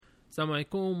السلام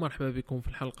عليكم، مرحبا بكم في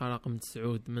الحلقة رقم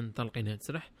 9 من طلقينها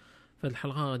تسرح. في هذه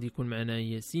الحلقة غادي يكون معنا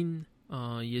ياسين.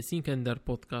 ياسين كان دار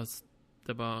بودكاست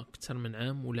دابا أكثر من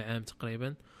عام ولا عام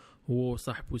تقريبا. هو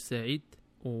صاحبه سعيد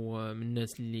ومن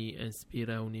الناس اللي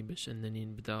انسبيراوني باش أنني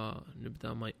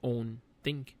نبدأ my own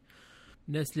thing.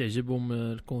 الناس اللي عجبهم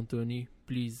الكونتوني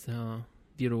بليز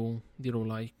ديروا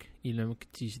لايك، إلا ما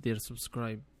كنتيش دير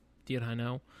سبسكرايب ديرها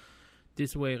ناو.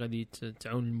 this way غادي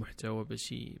تعاون المحتوى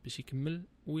باش يكمل.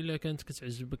 وإلا كانت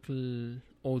كتعجبك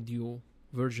الاوديو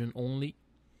فيرجن اونلي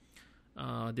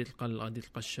غادي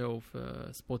تلقى الشو في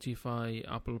سبوتيفاي،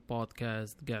 ابل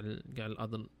بودكاست، كاع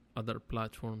الاذر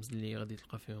بلاتفورمز اللي غادي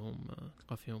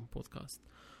تلقى فيهم بودكاست.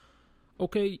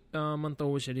 اوكي، ما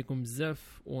نطولش عليكم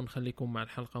بزاف ونخليكم مع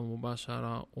الحلقة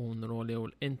مباشرة ونروليو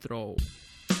الانترو.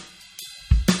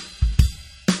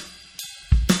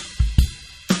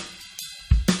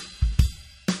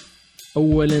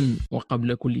 اولا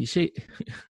وقبل كل شيء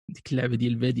ديك اللعبه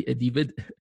ديال البادئ دي بدء.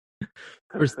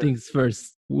 first things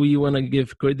first, we wanna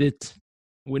give credit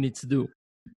when it's due.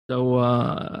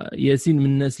 ياسين من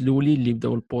الناس الاولين اللي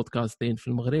بداو البودكاستين في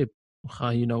المغرب،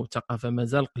 واخا الثقافه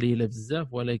مازال قليله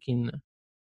بزاف،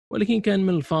 ولكن كان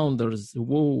من الفاوندرز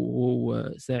هو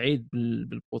سعيد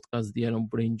بالبودكاست ديالهم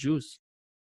برين جوس،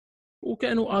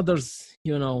 وكانوا others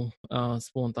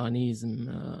سبونتانيزم.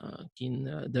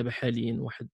 كاين دابا حاليا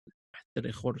واحد الدري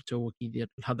اخر حتى هو كيدير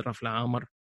الهضره في العامر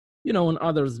and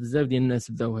others. بزاف ديال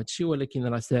الناس بداو هادشي، ولكن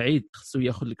راه سعيد خصو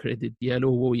ياخذ الكريديت ديالو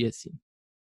هو ياسين.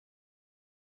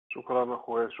 شكرا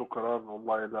اخويا، شكرا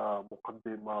والله الى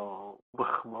مقدمه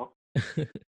ضخمه.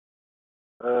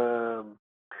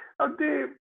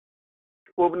 عندي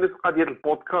وبالنسبه ديال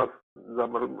البودكاست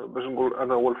زعما باش نقول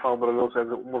انا هو الفاوندر ولا سعيد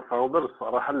هو الفاوندر،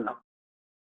 الصراحه لا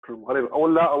في المغرب او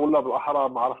لا بالاحرى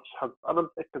ما عرفتش شحال. انا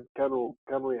متاكد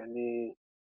كانوا يعني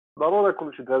ضروري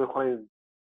يكون شي دراري اخرين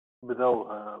بداو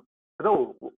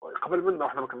قبل منا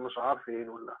وحنا ما كناش عارفين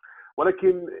ولا.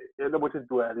 ولكن الا بغيتي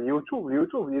تدوي على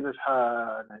اليوتيوب دينا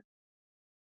شحال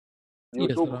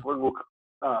اليوتيوب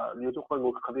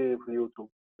اليوتيوب قديم في اليوتيوب.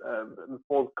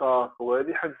 البودكاست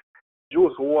وهذه حاجه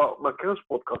جوز، هو ما كانش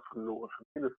بودكاست في الاول،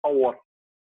 فهمتيني،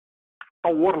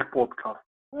 طور البودكاست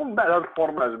ومن بعد هذا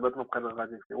الفورما عجبتنا بقينا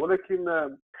غادي فيه. ولكن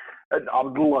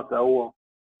عبد الله تا هو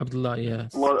عبد الله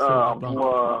عبد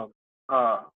الله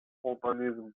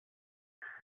سبونتانيزم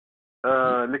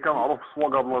اللي كان معروف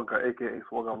سواغا بلانكا اي كي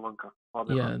سواغا بلانكا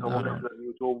صديقه هو اللي بدا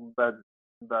اليوتيوب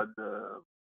بعد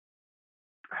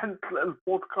حيت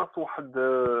البودكاست واحد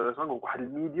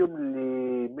الميديوم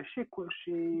اللي ماشي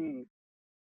كلشي.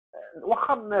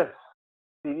 واخا الناس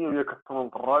سيني ولا كتسمع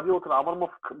الراديو ولكن عمر ما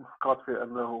فكرت فيه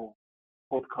انه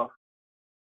بودكاست.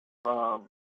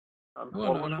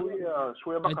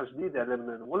 شويه باقا جديد على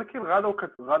منه، ولكن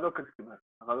غادا كتكبر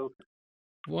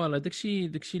فوالا داكشي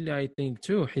اللي اي ثينك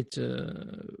تو، حيت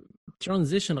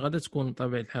ترانزيشن غادا تكون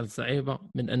بطبيعه الحال صعيبه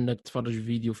من انك تفرج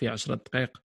فيديو فيه 10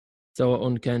 دقائق،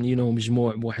 سواء كان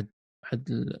مجموع بواحد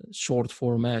الشورت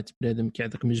فورمات بنادم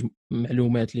كيعطيك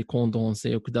معلومات لي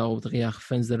كوندونسي وكذا ودغيا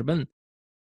خفان زربن،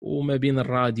 وما بين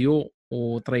الراديو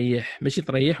وتريح ماشي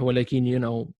تريح ولكن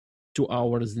 2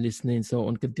 hours لسنين،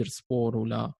 سواء كدير سبور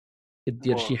ولا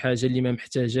كدير شي حاجه اللي ما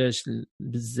محتاجاش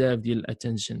بزاف ديال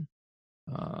الاتنشن،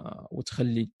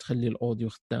 وتخلي الاوديو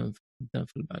خدام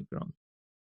في الباك جراوند.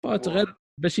 غير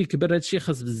باش يكبر هادشي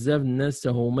خاص بزاف الناس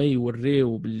هما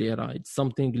يوريو باللي راه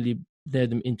something اللي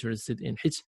بنادم interested in.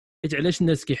 حيت علاش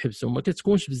الناس كيحبسوا ما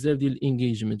كتكونش بزاف ديال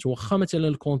الانجيجمنت، واخا مثلا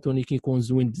الكونتوني كيكون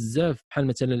زوين بزاف بحال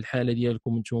مثلا الحاله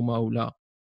ديالكم نتوما ولا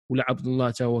عبد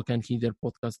الله تا هو كان كيدير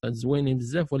بودكاستات زوينين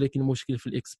بزاف، ولكن المشكل في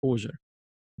الاكسبوجر.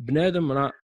 بنادم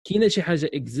راه كاينه شي حاجه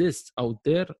اكزيست او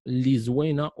دير اللي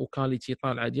زوينه وكاليتي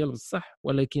طالعه ديال بصح،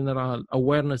 ولكن راه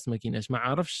الاويرنس ما كايناش، ما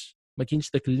عارفش، ما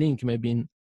كاينش داك اللينك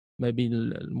ما بين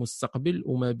المستقبل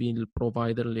وما بين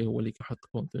البروفايدر اللي هو اللي كيحط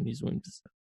كونتوني زوين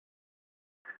بزاف.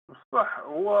 صح،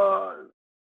 هو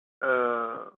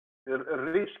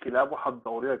الريش كيلعب واحد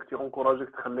الدور، ياك تيونكوراجيك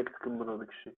تخليك تكمل هذاك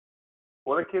الشيء.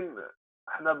 ولكن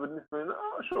احنا بالنسبه لنا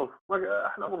شوف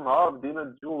احنا من نهار بدينا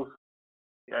ندوز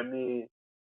يعني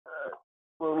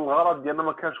الغرض ديالنا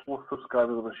ما كانش هو السبسكرايب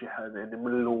ولا شي حاجه، يعني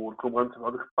من الاول كنا بغينا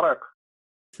نتبعوا ديك الطريق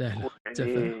سهله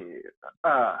يعني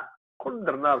كل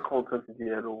درنا الكونتنت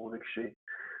ديالو وداك الشيء.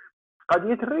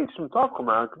 قضيه الريتش متفق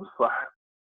معاك بصح،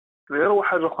 غير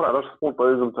واحد اخرى علاش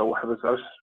سبونتانيزم تا واحد علاش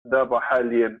دابا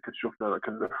حاليا كتشوفنا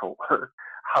كنلوحوا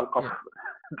حلقه في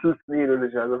 3 سنين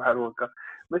ولا شي حاجه بحال هكا،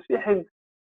 ماشي حيت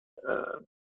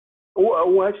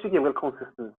هو هادشي كيبغي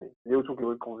الكونسيستنسي. اليوتيوب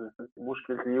كيبغي الكونسيستنسي.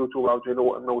 مشكل اليوتيوب عاوتاني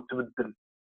هو انه تبدل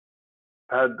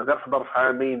هاد غير في ظرف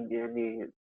عامين،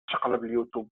 يعني تقلب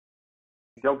اليوتيوب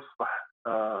ديال بصح.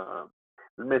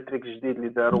 الميتريك الجديد اللي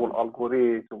داروا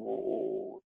والالغوريثم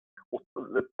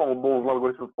والطوندوز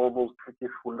الالغوريثم الطوندوز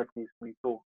كيف ولا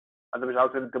كيسميتو هذا باش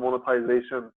عاوتاني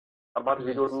ديمونيتايزيشن 4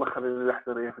 فيديوهات الاخرين اللي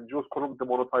حسنيه في الجوز كلهم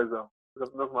ديمونيتايزا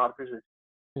بزاف الناس ما عارفينش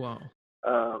واو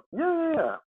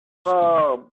يا ف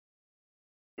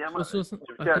خصوصا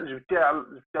جبتي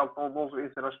على الطوندوز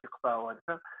الانسان اش كيقطعوا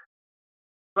هذا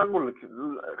فنقول لك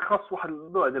خاص واحد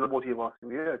النوع ديال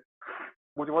الموتيفاسيون ياك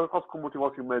موتيفاسيون خاص تكون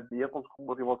موتيفاسيون ماديه خاص تكون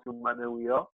موتيفاسيون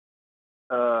معنويه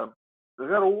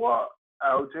غير هو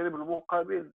عاوتاني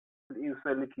بالمقابل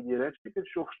الانسان اللي كيدير هادشي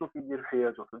كتشوف شنو كيدير في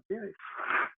حياته فهمتيني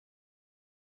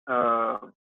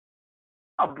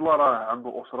عبد الله راه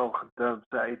عنده اسره وخدام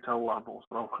سعيد هو عنده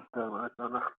اسره وخدام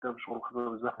انا خدام شغل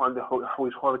خدام بزاف عندي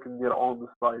حوايج اخرى كندير اون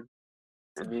ذا سايد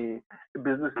يعني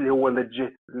البيزنس اللي هو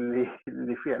لجهت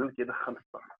اللي فعلا كيدخل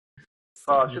الصح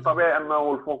فشي طبيعي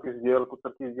انه الفوكس ديالك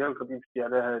والتركيز ديالك غادي يمشي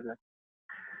على هذا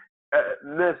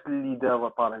الناس اللي دابا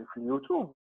طالعين في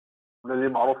اليوتيوب ولا اللي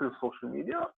معروفين في السوشيال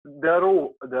ميديا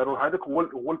داروا هذاك هو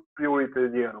البريوريتي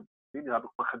ديالهم يعني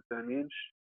هذوك ما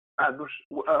خدامينش ما عندوش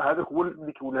هذاك هو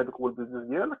اللي كيولي هذاك هو البيزنس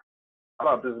ديالك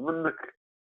راه بز منك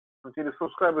فهمتيني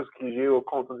السبسكرايبرز كيجيو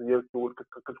الكونتنت ديالك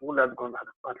كتولي عندك واحد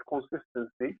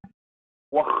الكونسيستنسي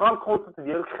واخا الكونتنت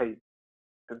ديالك خايب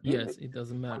yes it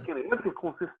doesn't matter كاين غير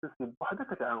الكونسيستنسي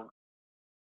بوحدها كتعاون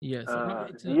yes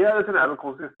زيادة على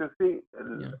الكونسيستنسي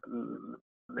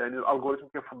يعني الالغوريثم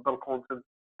كيفضل الكونتنت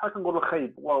بحال كنقولوا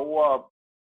خايب وهو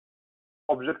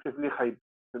اوبجيكتيفلي خايب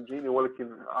فهمتيني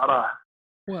ولكن راه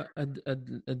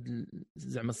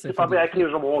زعما الصفه طبيعي كاين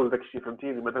جمهور داكشي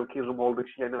فهمتيني مادام كاين جمهور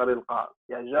داكشي يعني غادي يلقى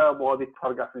اعجاب وغادي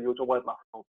يتفرج في اليوتيوب ويطلع في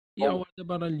الصوت هو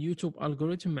دابا اليوتيوب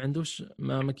الجوريثم ما عندوش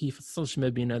ما كيفصلش ما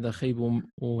بين هذا خايب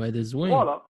وهذا زوين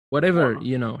whatever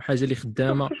you know حاجه اللي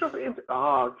خدامه شوف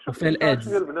وفي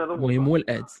الادز المهم هو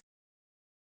الادز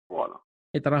فوالا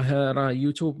راه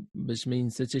يوتيوب باش ما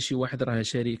ينسى حتى شي واحد راه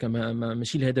شركه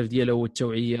ماشي الهدف ديالها هو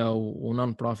التوعيه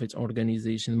ونون بروفيت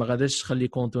اورغانيزيشن ما غاداش تخلي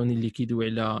كونتوني اللي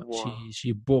كيدوي على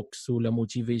شي بوكس ولا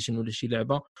موتيفيشن ولا شي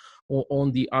لعبه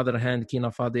اون دي اذر هاند كاينه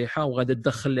فضيحه وغادا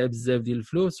تدخل لها بزاف ديال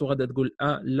الفلوس وغادا تقول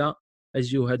لا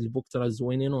اجيو هاد البوكس راه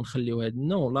زوينين ونخليو هاد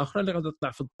نو الاخرى اللي غادا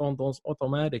تطلع في الطوندونس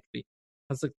اوتوماتيكلي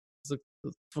خاصك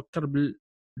تفكر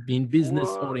بين بيزنس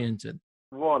اورينتد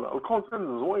فوالا الكونتنت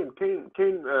زوين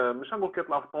كاين مش نقول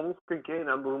كيطلع في الطونس كاين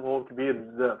عنده جمهور كبير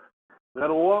بزاف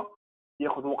غير هو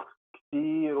ياخذ وقت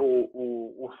كثير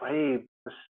وصعيب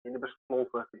باش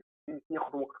تلونسا فيه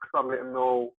ياخذ وقت اكثر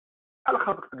لانه على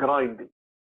خاطرك تجرايندي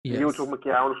اليوتيوب ما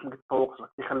كيعاونش ما كيتطوقش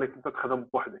كيخليك انت تخدم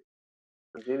بوحدك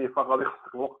فهمتيني فغادي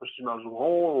خصك الوقت باش تجمع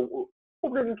الجمهور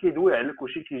وبنادم كيدوي عليك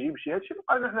وشي كيجيب شي هادشي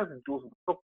بقى حنا في الجوز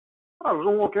بالضبط راه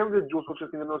الجمهور كامل ديال الجوز واش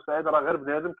كاين سعيد راه غير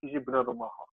بنادم كيجيب بنادم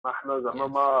اخر ما حنا زعما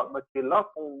ما كاين لا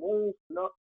طوندونس لا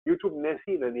يوتيوب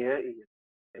ناسينا نهائيا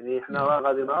يعني حنا راه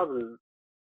غادي نهار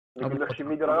نقول شي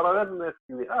فيديو راه غير الناس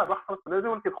اللي لحظه بنادم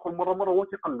اللي كيدخل مره هو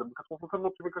تيقلب كتوصل في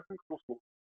النوتيفيكاسيون كتوصل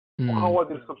واخا هو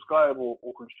دير سبسكرايب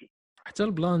وكل شيء حتى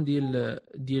البلان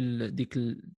ديال ديك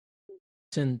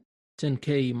 10k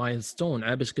مايلستون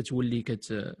عا باش كتولي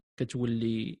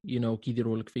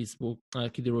كيديروا لك فيسبوك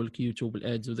كيديروا لك يوتيوب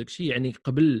الادز وداك الشيء يعني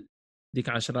قبل ديك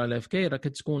 10000 كي راه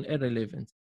كتكون irrelevant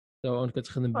سواء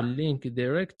كتخدم باللينك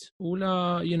دايركت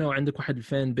ولا عندك واحد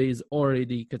الفان بيز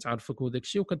اوريدي كتعرفك وداك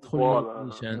الشيء وكتدخل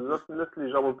نيشان بزاف الناس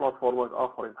اللي جابوا البلاتفورمات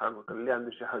اخرين بحال مثلا اللي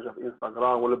عنده شي حاجه في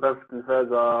انستغرام ولا بان في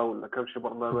التلفازه ولا كان شي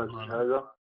برنامج شي حاجه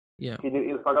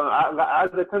كيدير انستغرام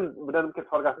عاده بنادم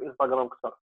كيتفرج في انستغرام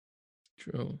اكثر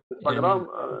انستغرام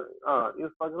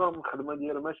انستغرام الخدمه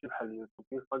ديالها ماشي بحال اليوتيوب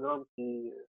انستغرام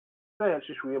ساهل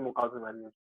شي شويه مقارنه مع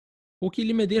اليوتيوب وكاين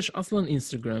اللي ما دايرش اصلا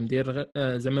انستغرام داير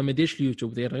زعما ما دايرش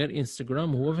اليوتيوب داير غير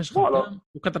انستغرام هو فاش خدام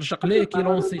وكترشق ليه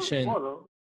كيلونسي شين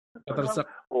كترشق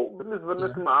وبالنسبه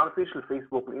للناس اللي ما عارفينش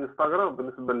الفيسبوك والانستغرام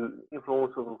بالنسبه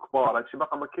للانفلونسرز الكبار هادشي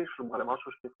باقي ما كاينش في المغرب ما عرفتش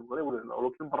واش كاين في المغرب ولا لا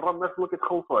ولكن برا الناس اللي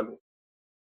كيتخلصوا عليه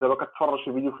دابا كتفرج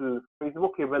شي فيديو في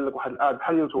الفيسبوك كيبان لك واحد الاد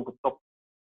بحال اليوتيوب بالضبط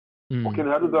وكاين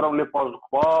هادو داروا لي باج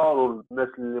كبار والناس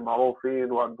اللي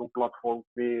معروفين وعندهم بلاتفورم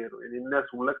كبير يعني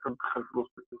الناس ولات كتدخل فلوس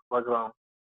في الانستغرام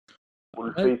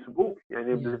والفيسبوك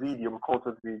يعني بالفيديو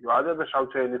بالكونتنت فيديو عاد باش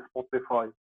عاوتاني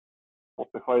سبوتيفاي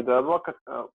دابا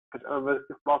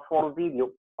كتانفيستي في بلاتفورم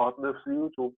فيديو فات نفس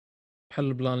اليوتيوب بحال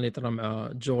البلان اللي طرا مع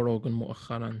جو روغن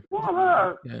مؤخرا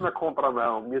كنا كونطرا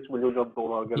معاهم 100 مليون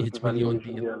دولار قال لك 100 مليون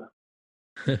ديالها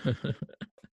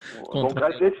دونك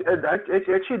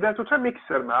هادشي داتو حتى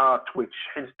ميكسر مع تويتش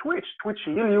حيت تويتش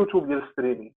هي اليوتيوب ديال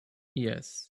الستريمينغ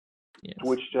يس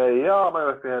تويتش حتى هي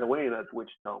ما فيها روينه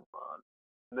تويتش تا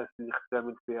الناس اللي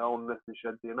خدامين فيها والناس اللي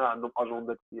شادينها عندهم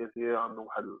اجندات سياسيه عندهم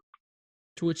واحد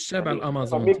تويتش تابع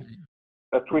الامازون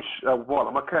تويتش فوالا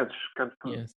ما كانت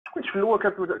يس تويتش في الاول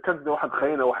كانت واحد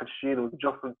خاينه واحد الشين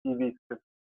وجاستن تي في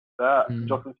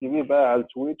جاستن تي في باع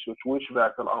التويتش وتويتش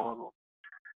باع الامازون.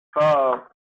 ف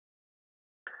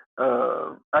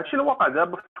هادشي اللي واقع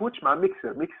دابا في تويتش مع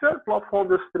ميكسر بلاتفورم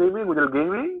ديال ستريمينغ وديال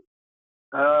الجيمنج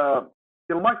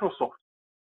ديال مايكروسوفت.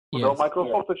 يس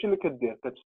مايكروسوفت هادشي اللي كدير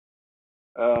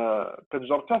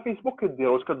كتجر حتى فيسبوك كدير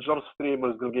واش كتجر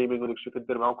ستريمرز ديال الجيمنج وداكشي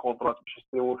كدير معاهم كونترات باش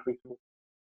يستريمو في فيسبوك.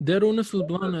 داروا نفس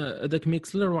البلان. هذاك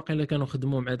ميكسلر واقيلا كانوا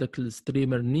خدموا مع داك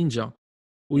الستريمر نينجا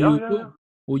يا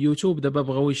ويوتيوب دابا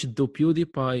بغاو يشدوا بيودي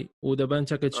باي، ودابا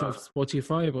انت كتشوف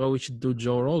سبوتيفاي بغاو يشدوا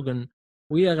جو روغن،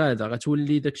 وهي غادا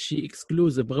غتولي داكشي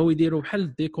اكسكلوزيف. بغاو يديروا بحال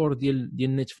الديكور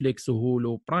ديال نتفليكس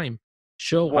وهولو برايم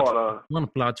شو فوالا وان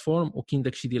بلاتفورم، وكاين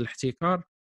داكشي ديال الاحتكار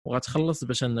وغتخلص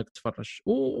باش انك تفرج.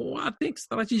 وعطيك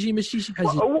استراتيجي ماشي شي حاجه.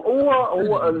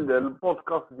 هو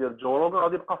البودكاست ديال جو روغن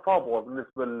غادي يبقى فابور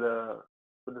بالنسبه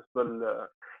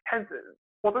حيت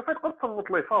سبوتيفاي تقدر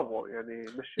تصنت لي فابور يعني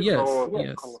ماشي ضروري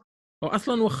يس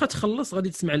واصلا واخا تخلص غادي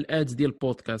تسمع الادز ديال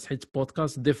البودكاست حيت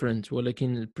البودكاست ديفرنت،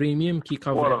 ولكن البريميوم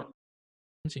كيكافر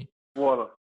فهمتي.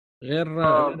 فوالا غير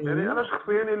يعني انا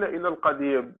شخصيا الا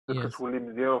القضيه كتولي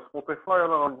مزيانه سبوتيفاي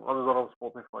انا غنجرب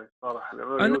سبوتيفاي صراحه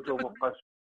لان اليوتيوب مابقاش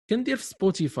كندير في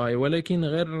سبوتيفاي، ولكن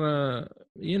غير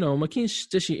ما كاينش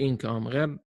حتى شي انكم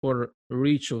غير فور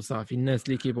ريتش وصافي. الناس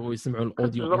اللي كيبغيو يسمعوا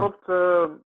الاوديو.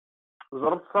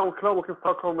 جربت ساوند كلاود ولكن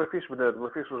ساوند كلاود ما فيش بنادم ما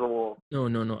فيش جمهور.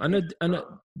 نو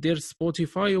انا دير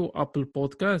سبوتيفاي وابل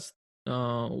بودكاست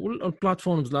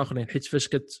والبلاتفورمز الاخرين، حيت فاش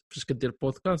كدير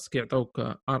بودكاست كيعطيوك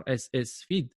ار اس اس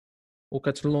فيد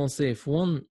وكتلونسي في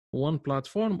وان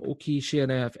بلاتفورم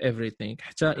وكيشيرها في everything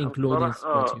حتى انكلودين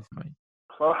سبوتيفاي.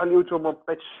 بصراحه اليوتيوب ما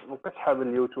بقيتش حابب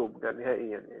اليوتيوب يعني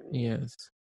نهائيا يعني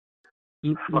يس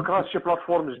ما كرهتش شي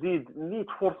بلاتفورم جديد نيت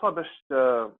فرصه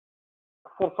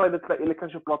الا كان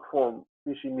شي بلاتفورم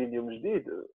في شي ميديوم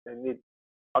جديد يعني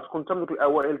غتكون انت من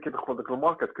الاوائل اللي كيدخلوا داك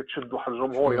الماركت كتشد واحد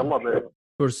الجمهور يلا بحال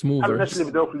الناس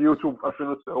اللي بداو في اليوتيوب في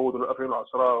 2009 ولا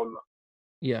 2010 ولا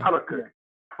بحال هكا.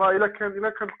 فاذا كان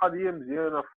القضيه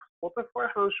مزيانه في سبوتيفاي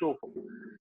حنا نشوفوا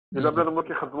الا بنادم ما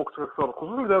كيخدموا اكثر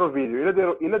خصوصا داروا فيديو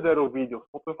الا داروا فيديو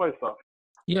سبوتيفاي صافي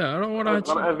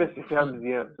راه انفيستي فيها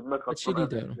مزيان تما كتكون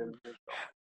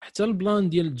حتى البلان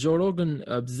ديال جو روغن.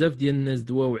 بزاف ديال الناس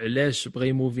دواو علاش بغى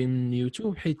يموفي من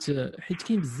يوتيوب حيت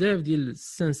كاين بزاف ديال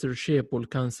السنسورشيب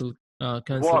والكانسل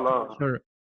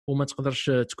وما تقدرش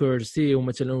تكورسي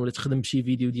ومثلا ولا تخدم بشي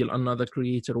فيديو ديال انذر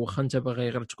كرييتور واخا انت باغي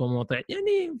غير تكومونطي.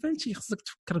 يعني فهمتي خصك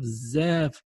تفكر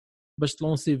بزاف باش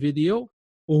تلونسي فيديو،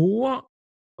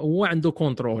 وهو عنده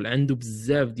كنترول، عنده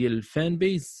بزاف ديال الفان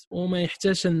بيس وما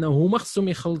يحتاج انه هما خصهم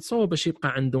يخلصوه باش يبقى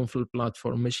عندهم في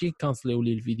البلاتفورم ماشي كانسليو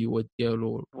لي الفيديوهات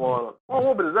ديالو. فوالا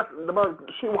هو بزاف دابا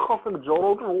شي خاص جو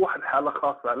روغن هو واحد الحاله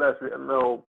خاصه. علاش؟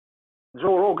 لانه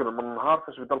جو روغن من نهار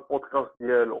فاش بدا البودكاست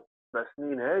ديالو 7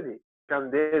 سنين هذه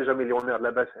كان ديجا مليونير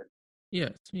لاباس عليه.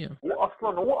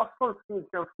 هو اصلا السيد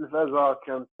كان في التلفازه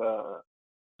كان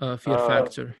فير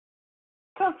فاكتور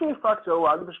كان فيه فاكتور هو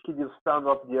عاد باش كيدير ستاند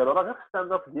اب ديالو راه غير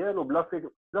ستاند اب ديالو بلا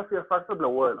فيه فاكتور بلا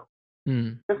والو.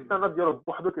 الستاند اب ديالو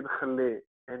بوحدو كيدخل ليه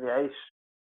يعني عايش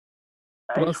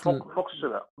فوق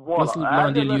الشبع. فوالا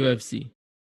البلان ديال اليو اف سي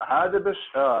عاد باش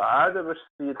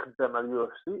السيد خدام على اليو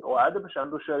اف سي وعاد باش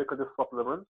عنده شركه ديال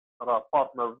السبلمنت راه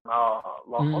بارتنر مع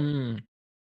الاخر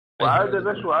وعاد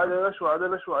باش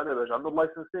عنده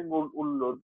اللايسنسينغ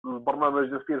والبرنامج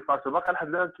ديال فيه الفاكتور باقي لحد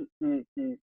الان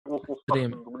كي وصل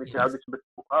ملي كيعاود يثبت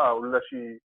ولا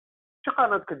شي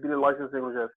قناه كدير اللايسنسينغ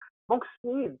وجات. دونك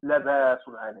السيد لاباس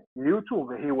عليه.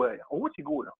 اليوتيوب هوايه هو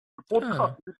تيقولها.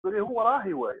 البودكاست بالنسبه ليه هو راه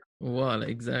هوايه. فوالا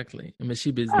اكزاكتلي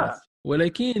ماشي بيزنس.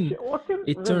 ولكن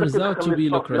it turns out to be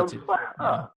lucrative.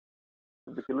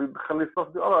 داك اللي يدخل لي الصف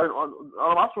ديال انا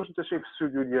ما عرفتش واش انت شايف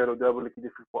الاستوديو ديالو دابا اللي كيدير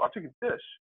في الفوق عرفتي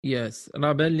قداش. يس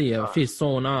راه بان لي فيه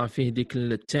صونا فيه ديك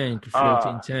التانك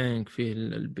الفلوتين تانك فيه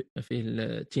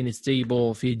التينيس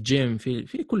تيبل فيه الجيم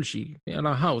فيه كل شيء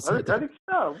راه هاوس. هذيك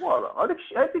فوالا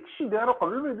هذيك الشيء دارو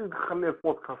قبل ما يدخل لي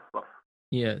البودكاست صافي.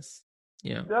 يس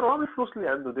دارو من الفلوس اللي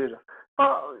عنده ديجا.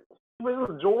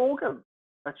 جو روغن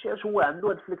هادشي علاش هو عنده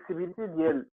هاد الفلكسيبيليتي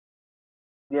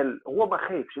ديال هو ما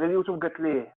خايفش. اليوتيوب قالت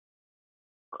ليه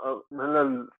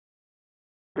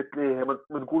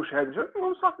ما تقولش هذا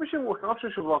الشيء صافي ماشي مشكل غنمشي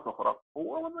لشي بلاصه اخرى.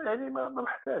 هو يعني ما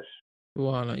محتاج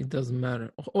فوالا it doesn't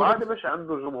matter. وعاد باش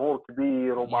عنده جمهور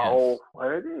كبير ومعروف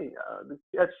وهذه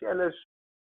هادشي علاش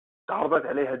تعرضت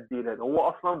عليه الديل هذا. هو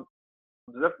اصلا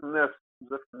بزاف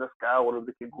الناس كعاولوا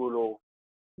اللي كيقولوا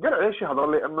قال علاش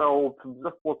يهضر لي انه في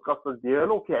بزاف بودكاستات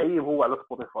ديالو كيعيب هو على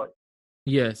سبوتيفاي.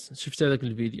 يس شفت هذاك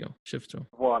الفيديو شفته.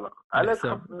 فوالا علاش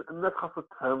الناس خاصها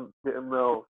تفهم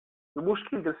بانه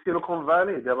المشكل ديال سيليكون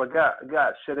فالي دابا كاع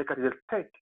الشركات ديال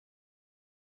التك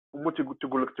وما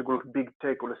تقول لك بيج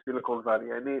تك ولا سيليكون فالي،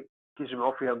 يعني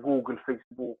كيجمعوا فيها جوجل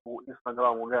فيسبوك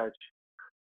وانستغرام وكاع هادشي.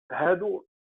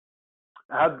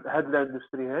 هاد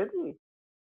الاندستري هادي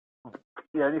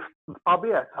يعني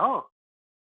بطبيعتها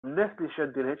الناس اللي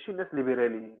شادين هادشي الناس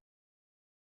ليبراليين،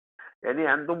 يعني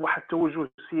عندهم واحد التوجه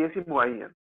سياسي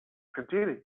معين،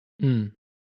 فهمتيني؟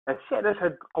 هادشي علاش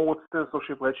هاد قوه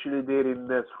السنسورشيب هادشي اللي دايرين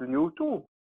الناس في اليوتيوب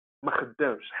ما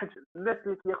خدامش، حيت الناس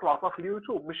اللي كياكلوا عصا في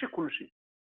اليوتيوب ماشي كلشي،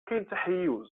 كاين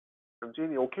تحيز،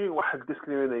 فهمتيني؟ وكاين واحد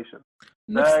ديسكريمينيشن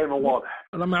دائما واضح.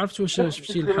 راه ما عرفتش واش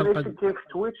شفتي الحلقه كاين في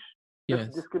تويتش، نفس يس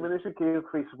الديسكريمينيشن كاين في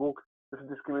فيسبوك، نفس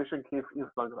الديسكريمينيشن كاين في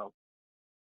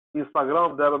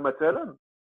انستغرام دابا مثلا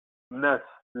الناس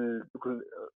دوك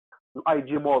الاي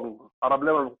جي موديل راه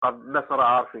بلا ما نبقى الناس راه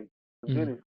عارفين،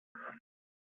 فهمتيني؟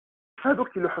 هادوك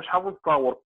كيلوحوا شحال من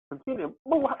تصاور، فهمتيني؟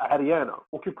 والله عريانه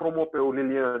وكيبروموطيو لي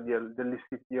ليان ديال لي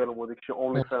سيت ديالهم وداك الشيء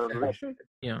اونلي فان وداك الشيء،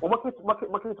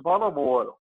 وما كيتبانا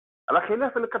بوالو، على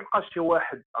خلاف الا كتلقى شي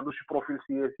واحد عنده شي بروفيل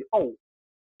سياسي او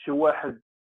شي واحد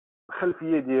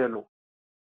الخلفيه ديالو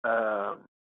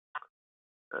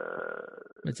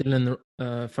مثلا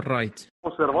في الرايت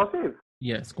كونسيرفاتيف،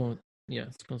 يس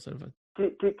كونسيرفاتيف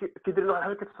كيدير له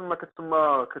حاجه كتسمى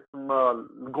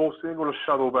الغوسينغ ولا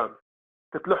الشادو بان،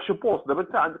 كتلوح شي بوست. دابا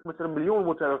انت عندك مثلا مليون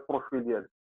متابع في البروفيل ديالك،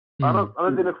 انا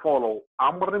ندير لك فولو،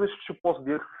 عمرني ما شفت شي بوست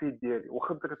ديالك في الفيد ديالي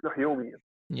واخا انت كتلوح يوميا.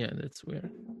 ذاتس وير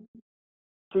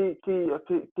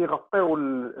كيغطيو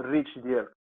الريتش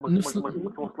ديالك،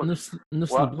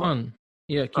 نفس البلان.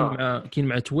 كاين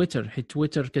مع تويتر، حيت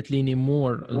تويتر كتليني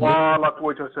مور فوالا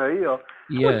تويتر حتى هي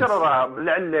تويتر راه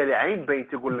لعل عين باين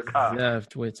تيقول لك بزاف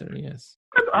تويتر يس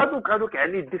هذوك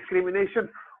يعني الديسكريمينيشن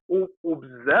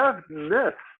وبزاف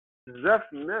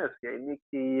الناس يعني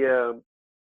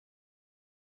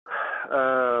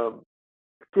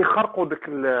كيخرقوا داك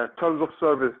التيرمز اوف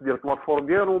سيرفيس ديال البلاتفورم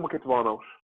ديالهم وما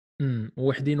كيتباناوش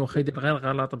وحدين واخا يدير غير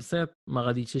غلط بسيط ما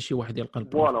غادي حتى شي واحد يلقى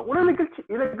فوالا، ولا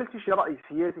الا قلتي شي راي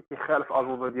سياسي كيخالف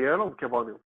الاجنده ديالهم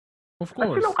كيبانيو. اوف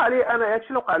هادشي كورس لو وقع لي انا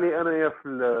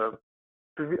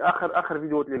في اخر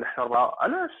فيديوهات اللي نحضر معها.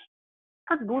 علاش؟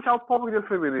 حيت دويت على الطوبك ديال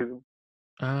الفيمينيزم.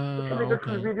 اللي قلت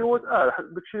في الفيديوهات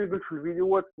داكشي اللي قلت في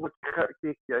الفيديوهات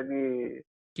يعني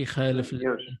كيخالف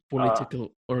البوليتيكال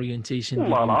اورينتيشن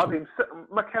ديال والله العظيم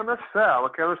ما كانش ساعه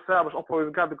باش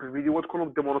ابلود كاع دوك الفيديوهات كلهم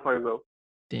ديمونتايزاو.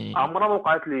 عمرها ما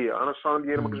وقعت لي انا، الشان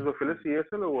ديالي ما كنجبد في لا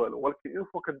سياسه لا والو، ولكن اون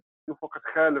فوا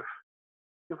كتخالف،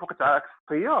 اون فوا كتعاكس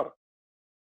التيار،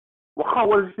 واخا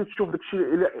هو جيتي تشوف داكشي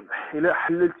الا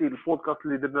حللتي البودكاست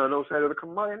اللي درنا انا وسهيل داك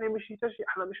النهار، يعني ماشي حتى شي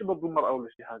احنا ماشي ضد المراه ولا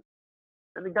شي حاجه،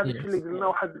 يعني كاع داكشي اللي قلنا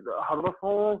واحد هضره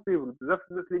سونسيبل،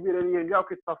 بزاف الناس الليبراليين كاع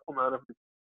كيتفقوا معنا في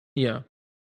داك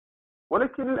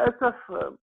ولكن للاسف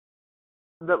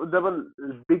دابا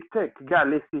البيج تك كاع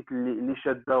لي سيت اللي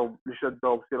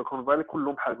شاداو سيليكون فالي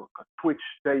كلهم بحال هكا.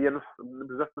 تويتش حتى هي نفس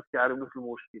بزاف الناس كيعانيو نفس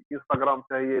المشكل. انستغرام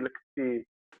حتى هي الا كنتي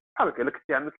بحال هكا، الا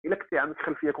كنتي عندك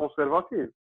خلفيه كونسيرفاتيف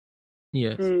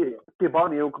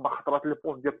كيبانيوك بخطرات لي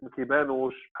بوست ديالك ما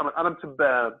كيبانوش. انا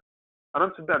متبع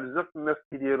بزاف الناس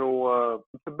كيديروا،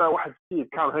 متبع واحد السيد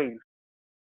كان هين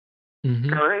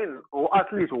هو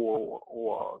اتليت،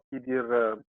 هو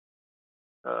كيدير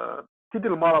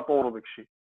الماراطون وداك الشيء،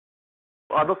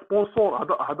 هذا سبونسور،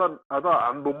 هذا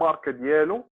عنده ماركه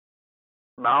ديالو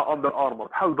مع اندر ارمر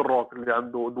بحال دروك اللي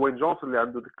عنده دوين جونسون اللي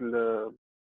عنده ديك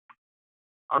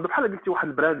عنده بحال قلتي واحد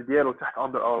البراند ديالو تحت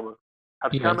اندر ارمر.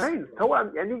 هذا كامل هو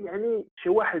يعني شي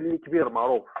واحد اللي كبير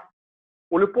معروف،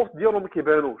 ولي بوست ديالو ما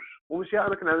كيبانوش. وماشي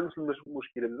انا كنعاني نفس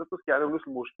المشكله، بزاف الناس كيعانيو نفس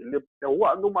المشكل اللي هو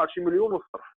عنده مع شي مليون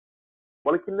وصرف،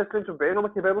 ولكن الناس اللي متبعينه ما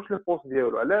كيبانوش لي بوست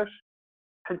ديالو. علاش؟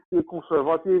 حيت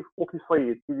كونسيرفاتيف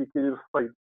وكيصيد كيدير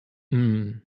الصيد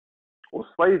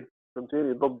والصيد،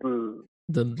 فهمتيني؟ ضد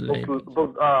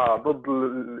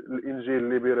الانجيل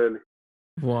الليبرالي،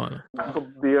 فوالا ضد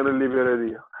الديانه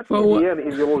الليبراليه. فهو ديانه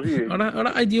ايديولوجيه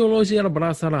راه ايديولوجيا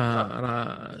براسها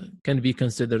راه كان بي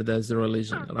كونسيدرد از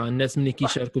ريليجن. راه الناس ملي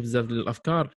كيشاركوا بزاف ديال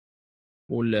الافكار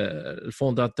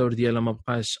والفونداتور ديالها ما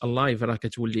بقاش الايف، راه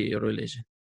كتولي ريليجن.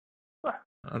 صح،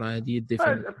 راه هذه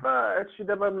الديفينيشن. فهادشي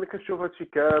دابا ملي كتشوف هادشي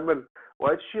كامل،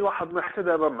 وهادشي لاحظنا حتى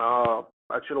دابا مع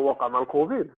هادشي اللي وقع مع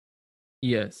الكوفيد.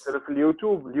 في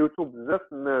اليوتيوب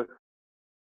بزاف الناس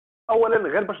اولا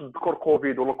غير باش تذكر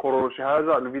كوفيد ولا كورونا شي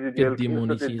حاجه، الفيديو ديالك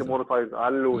ديمونتايز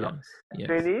على الاولى.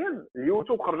 ثانيا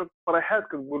اليوتيوب خرجت تصريحات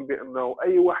كتقول بانه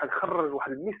اي واحد خرج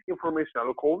واحد الميس انفورميشن على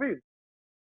الكوفيد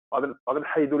غادي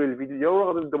نحيدوا ليه الفيديو ديالو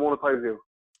وغادي نديمونتايزيو.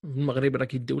 في المغرب راه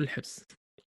كيديو الحبس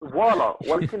فوالا.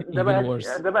 ولكن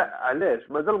دابا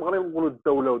علاش مازال المغرب نقولوا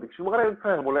الدوله وداك الشيء؟ المغرب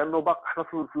نفهموا لانه باقي حنا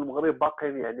في المغرب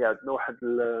باقيين، يعني عندنا واحد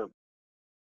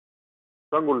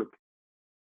نقول لك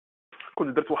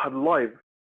كنت درت واحد اللايف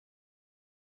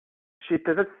شي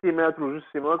 3 سيمانات ولا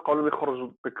 2 سيمانات قالوا لي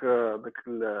خرج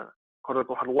خرجت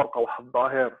واحد الورقه واحد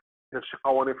الظاهر ديال شي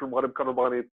قوانين في المغرب كانوا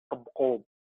باغيين يطبقوهم.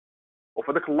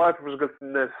 وفي داك اللايف فاش قلت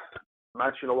الناس ما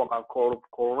عادش الا واقع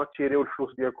كورونا تيريو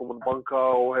الفلوس ديالكم من البنكه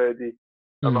وهذه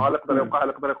انا اللي يقدر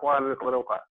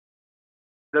يوقع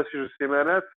داز شي 2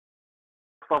 سيمانات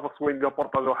صافي سوينغا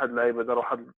بارطاج واحد اللعيبه دار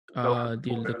واحد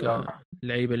ديال داك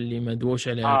اللعيبه اللي ما دووش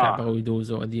عليها كاع بغاو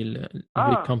يدوزوا ديال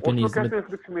البيك كومبانيز. كاين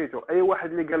في ديك سميتو اي واحد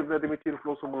اللي قال بنادم يتير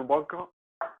فلوسه من البنكه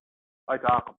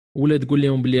غيتعاقب ولا تقول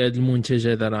لهم بلي هذا المنتج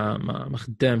هذا راه ما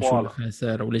خدامش ولا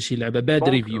خساره ولا شي لعبه باد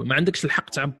ريفيو، ما عندكش الحق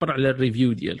تعبر على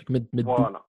الريفيو ديالك.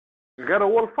 فوالا غير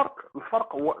هو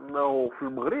الفرق هو انه في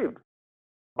المغرب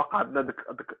بقى عندنا ديك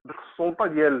السلطه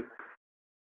ديال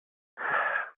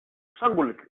اش نقول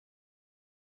لك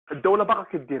الدوله باغا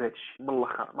كدير هادشي من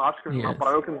الاخر ما عرفتش كيف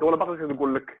نعبر ولكن الدوله باغا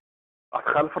كتقول لك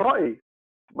تخالف الراي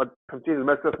ما فهمتيني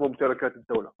المساله ممتلكات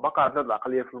الدوله. باقا عندنا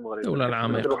العقليه في المغرب الدوله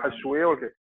العميقه واحد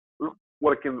شويه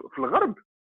ولكن في الغرب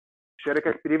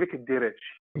الشركات بريفي كدير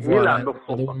هادشي هي اللي عندها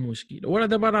السلطه. هذا هو المشكل. ولا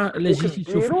دابا راه لا جيتي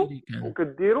تشوف اللي كان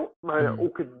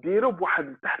وكديروا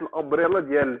بواحد تحت الامبريلا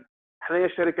ديال حنايا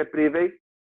شركات بريفي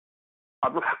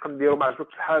عندنا الحق نديروا ما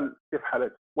عجبكش الحال كيف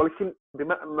حالات. ولكن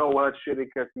بما انه هاد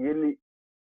الشركات هي اللي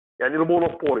يعني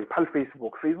المونوبولي بحال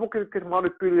فيسبوك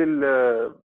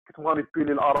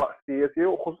كتمانيبيلي الاراء السياسيه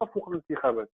وخصوصا فوق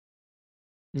الانتخابات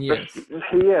باش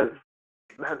الحياز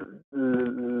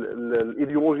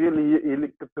الايديولوجيه اللي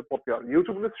كتبورتيها.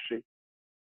 اليوتيوب نفس الشيء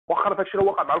واخا هادشي اللي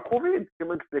وقع مع الكوفيد كما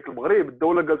قلت لك المغرب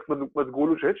الدوله قالت ما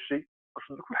تقولوش هادشي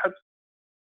باش ندوك في الحبس.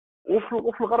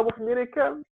 وفي الغرب وفي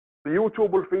امريكا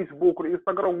اليوتيوب والفيسبوك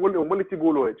والانستغرام هما اللي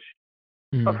تيقولوا هادشي.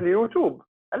 ففي اليوتيوب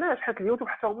علاش حيت اليوتيوب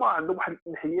حتى هما عندهم واحد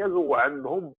الانحياز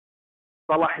وعندهم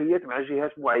صلاحيات مع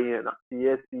جهات معينه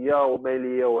سياسيه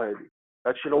وماليه وهذه.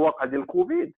 هادشي اللي واقع ديال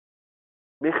الكوفيد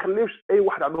ما يخليوش اي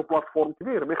واحد عنده بلاتفورم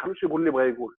كبير ما يخليوش يقول اللي بغا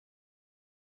يقول.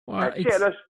 هادشي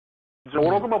علاش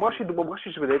الجمهور ما بغاش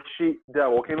يجبد هادشي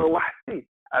دابا. وكاين واحد الشيء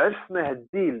علاش خصنا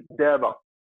الديل دابا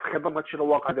تخدم هادشي اللي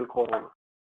واقع ديال الكورونا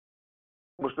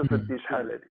باش نسدي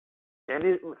شحال هادي.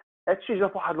 يعني هادشي جا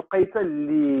فواحد الوقيته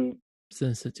اللي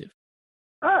سنسيتيف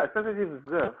سنسيتيف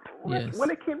بزاف.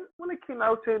 ولكن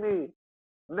عاوتاني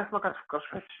الناس ما كتفكرش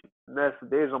في هادشي. الناس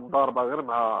ديجا مضاربه غير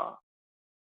مع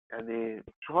يعني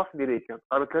شوفها في امريكا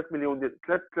تقريبا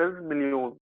 3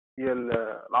 مليون ديال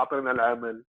العاطلين على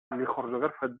العمل اللي خرجوا غير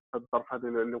في هاد الظرف هذا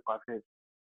اللي وقع فيه.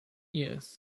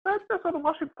 الناس ما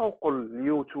بغاوش يتفوقوا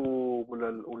اليوتيوب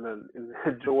ولا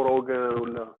الجو روغان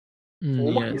ولا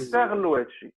هما كيستغلوا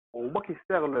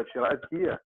هادشي راه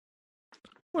اذكياء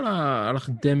راه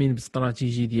خدامين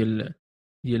باستراتيجي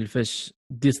ديال فاش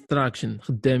ديستراكشن.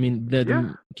 خدامين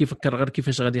بنادم كيفكر غير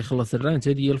كيفاش غادي يخلص الرانت.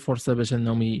 هذه هي الفرصه باش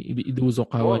انهم يدوزوا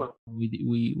قهوه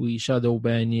ويشادو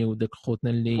باني وداك خوتنا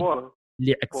اللي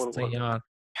عكس التيار.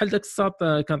 بحال داك الساط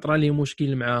كان طرا ليه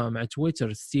مشكل مع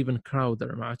تويتر ستيفن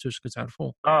كراودر ما عرفتوش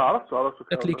كتعرفوه. عرفتو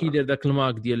داك اللي كيدير داك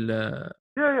الماك ديال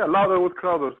لاودر وذ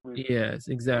كراودر. يس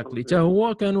اكزاكتلي. حتى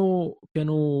هو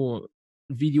كانوا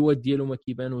الفيديوهات ديالو ما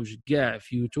كيبانوش كاع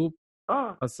في يوتيوب.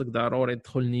 خاصك ضروري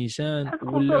تدخل نيشان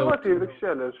ولا داكشي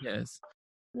علاش. يس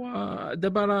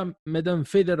ودابا راه مادام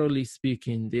فيدرالي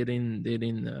سبيكين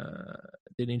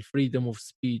دايرين فريدم اوف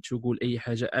سبيتش وقول اي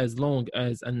حاجه از لونغ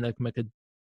از انك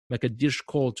ما كديرش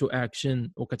كول تو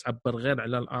اكشن وكتعبر غير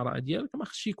على الاراء ديالك. ما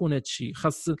خصش يكون هادشي.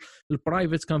 خاص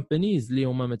البرايفت كومبانيز اللي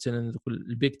هما مثلا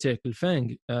البيك تيك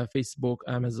الفانغ فيسبوك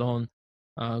امازون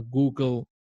جوجل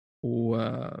و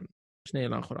شنو هي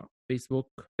الاخرى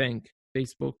فيسبوك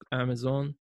فيسبوك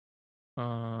امازون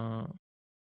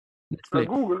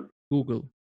جوجل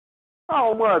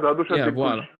هما هادو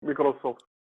شادين مايكروسوفت.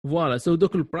 فوالا سو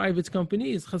دوك البرايفت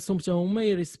كومبانيز خاصهم حتى هما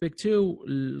يريسبكتيو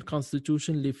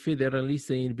الكونستيتيوشن اللي فيدرالي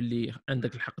ساين باللي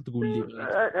عندك الحق تقول لي.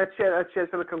 هادشي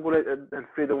انا كنقول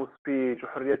الفريدم سبيتش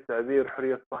وحريه التعبير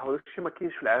وحريه الصحافه داكشي ما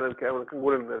كاينش في العالم كامل.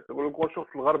 كنقول للناس نقول لكم شوف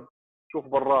في الغرب شوف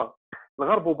برا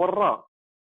الغرب وبرا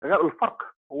غير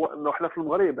الفرق هو انه حنا في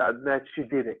المغرب عندنا هادشي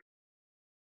ديريكت.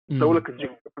 الدوله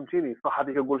كتجيك فهمتيني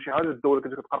صحابي كيقول شي حاجه الدوله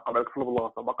كتجي كتقرقب عليك في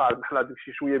البلاصه. باقا عندنا حنا هذاك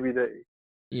الشيء شويه بدائي.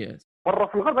 برا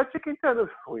في الغرب هادشي كاين حتى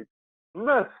في السويد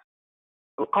الناس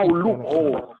لقاو اللوب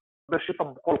هول باش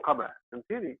يطبقوا القمع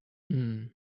فهمتيني.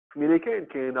 في امريكا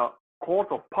كاينه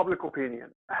كورت اوف بابليك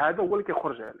اوبينيون هذا هو اللي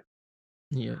كيخرج عليه.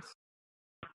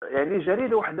 يعني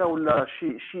جريده وحده ولا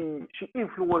شي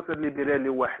انفلونسر اللي دايره لي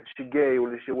واحد شي جاي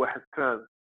ولا شي واحد فان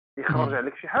يخرج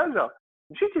عليك شي حاجه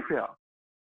مشيتي فيها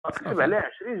تكتب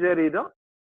عليها 20 جريده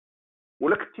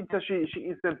ولا كنتي انت شي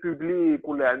انسان بوبليك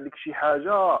ولا عندك شي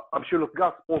حاجه غنمشيو لك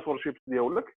كاع سبونسور شيب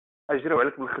ديالك اجريو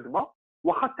عليك من الخدمه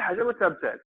واخا حتى حاجه ما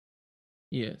ثابته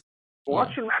يس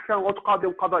وغتمشي للمحكمه وتقاضي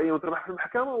القضائيه وتربح في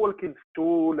المحكمه ولكن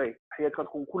تولي حياتك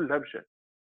غتكون كلها مشات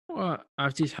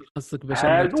عرفتي شحال خاصك باش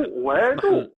انك هادو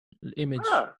وهادو الايمج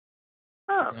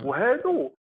اه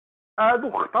وهادو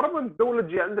خطر من الدوله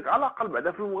تجي عندك على الاقل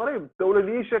بعدا في المغرب الدوله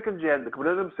نيشا كتجي عندك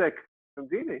بنادم ساكت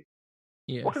فهمتيني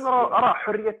ولكن يس راه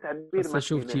حريه التعبير خاصها ما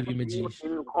شوف كايناش تي في ما ديما تجيش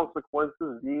كاينين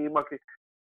الكونسيكونسز ديما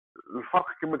الفرق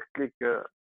كما قلت لك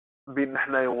بين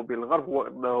حنايا وبين الغرب هو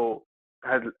انه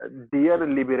هذه الديانه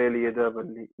الليبراليه دابا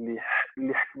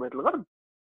اللي حكمت الغرب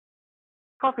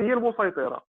صافي هي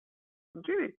المسيطره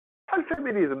فهمتيني بحال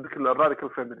الفيمينيزم ديك الراديكال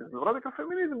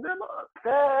فيمينيزم دابا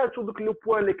فاتوا دوك لو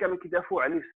بوان اللي كانوا كيدافعوا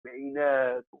عليه في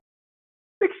السبعينات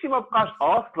داكشي ما بقاش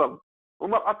اصلا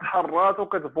والمراه تحررت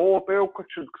وكتفوتي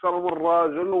وكتشد اكثر من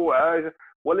الراجل وعايشه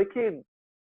ولكن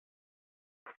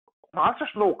ما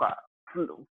عرفتش شنو وقع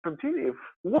فهمتيني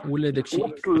ولا داكشي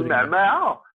وسط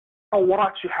المعمعه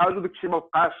طورات شي حاجه وداكشي ما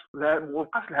بقاش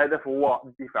الهدف هو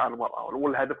الدفاع عن المراه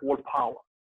ولا الهدف هو الباور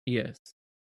يس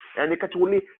يعني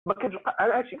كتولي ما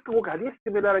كتبقى هادشي كتوقع هذه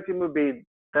السيميلاريتي ما بين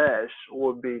داعش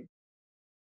وما بين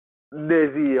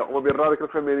النازيه وما بين الراديكال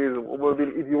فيمينيزم وما بين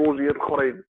الايديولوجيات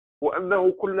الاخرين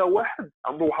وانه كل واحد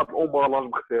عنده واحد الامبالاج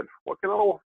مختلف ولكن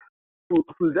راه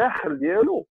في الداخل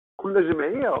ديالو كل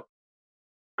جمعيه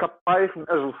كطايف من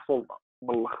اجل السلطه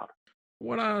بالاخر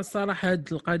وراه صراحه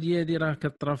هاد القضيه هادي راه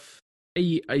كطرف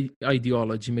اي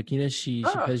ايديولوجي ما كايناش شي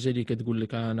حاجه اللي كتقول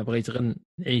لك انا بغيت غير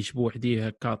نعيش بوحدي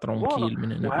هكا ترونكيل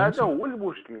من هنا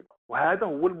وهذا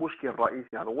هو المشكل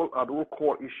الرئيسي هذا هو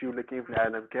الكور ايشيو اللي كاين في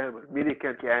العالم كامل ملي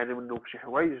كان كيعاني منه بشي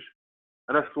حوايج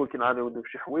انا السؤال كنعاني منه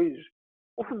بشي حوايج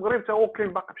وفي المغرب حتى هو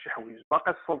كاين باقي بشي حوايج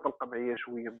باقي السلطه القمعيه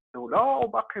شويه من الدوله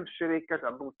وباقي الشركات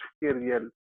عندهم التفكير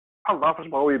ديال بحال ضعف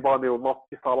بغاو يبانيو الناس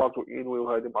اتصالات وانوي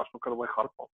وهذه ما عرفتش كانوا ما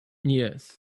يخربطوا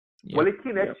يس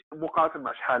ولكن هادشي مقارنه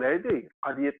مع شحال هادي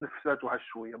القضيه تنفسات واحد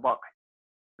شويه باقي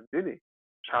فهمتيني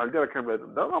شحال ديال كان بعدا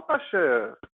ما بقاش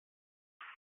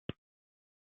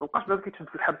الناس كيتشد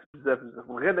في الحبس بزاف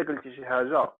من غير ما قلتي شي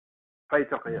حاجه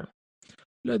فايته قياس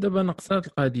لا دابا نقصات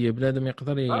القضيه بنادم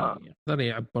يقدر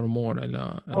يعبر مور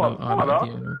على الاراء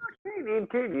ديالو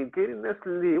كاينين الناس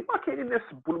اللي كاينين الناس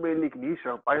سبوا الملك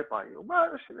نيشان طاي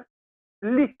وما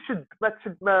اللي تشد ما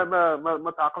تشد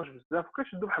ما تعاقبش بزاف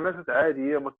وكيشدوا بحباسات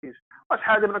عاديه ما كاينش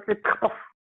شحال دابا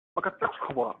كتخطف ما كتثقش في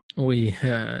اخبار وي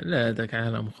لا هذاك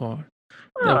عالم اخر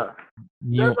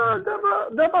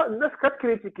دابا الناس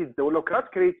كتكريتيكي الدوله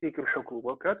وكتكريتيكي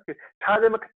الحكومه شحال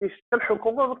ما كتجيش حتى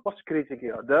الحكومه ما تقدرش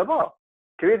تكريتيكيها دابا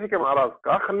كريتيكي مع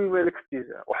راسك خلي الملك في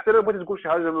اتجاه وحتى لو بغيتي تقول شي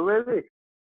حاجه للملك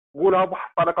قولها بواحد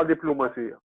الطريقه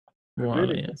دبلوماسيه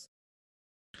فوالا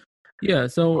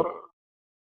سو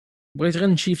بغيت غير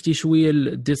نشيفتي شويه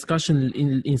الديسكشن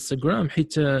الانستغرام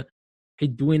حيت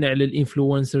دوينا على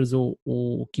الانفلونسرز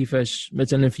وكيفاش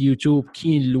مثلا في يوتيوب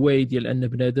كاين الواي ديال ان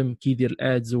بنادم كيدير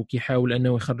الادز وكيحاول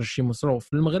انه يخرج شي مصروف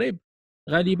في المغرب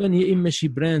غالبا يا اما شي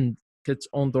براند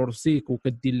كتاندورسيك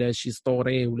وكدير لها شي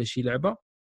ستوري ولا شي لعبه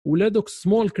ولا دوك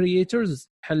سمول كرييترز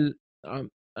بحال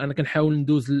انا كنحاول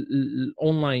ندوز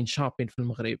الاونلاين شوبين في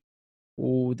المغرب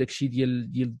وداكشي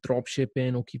ديال الدروب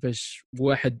شيبين وكيفاش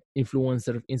واحد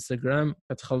انفلونسر في انستغرام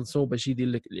كتخلصو باش يدير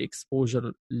لك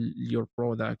الاكسبوجر ليور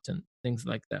برودكت اند ثينكس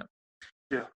لايك ذات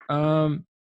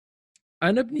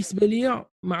انا بالنسبه ليا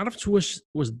ما عرفتش واش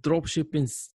الدروب شيبين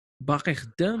باقي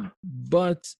خدام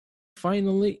بات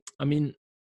فاينلي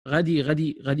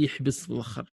غادي يحبس في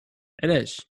الاخر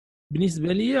علاش بالنسبه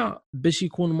ليا باش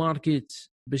يكون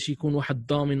ماركت باش يكون واحد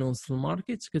دومينونس في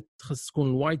الماركت كتخص تكون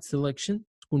الوايد سيلكشن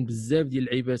تكون بزاف ديال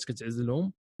اللعيبات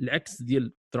كتعزلهم العكس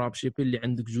ديال الدروب شيبين اللي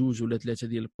عندك جوج ولا ثلاثه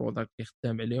ديال البرودكت اللي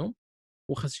خدام عليهم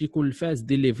وخاص يكون الفاست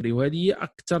ديليفري وهذه هي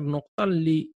اكثر نقطه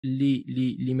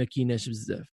اللي ما كايناش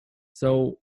بزاف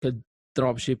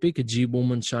كدروب شيبي كتجيبو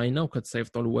من تشاينا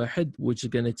وكتصيفطوا لواحد which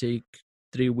gonna take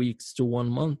 3 weeks to 1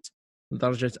 month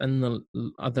لدرجه ان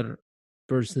الاذر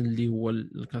بيرسون اللي هو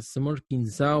الكاستمر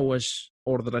كينسى واش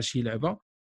اوردر شي لعبه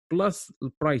بلس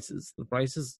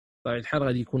البرايسز طبعا الحال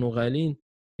غادي يكونوا غاليين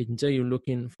حيت انت you're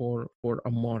looking for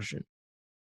a margin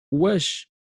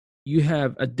واش you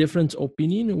have a different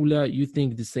opinion ولا you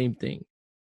think the same thing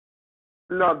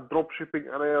لا الدروب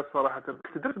شيبينغ انا صراحه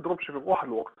درت دروب شيبينغ واحد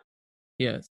الوقت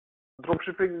yes دروب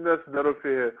شيبينغ الناس داروا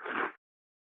فيه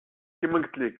كما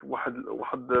قلت لك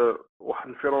واحد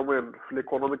الفيرومين في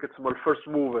الايكونومي كتسمى الفيرست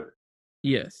موفر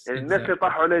yes يعني الناس اللي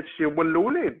طاحوا على هذا الشيء هما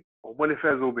الاولين هما اللي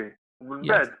فازوا به ومن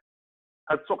بعد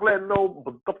هذا السوق لانه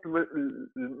بالضبط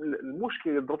المشكل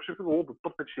ديال الدروب شيبينغ هو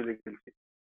بالضبط هادشي اللي قلتي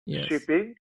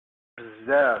الشيبينغ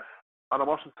بزاف انا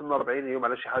ماش نتسنى 40 يوم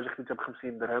على شي حاجه خديتها ب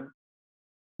 50 درهم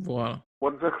فوالا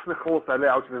وانت خصني نخلص عليه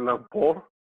عاوتاني لامبور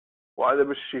وهذا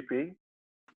باش الشيبينغ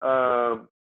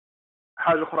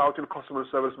حاجه اخرى عاوتاني الكاستمر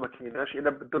سيرفيس ما كايناش. الا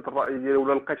بدلت الراي ديالي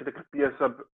ولا لقيت هذيك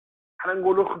البياسه حنا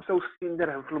نقولوا 65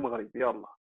 درهم في المغرب يلا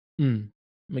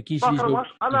ما كاينش اللي جاوب.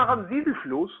 انا غنزيد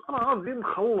الفلوس، انا غنزيد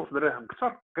نخلص دراهم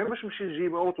اكثر غير باش نمشي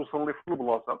نجيبها وتوصلني في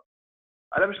البلاصه،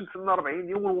 على باش نتسنى 40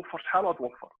 يوم ونوفر شحال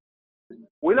غتوفر.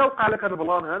 وإلا وقع لك هذا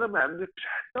البلان هذا ما عندكش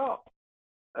حتى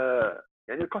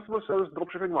يعني الكاستمر سيرفيس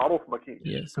دروب شيبينغ معروف ما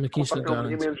كاينش. ما كاينش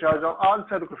الايميل شي حاجه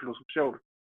انت هذوك الفلوس مشاو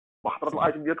ما خطرت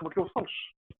الايتم ديالك ما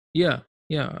كيوصلش. يا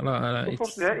لا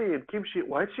فرص نهائيا كيمشي.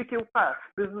 وهذا الشيء كيوقع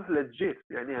في بيزنس اللي تجيت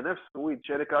يعني هنا في السويد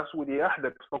شركه سعوديه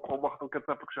حداك ستوكهولم واخد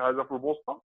كتصيفط شي حاجه في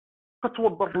البوسطه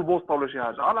كتوضر في البوسطه ولا شي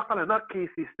حاجه على الاقل هنا كاين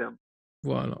سيستم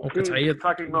فوالا وكتعيط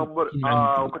تراكينغ نمبر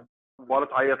فوالا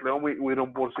تعيط لهم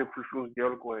ويرمبورسي في الفلوس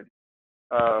ديالك وهادي.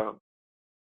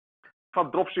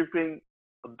 فالدروب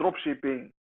شيبينغ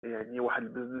يعني واحد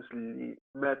البزنس اللي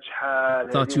مات شحال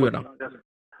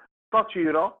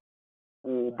تاتيرا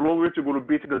وبلونغي تيقولوا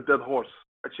بيتينغ ديد هورس.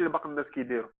 هادشي اللي باقي الناس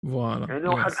كيديروا يعني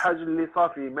واحد الحاجه اللي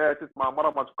صافي ماتت ما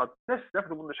عمرها ما تبقى. الناس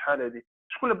استافدوا منها شحال هادي.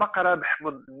 شكون اللي باقي رابح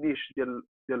من النيش ديال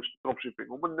الدروب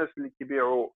شيبينغ؟ هما الناس اللي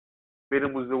كيبيعوا بين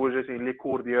المزوجتين لي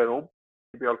كور ديالهم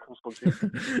كيبيعوا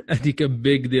الكونسلتين. هذيك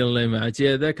بيك ديال الله ما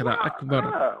عرفتي هذاك راه اكبر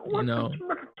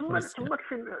تماك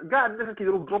فين كاع الناس اللي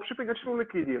كيديروا دروب شيبينغ هادشي اللي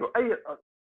كيديروا. اي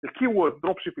الكيورد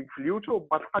دروب شيبينغ في اليوتيوب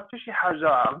ما تلقى حتى شي حاجه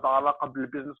عندها علاقه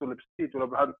بالبيزنس ولا بالسيت ولا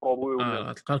بهذا البرودوي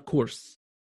ولا تلقى كورس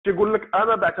تيقول لك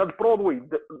انا بعت هذا البرودوي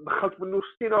دخلت منه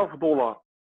 $60,000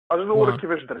 اجي نوريك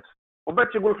كيفاش درت. ومن بعد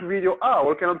تيقول لك في الفيديو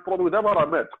ولكن هذا البرودوي دابا راه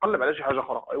مات تقلب على شي حاجه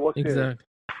اخرى. ايوا اكزاكت.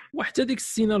 وحتى ديك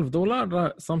 $60,000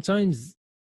 راه سامتايمز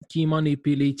كي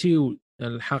مانيبيليتيو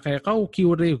الحقيقه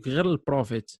وكيوريوك غير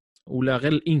البروفيت ولا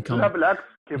غير الانكم. لا بالعكس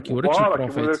كيوريك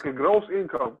البروفيت الجروس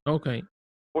انكم. اوكي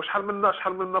وشحال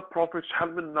منا بروفيت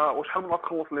شحال منا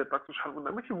تخلص لي تاكس وشحال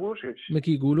منا ما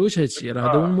كيقولوش هادشي. راه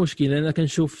هذا هو المشكل. انا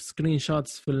كنشوف سكرين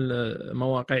شوتس في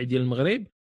المواقع ديال المغرب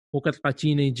وكتلقى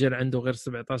تينيجر عنده غير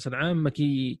 17 عام ما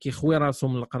كيخوي راسو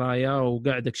من القرايه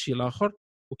وكاع داكشي الاخر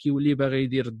وكيولي باغي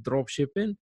يدير الدروب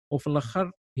شيبين وفي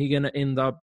الاخر هي غانا اند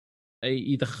اب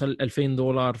يدخل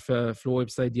 $2,000 في الويب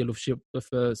سايت ديالو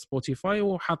في سبوتيفاي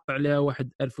وحط عليها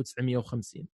واحد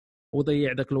 1950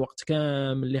 وضيع داك الوقت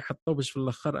كامل اللي حطو باش في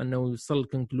الاخر انه يوصل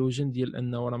للكونكلوجن ديال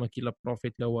انه راه ما كاين لا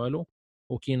بروفيت لا والو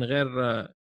وكاين غير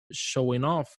شوين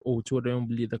اوف وتوريهم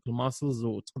بلي داك الماسلز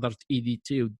وتقدر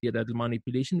تيديتي ودير هاد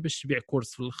المانيبيليشن باش تبيع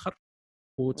كورس في الاخر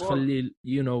وتخلي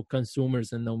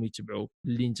كونسومرز انهم يتبعوا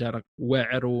اللي انت راك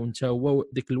واعر وانت هو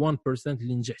ديك ال 1%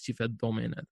 اللي نجحتي في هذا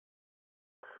الدومين هذا.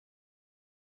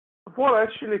 فوالا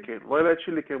هادشي اللي كاين. والله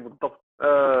هادشي اللي كاين بالضبط.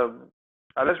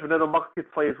 علاش بنادم باقي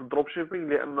كيتصيد في الدروب شيبينغ؟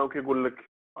 لانه كيقول لك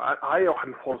هاي واحد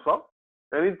الفرصه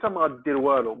يعني انت ما غدير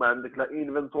والو ما عندك لا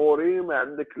انفنتوري ما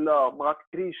عندك لا ما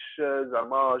غتكريش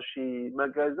زعما شي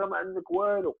ماغازا ما عندك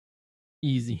والو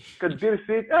ايزي كدير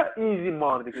سيت ايزي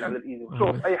ماني. ديك على الايزي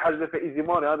شوف اي حاجه فيها ايزي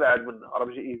ماني هذا عاد منها راه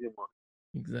بيجي ايزي ماني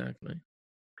اكزاكتلي.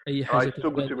 اي حاجه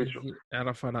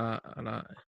تعرف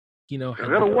انا كاينه واحد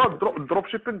غير هو الدروب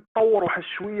شيبين تطور واحد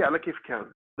شويه على كيف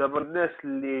كان دابا. الناس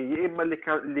اللي يا اما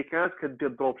اللي كانت كدير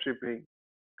دروب شيبين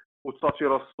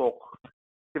وتساتيرا السوق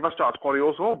كيفاش تعتقوا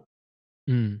ريوسهم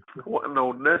هو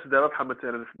انه الناس دابا بحال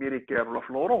مثلا في امريكان ولا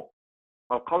في لورو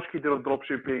ما بقاوش كيديروا دروب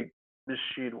شيبينغ من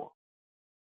الشينوا.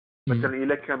 مثلا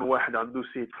الا كان واحد عنده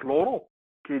سيت في لورو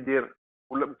كيدير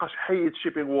ولا مابقاش حيد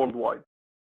شيبينغ وورلد وايد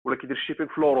ولا كيدير شيبينغ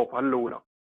في لوروب الاولى.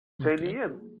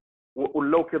 ثانيا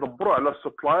ولاو كيدبروا على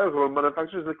السبلايرز ولا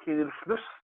المانيفاكتشرز اللي كاينين في نفس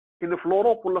كاين في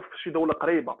لوروب ولا في شي دوله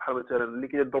قريبه بحال مثلا اللي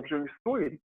كيدير دروب شيبينغ في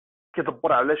السويد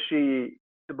كيدبر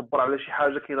على شي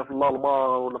حاجه كاينه في الالمان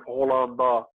ولا في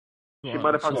هولندا شي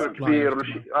مانيفاكتشر كبير ولا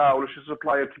شي ولا شي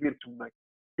سبلاير كبير تماك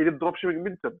كيدير دروب شيبينغ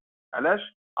من تما.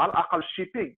 علاش؟ على الاقل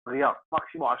الشيبينغ غير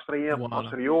ماكسيموم 10 ايام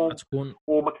 12 يوم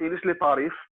وما كاينش لي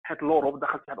طريف حيت لوروب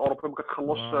دخلت حيت اوروبا ما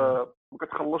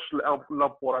كتخلصش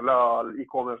لابور على الاي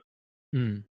كوميرس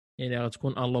يعني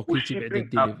غتكون الوكيتي بعد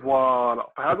الديليفري.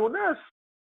 فوالا فهادو ناس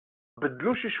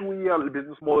بدلوا شي شويه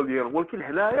البيزنس موديل ديالهم ولكن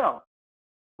هنايا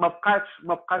ما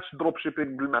بقاش دروب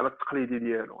شيبينغ بالمعنى التقليدي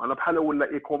ديالو. انا بحال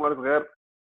ولا اي كوميرس غير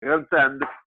انت عندك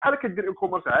بحال كدير اي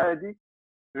كوميرس عادي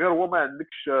غير هو ما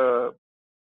عندكش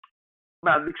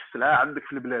السلعه عندك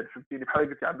في البلاد فهمتيني بحال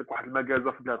قلتي عندك واحد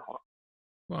المغازه في بلاد اخرى.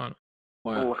 فوالا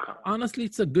honestly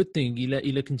it's a good thing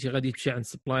الا كنتي غادي تمشي عند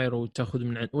سبلاير وتاخذ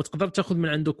من وتقدر تاخذ من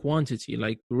عنده كوانتيتي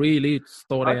لايك ريلي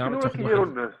ستوري تاخذ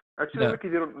واحد. هادشي اللي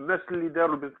كيديروا الناس اللي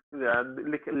داروا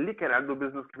البيزنس اللي كان عنده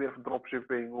بيزنس كبير في الدروب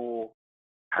شيبينغ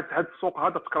وحتى هاد السوق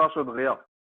هذا تكراشوا دغيا.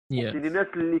 كاين الناس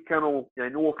اللي كانوا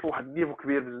يعني وصلوا واحد النيفو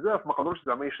كبير بزاف ما قدروش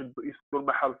زعما يسدوا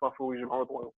المحل صافي ويجمعوا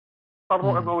طويو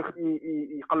اضطروا انه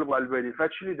يقلبوا على البالي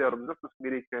فهادشي اللي داروا بزاف الناس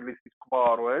امريكان اللي سيت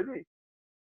كبار وهادي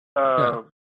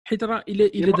حيت راه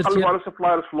الا درتي قلبوا على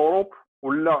سبلايرز في اوروب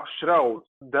ولا شراو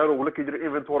داروا ولا كيديروا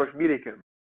انفنتوري في امريكان.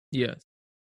 يس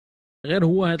غير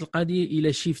هو هاد القضيه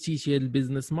الا شيفتيتي هاد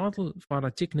البيزنس موديل فراه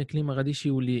تكنيكلي ما غاديش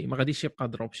يبقى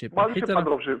دروب شيبين، ما غاديش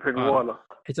يقدروا شي فوالا.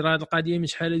 حيت راه هاد القضيه من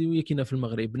شحال هادي وهي كاينه في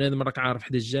المغرب. بنادم راك عارف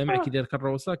حدا الجامع كيدير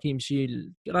كروسه كيمشي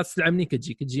راه السلعه منين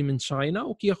كتجي من تشاينا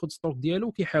وكياخذ ستوك ديالو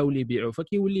وكيحاول يبيعو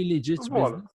فكيولي ليجيت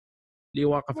بيزنس اللي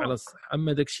واقف على الصح.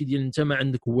 اما داكشي ديال انت ما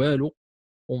عندك والو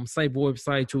ومصايب ويب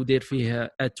سايت ودير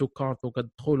فيه اد تو كارت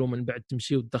وكتدخل ومن بعد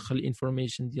تمشي وتدخل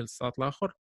الانفورميشن ديال الساط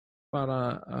الاخر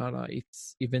فرا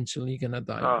it's eventually gonna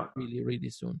die really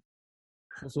soon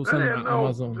خصوصا مع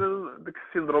امازون. داك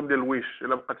السيندروم ديال الويش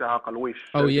الا بقيتي عاقل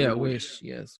ويش او يا ويش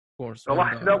يس كورس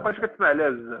واحد لا بقيتش كتسمع عليها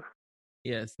بزاف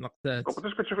يس نقطات ما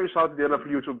كنتش كتشوف اشارات ديالها في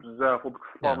اليوتيوب بزاف وداك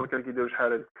السبام اللي كان كيديروا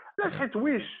شحال هادي علاش حيت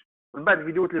ويش من بعد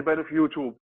الفيديوهات اللي بانوا في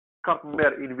يوتيوب كارت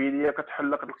مير انفيديا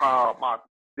كتحل كتلقى ما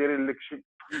دايرين لك شي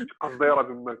قصديره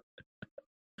تماك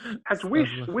حيت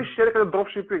ويش شركه دروب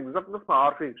شيبينغ بزاف الناس ما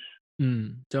عارفينش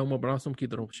حتى هما براسهم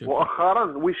كيدروب شي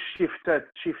مؤخرا ويش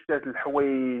شيفتات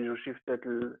الحوايج وشيفتات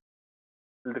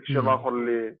داك الشيء الاخر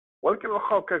اللي ولكن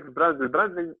واخا كاك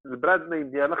البراند نيم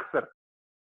ديالها خسر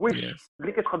ويش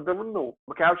اللي كتقدم منه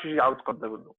ما كيعاودش يجي يعاود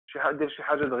يتقدم منه شي حاجه دير شي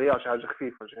حاجه دغيا شي حاجه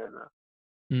خفيفه شي حاجه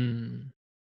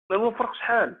ما فرق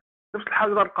شحال نفس الحاجه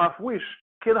اللي لقاها في ويش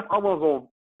كاينه في امازون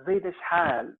زايده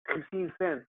شحال 50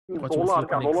 سنت $50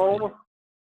 $1.5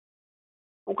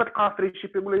 وكتلقى فري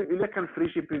شيبينغ ولا الا كان فري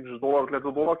شيبينغ $2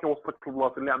 $3 كيوصلك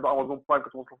للبلاصه اللي عنده امازون برايم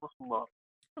كتوصل في نص النهار.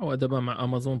 دابا مع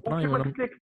امازون برايم ولا قلت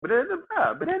لك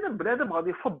بنادم غادي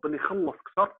يفضل يخلص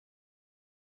اكثر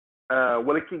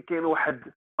ولكن كاين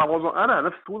واحد امازون انا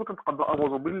نفس الوقت كنتقدم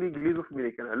امازون بالانجليزي وفي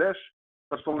الامريكان علاش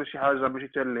توصل لي شي حاجه ماشي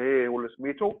تالهي ولا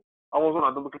سميتو امازون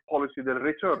عندهم ديك البوليسي ديال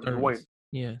الريتيرن زوين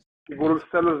يقولوا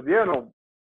للسيلرز ديالهم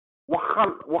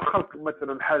واخا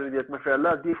مثلا الحاجه ديالك ما فيها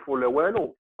لا ديف ولا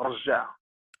والو رجعها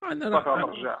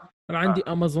انا عندي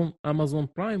امازون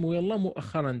برايم ويلا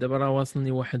مؤخرا دابا راه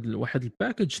واصلني واحد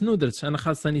الباكج شنو درت انا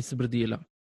خاصني سبرديله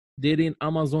دايرين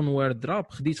امازون واردراب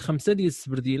خديت 5 ديال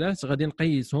السبرديلات غادي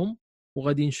نقيسهم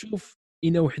وغادي نشوف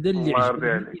اين وحده اللي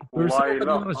عجبتني والله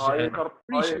الا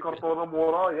هاي كرتونه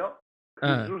مورايا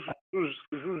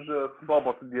جوج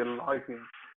صبابط ديال الهايكين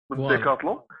من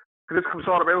ديكاتلون كنت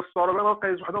 45 و 46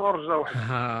 نقيس وحده ونرجع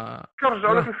وحده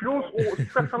كنرجعوا لك الفلوس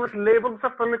وصيفط لك الليبل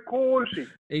صيفط لك كلشي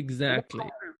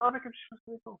اكزاكتلي صافي كنمشي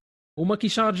نسميتو وما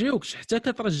كيشارجيوكش حتى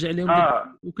كترجع لهم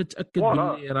وكتاكد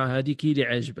باللي راه هذيك اللي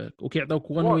عاجبك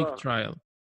وكيعطيوك 1 ويك ترايل.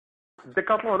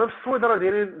 ديكاتلون نفس السويد راه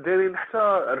دايرين حتى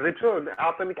الريتيرن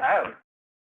عاطينك عام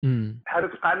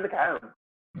بحال تبقى عندك عام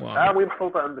وهي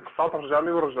محطوطه عندك ترجع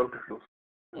لي ونرجع لك الفلوس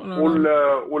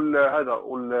ولا هذا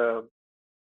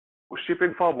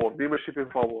والشيبينغ فابور ديما الشيبينغ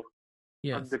فابور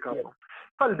ديكاتلون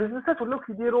فالبيزنسات ولاو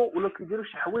كيديروا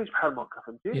شي حوايج بحال هكا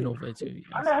فهمتي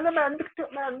انوفاتيف هنا ما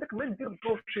عندك ما دير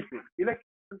دروب شيبينغ الا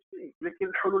كاين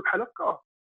الحلول بحال هكا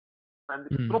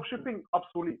عندك دروب شيبينغ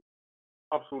ابسوليت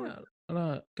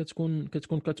راه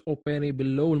كتكون كتوبيري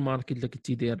باللو الماركت اللي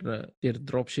كنتي دير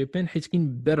دروب شيبين حيت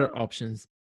كاين بير اوبشنز.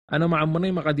 انا ما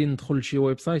عمرني ما غادي ندخل لشي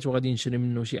ويب سايت وغادي نشري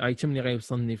منه شي ايتم اللي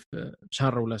غيوصلني في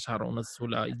شهر ولا شهر ونص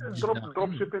ولا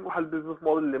دروب شيبين واحد البيزنس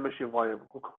موديل اللي ماشي فايبل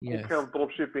كان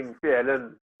دروب شيبين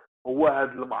فعلا هو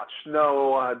هذا الماتش شنو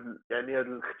هو هذا يعني هذا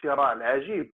الاختراع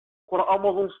العجيب كره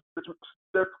امازون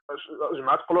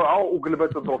جمعت قلوعه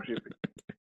وقلبت الدروب شيبين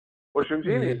واش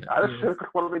فهمتيني علاش الشركه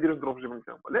الكبار ما يديروش دروب شيبين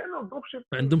كامل لان الدروب شيبين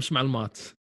ما عندهمش معلومات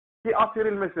كيأثير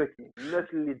المساكين الناس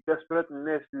اللي داسبرات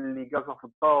الناس اللي جالسه في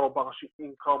الدار وباغا شي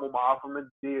انكم وما عارفه ما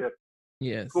دير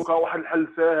كوكا واحد الحل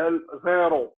ساهل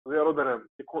زيرو درهم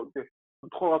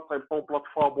تدخل غطيب طون بلات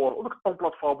فابور وداك طون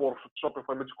بلات فابور في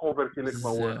الشوبيفاي ما تكونفيرتي لك ما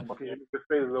والو ما كاينش لك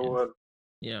سيلز والو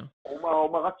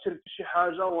وما غاتشري شي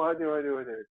حاجه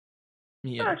وهذه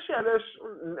ماشي علاش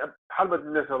بحال هاد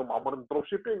الناس هادو معمرين الدروب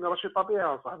شيبينغ راه شي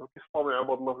طبيعه صاحبي كيصطابوا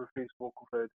عباد الله في الفيسبوك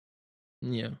وفي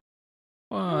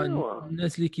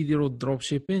الناس اللي كيديروا الدروب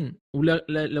شيبين ولا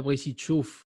لا بغيتي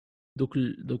تشوف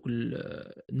دوك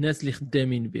الناس اللي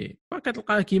خدامين به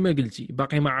فكتلقاه كيما قلتي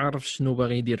باقي ما عارفش شنو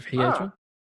باغي يدير في حياته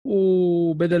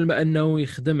وبدل ما انه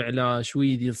يخدم على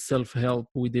شويه ديال السيلف هيلب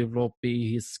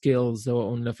ويديفلوبي هي سكيلز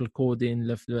سواء لا في الكودين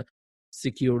لا في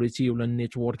السيكيورتي ولا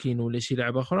النيتوركين ولا شي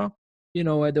لعبه اخرى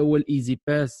هذا هو الايزي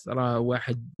باس راه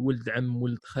واحد ولد عم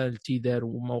ولد خالتي دار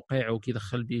موقع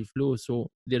وكيدخل به فلوس و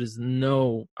there is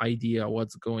no idea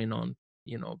what's going on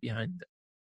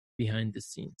behind the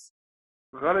scenes.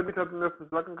 غالبيه هاد الناس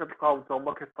لكن كتلقاهم حتى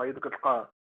هما كيطيدوا كتلقاه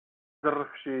زرف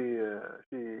شي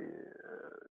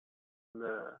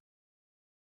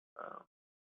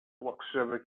التسويق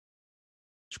الشبكي.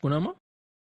 شكون هما؟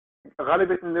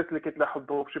 غالبيه الناس اللي كيتلاحظوا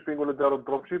الدروب شيبينغ ولا داروا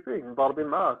الدروب شيبينغ ضاربين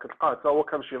معاه، كتلقاه حتى هو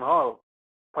كان شي نهار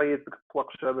طيب ديك التسويق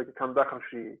الشبكي، كان داخل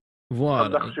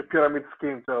فوالا شي بيراميد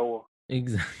سكيم حتى هو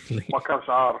اكزاكتلي. ما كانش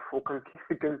عارف، وكان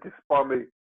كان كيسبامي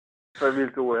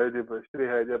فاميلتو هادي باش شري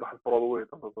هادي واحد البرودوي.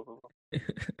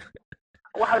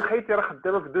 واحد خيتي راه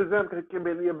خدامه في دوزيام، كانت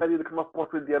كيبان ليا بهذه ديك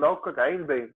البروفيل ديالها هكاك عين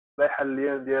باين لايحه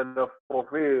اللين ديالها في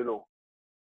البروفيل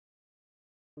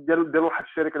ديال واحد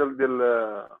الشركه ديال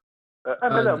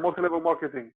لا مالتي ليفل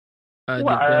ماركتينغ. ديال بيراميد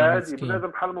وعادي سكيم. بنادم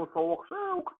بحال ما مسوقش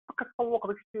وكتسوق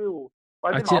داك الشيء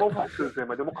وهذه عرفتي معروفه في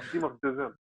الدوزيام، هذه مقدمه في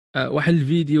الدوزيام. واحد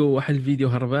الفيديو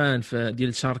هربان في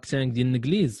ديال شارك تانك ديال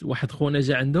الانجليز، واحد خونا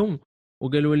جا عندهم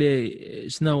وقالوا لي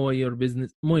شنو هو يور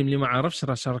بيزنس. المهم اللي ما عرفش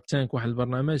راه شارك تانك واحد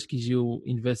البرنامج كيجيو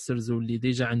انفسترز واللي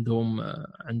ديجا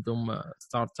عندهم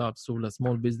ستارت ابس ولا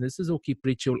سمول بيزنسز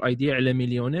وكيبريتشيو الايديا على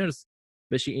مليونيرز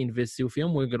باش ينفستيو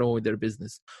فيهم ويغرو دير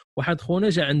بيزنس. واحد خونا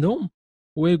جا عندهم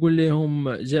ويقول لهم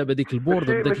جاب هذيك البورد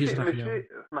وبدا كيشرح لهم.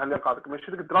 اسمح لي قاعدك،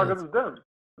 ماشي ديك دراجونز دان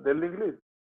ديال الانجليز.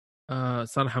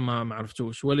 صراحه ما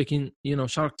عرفتوش، ولكن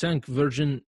شارك تانك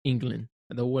فيرجن انجلاند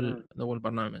هذا هو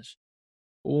البرنامج.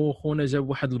 وخونا جاب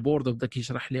واحد البورد وبدا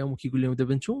كيشرح لهم وكيقول لهم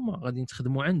دابا نتوما غادي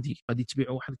تخدموا عندي، غادي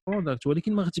تبيعوا واحد البرودكت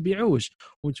ولكن ما غتبيعوش،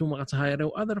 وانتم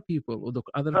غتهايروا اذر بيبل ودوك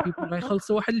اذر بيبل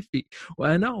غيخلصوا واحد الفي،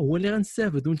 وانا هو اللي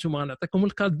غنستافد وانتم غنعطيكم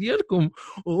الكارد ديالكم.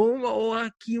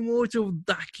 وهما كيموتوا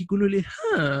بالضحك كيقولوا لي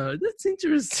ها ذاتس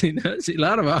انتريستين. هادشي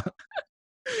الاربعه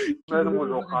هذا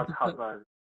موضوعات حصل.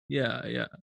 يا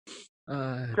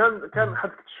كان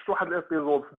حد شفت واحد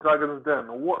الابيزود في دراجونز دان،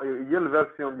 هي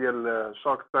الفيرسيون ديال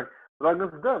شارك تانك.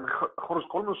 دراجونز دان خرج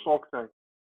قبل من شارك تانك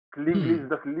في الانجليز،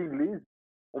 دا في الانجليز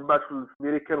ومن بعد في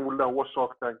الامريكان ولا هو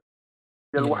شارك تانك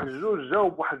ديال واحد جوج جاوا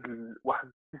بواحد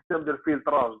السيستم ديال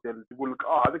الفلتراج ديال تقول لك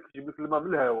هذاك يجيب لك الماء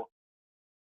من الهواء.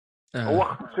 هو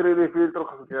خصك تشري ليه فلتر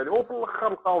خصك يعني، وفي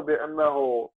الاخر لقاو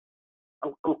بانه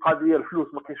القضيه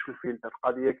الفلوس ما كاينش في الفلتر،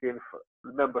 القضيه كاين في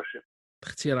الممبرشيب.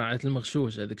 اختراعات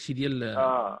المغشوش هذاك الشيء ديال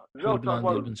جاو البلان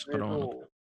ديال تاخذ بن شقرون.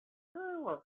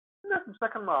 ايوا الناس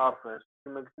مساكن ما عارفاش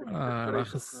كما قلت لك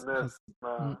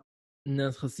راه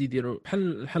الناس خاص يديروا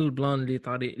بحال البلان اللي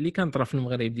طاري اللي كان طرا في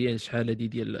المغرب ديال شحال هادي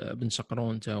ديال بن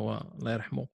شقرون حتى هو الله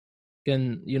يرحمه.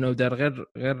 كان دار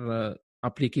غير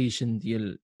ابليكيشن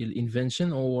ديال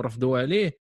الانفنشن ورفضوا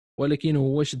عليه، ولكن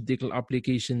هو شد ديك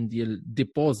الابليكيشن ديال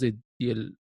ديبوزيت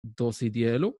ديال الدوسي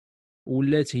ديالو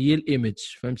ولات هي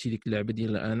الايمج. فهمتي ديك اللعبه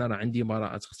ديال انا راه عندي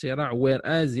براءه اختراع، وير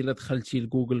از الا دخلتي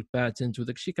لجوجل باتنت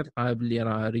وداك الشيء كتلقاها باللي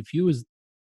راه ريفيوز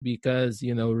because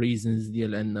reasons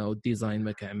ديال انه الديزاين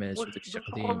ما كعماش وداك الشيء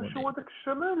قديم. شو هذاك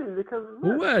الشمالي اللي كان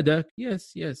هو هذاك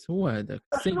يس هو هذاك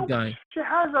سيم جاي. شي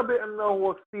حاجه بانه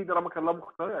هو السيد راه ما كان لا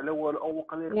مخترع لا والو او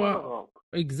قال غلط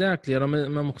اكزاكتلي راه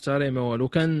ما مخترع ما والو.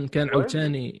 كان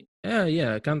عاوتاني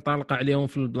كان طالق عليهم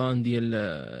في البلان ديال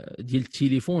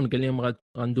التليفون، قال لهم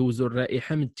غندوزوا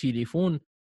الرائحه من التليفون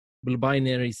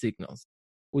بالباينري سيجنالز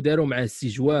وداروا مع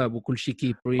السجواب وكل شيء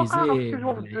كيبريزي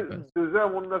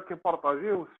الدوزام والناس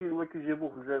كيبارطاجيو والسينما كيجيبوه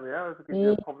في الجامعات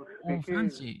كيديروا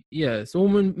فهمتي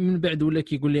ومن بعد ولا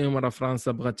كيقول لهم راه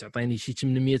فرنسا بغات تعطيني شي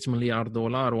 800 مليار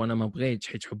دولار وانا ما بغيتش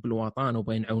حيت حب الوطن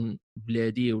وبغي نعاون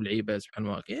بلادي والعباد بحال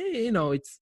ما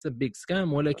اتس بيج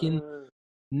سكام. ولكن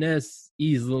الناس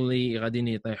ايزلي غاديين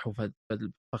يطيحوا في هذا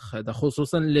الفخ هذا،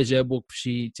 خصوصا الا جابوك في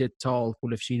شي تيد تالك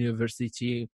ولا في شي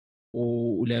يونيفرسيتي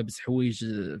ولابس حوايج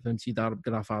فهمتي ضارب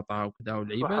كرافاطه وكذا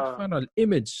والعباد، فراه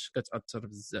الايمج كتاثر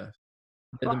بزاف.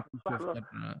 لازم تشوف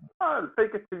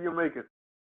الفيك ات يو ميك ات.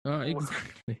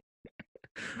 اكزاكتلي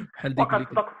بحال ديك اللي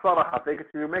كتصدق الصراحه فيك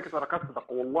ات يو ميك ات راه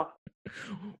كتصدق والله.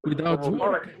 without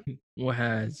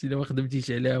وحاج الا ما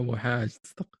خدمتيش عليها وحاج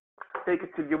تصدق. فيك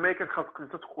ات يو ميك ات خاصك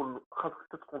انت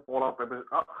تكون طولابي،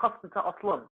 خاصك انت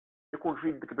اصلا يكون في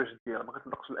يدك باش ديرها، ما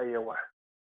كتصدقش لاي واحد.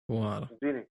 فوالا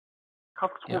فهمتيني،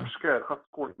 خاصك تكون في شكال، خاصك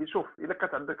تكون شوف الا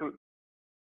كانت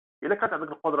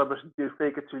عندك القدره باش دير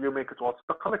فيك ات يو ميك ات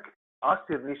وتصدق لك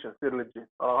عسير نيشان سير للجين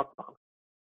راه غتصدق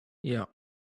لك.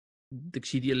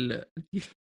 داكشي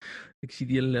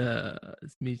ديال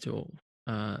سميتو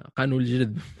قانون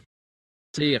الجذب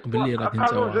تيق باللي راك انت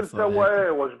قانون الجذب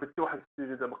هو جبتي واحد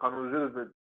السيجي دابا قانون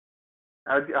الجذب.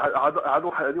 هذه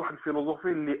واحد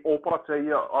الفيلوزوفي اللي اوبرا حتى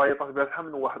هي عيطت بها شحال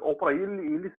من واحد. اوبرا هي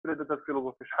اللي سبريدت هذه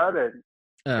الفيلوزوفي شحال هذه.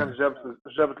 كان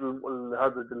جابت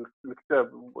هذا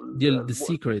الكتاب ديال ذا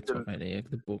سيكريت وقيلا ياك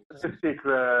ذا بوك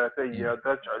السيكريت هي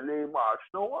دات عليه ما عرفت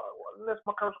شنو. الناس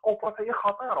ما كانش اوبرا هي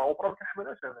خطيره، اوبرا ما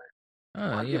كنحملهاش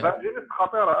انا هي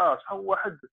خطيره. شحال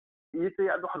واحد هي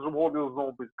عنده واحد الجمهور ديال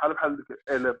الزومبيز بحال ديك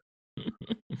الالم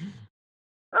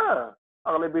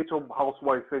اغلبيتهم هاوس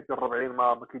وايف في 40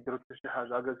 ما كيديروا حتى شي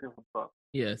حاجه جالسين في الدار.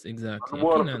 يس اكزاكتلي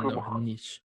موالف كاين ديك عندنا واحد المخرج.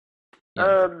 النيش. يس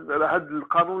هذا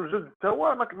القانون الجدد حتى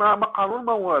هو ما قانون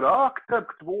ما والو،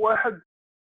 كتبوا واحد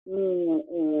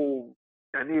و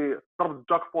يعني ضرب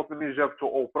الجاك بوت ملي جابته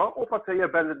اوبرا حتى هي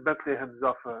بانت ليه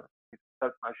همزه في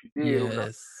مع شي ديل ولا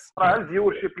يس راه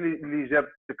الفيور شيب اللي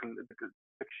جاب داك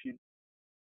الشيء،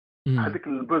 هذاك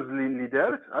البوز اللي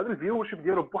دارت، هذا الفيور شيب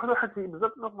ديالو بوحدو، حيت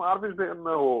بزاف الناس ما عارفينش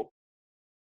بانه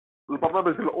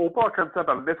البرنامج ديال اوبرا كان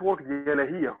تابع النيتورك ديالها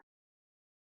هي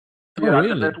عندها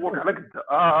ريلي نيتورك على قد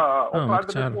اوبرا ما عندها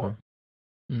كنتش نيتورك،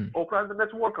 عارفه. اوبرا عندها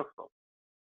نيتورك اصلا،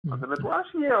 عندها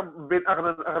نيتورك هي بين اغنى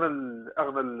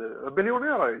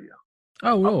البليونير هي.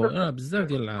 واو بزاف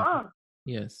ديال العالم.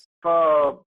 يس ف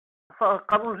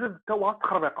فقانون الجد حتى هو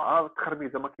تخربيقه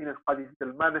تخربيزه، ما كاينش قضيه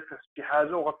ديال ما نفس شي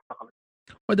حاجه وغتستقلق.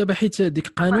 ودابا حيت ديك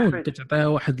القانون كتعطيها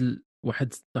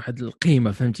واحد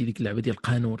القيمه، فهمتي ديك اللعبه ديال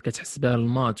القانون كتحس بها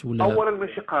الماتش ولا اولا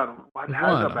ماشي قانون، واحد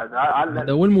الحاجه بعد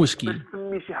هذا هو المشكل. باش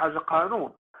تسمي شي حاجه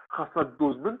قانون خاصها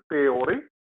تدوز من التيوري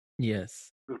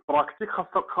يس البراكتيك،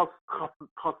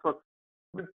 خاصها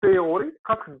من التيوري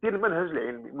خاصك دير المنهج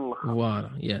العلمي من الاخر. فوالا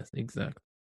يس اكزاكت.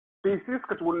 تيسيس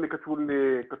كتولي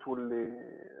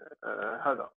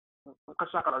هذا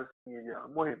مابقاش عاقل على السميه ديالها.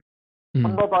 المهم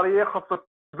النظريه خاصها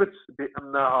تثبت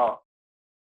بانها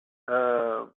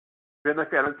بان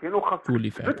فعلا كاين، وخاصك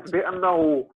تثبت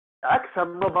بانه عكس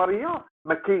النظريه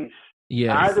ما كاينش.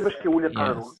 عاد باش كيولي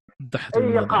قانون.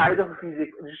 اي قاعده في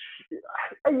الفيزيك،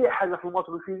 اي حاجه في الماث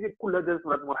والفيزيك كلها دازت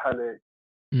من هذه المرحله.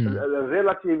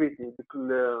 الريلاتيفيتي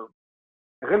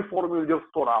غير الفورمول ديال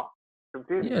السرعه،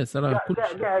 فهمتيني؟ يس راه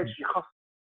كلشي كاع هادشي خاص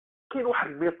كاين واحد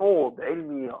الميثود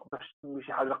علميه باش تسمي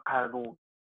شي حاجه قانون.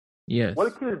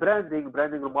 ولكن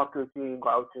البراندينغ الماركتينغ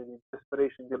وعاوتاني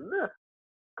الديسبريشن ديال الناس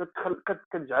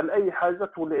كتجعل اي حاجه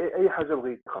تولي اي حاجه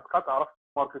بغيتي، خاصك تعرف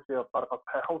ماركتيها بطريقه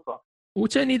صحيحه وصافي.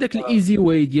 وثاني داك الايزي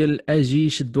واي ديال اجي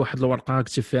شد واحد الورقه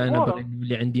اكتب فيها انا باغي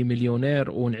نولي عندي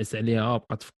مليونير ونعس عليها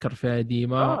وبقى تفكر فيها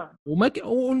ديما.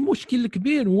 والمشكل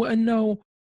الكبير هو انه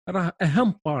راه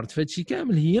اهم بارت في هادشي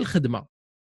كامل هي الخدمه،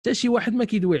 حتى شي واحد ما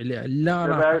كيدوي عليها. لا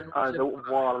هذا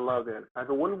والله هذا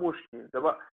هو المشكل.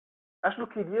 دابا اشنو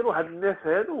كيديروا هاد الناس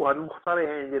هادو وهاد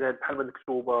المخترعين ديال هاد بحال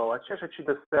المكتوبه وهادشي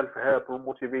دا السيلف هاب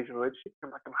والموتيفيشن وهادشي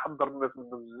كنحضر الناس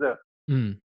منه بزاف.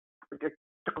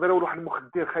 تقدر يقول واحد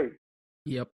المخدر خايب.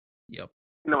 يب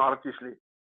الا ما عرفتيش ليه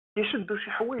كيشدوا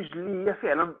شي حوايج اللي هي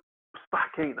فعلا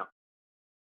بصح كاينه،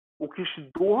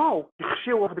 وكيشدوها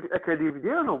وكيخشيوها في ديك الاكاديم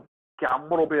ديالهم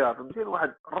كيعمروا بها، فهمتي؟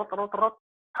 واحد رط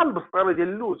بحال البسطيله ديال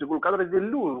اللوز، يقول لك هذا ديال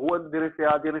اللوز هو ديري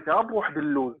فيها بواحد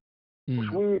اللوز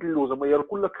وشويه اللوز، ما ياكل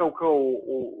كل كاوكاو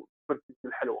وفرتي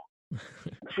الحلوى.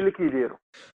 هادشي اللي كيديروا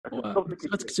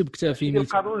تكتب كتافي ميت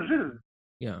القانون الجلد.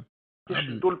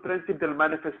 كيشدوا البرانسيب ديال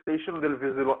المانيفيستيشن وديال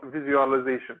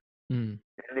الفيزواليزيشن.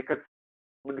 يعني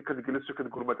ملي كتجلس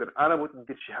وكتقول مثلا انا بغيت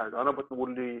ندير شي حاجه، انا بغيت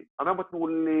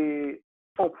نولي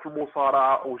توب في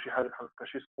المصارعه او شي حاجه بحال هكا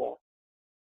شي سبور،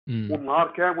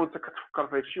 والنهار كامل انت كتفكر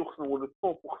في هادشي وخصني نولي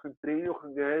توب وخصني نتريني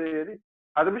وخصني ندير هادي.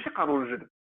 هذا ماشي قانون الجذب،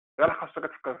 غير خاصك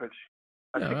كتفكر في هادشي.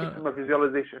 هادشي كيتسمى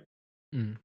فيزواليزيشن.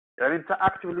 يعني انت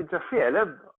اكتيفلي انت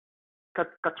فعلا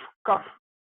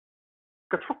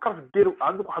كتفكر في دير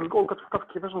عندك واحد الجول، كتفكر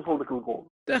في كيفاش نوصل لذاك الجول،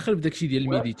 داخل بداك الشيء ديال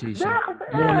الميديتيشن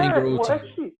مورنينغ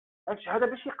روتين. هادشي هذا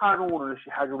ماشي قانون ولا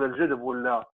شي حاجه ولا الجذب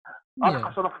ولا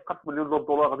انا انا فكرت مليون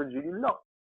دولار غادي تجيني. لا،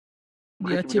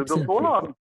 مليون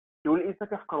دولار يولي الانسان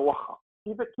كيفكر واخا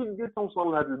كيف كيدير توصل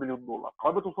لهاد المليون دولار.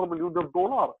 قبل توصل مليون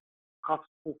دولار خاصك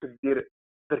تكون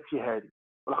درتي هادي،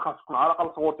 ولا خاصك تكون على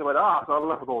الاقل صورتي على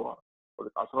 10000 دولار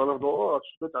ولا 10000 دولار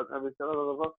شدت على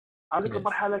امريكا. هذيك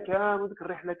المرحله كامله ديك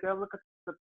الرحله كامله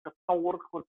كتطورك،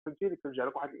 فهمتيني؟ كترجع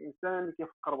لك واحد الانسان اللي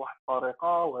كيفكر بواحد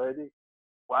الطريقه وهذه،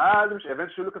 وعاد مش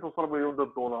ايفنشولي كتوصل مليون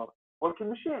دولار. ولكن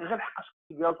ماشي غير حقاش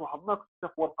جالس واحد النهار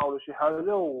كتشوف ورقه ولا شي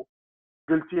حاجه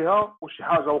وقلتيها وشي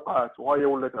حاجه وقعت وهي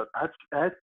ولات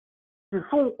هاد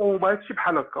كيسوقوا هادشي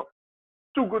بحال هكا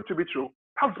تو جود تو بي ترو،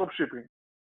 بحال دروب شيبينغ.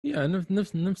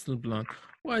 نفس البلان.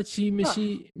 وهادشي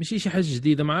ماشي شي حاجه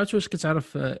جديده. ما عرفتش واش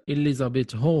كتعرف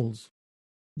اليزابيث هولز،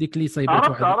 ديك اللي صايبات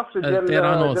واحد عرفت ديال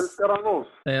تيرانوس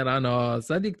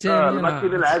هذيك ثاني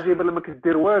الماكينه العجيبه اللي ما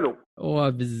كدير والو.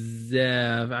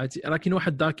 بزاف عرفتي راه كاين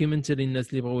واحد دوكيومنتري الناس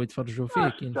اللي بغاو يتفرجوا فيه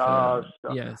كاين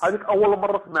هذيك اول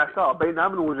مره سمعتها باينها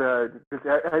من وجه هذه، قلت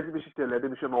هذه ماشي هذه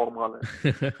ماشي نورمال.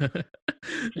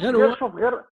 غير شوف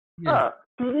غير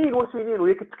سنين وسنين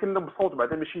وهي كتكلم بصوت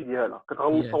بعدا ماشي ديالها،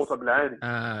 كتغلط صوتها بالعاني.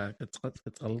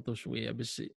 كتغلطوا شويه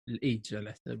باش الايدج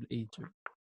على حساب الايدج.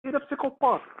 اذا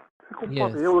بسيكوبات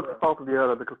سيكوبات هي ولد الطاط ديال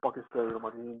هذاك الباكستاني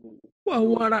ما هندي.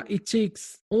 وهو راه it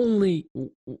takes only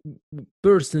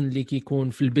person اللي كيكون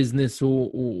في البيزنس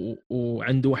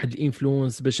وعنده واحد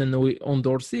الانفلونس باش انه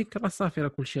اندورسيك، راه صافي راه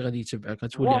كلشي غادي يتبعك،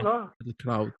 غتولي عندك فوالا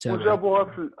الكراود تاعك. وجابوها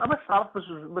في باش تعرف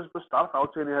باش تعرف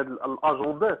عاوتاني هاد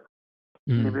الاجوندات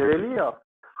الليبراليه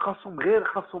خاصهم غير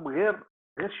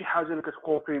شي حاجه اللي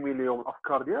كتكونفيرمي لهم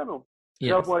الافكار ديالهم.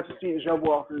 جابوها في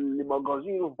لي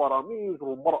ماغازين وفي براميج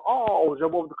والمراه،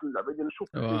 وجابوها في ديك اللعبه ديال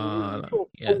شوف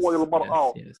هو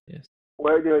المراه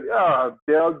وهذه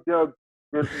ديال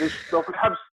في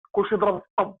الحبس كلشي ضرب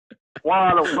الطب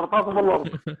فوالا وشرطات في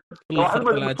الارض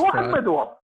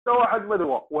واحد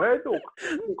مدوى وهذوك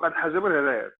وكان حاجه من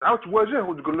هنايا تعاود تواجه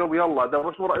وتقول لهم يلا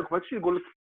دابا شنو رايك في هذا الشيء، يقول لك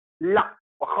لا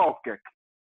واخا هكاك.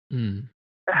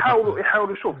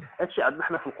 يحاولوا شوف هادشي عندنا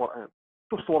حنا في القران،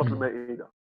 شوف سوره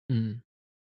المائده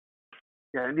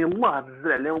يعني الله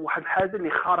نزل عليهم واحد الحاجه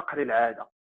اللي خارقه للعاده،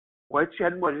 وهذا الشيء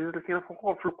هاد المعجزات اللي كاينه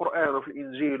في القران وفي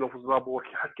الانجيل وفي الزبور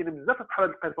كاينه بزاف بحال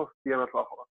هاد القصص الديانات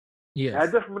الاخرى.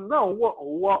 الهدف منه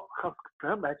هو خاصك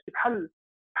تفهم هادشي بحال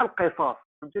قصص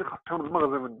فهمتي، خاصك تفهم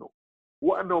المغزى منه.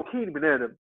 هو انه كاين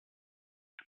بنادم،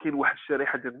 كاين واحد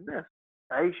الشريحه ديال الناس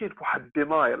عايشين في واحد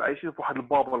الدينايل، عايشين في واحد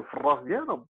البابل في الراس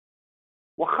ديالهم،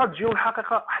 واخا تجيو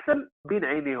الحقيقه حتى بين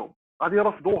عينيهم غادي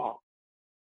يرفضوها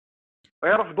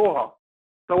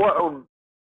سواء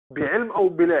بعلم او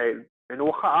بلا علم، يعني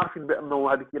واخا عارفين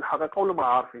بانه هذيك هي الحقيقه ولا ما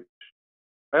عارفين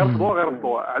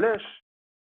يرفضوها. علاش؟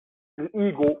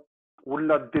 الايجو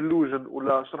ولا الديلوجن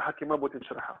ولا شرحها كما بغيتي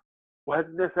تشرحها. وهاد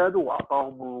الناس هادو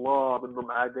عطاهم الله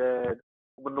منهم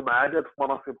عدد في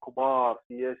مناصب كبار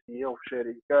سياسيه وفي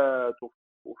شركات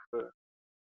وفي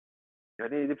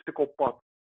يعني دي بسيكوبات.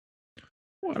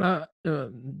 ولا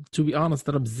تو بي اونست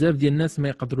راه بزاف ديال الناس ما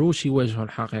يقدروش يواجهوا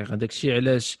الحقيقه، داكشي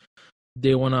علاش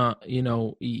دي وانا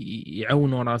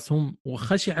يعاونوا راسهم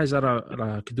واخا شي حاجه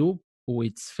راه كذوب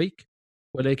ويتس فيك،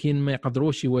 ولكن ما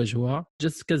يقدروش يواجهوها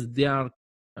جست كاز ديار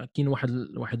كاين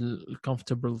واحد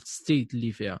الكومفورتبل ستيت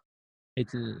اللي فيها،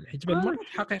 حيت بعض المرات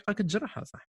الحقيقه كتجرحها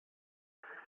صح.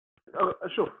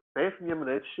 شوف عرفني من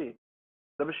هذا الشيء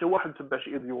دابا شي واحد تبع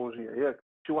شي ايديولوجيه ياك،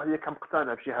 شي واحد كان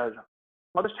مقتنع بشي حاجه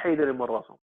ما باش تحيدها لي من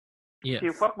راسو.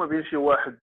 كاين فرق ما بين شي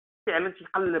واحد فعلا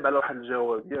تيقلب على واحد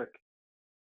الجواب ياك،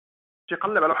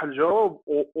 تيقلب على واحد الجواب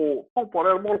و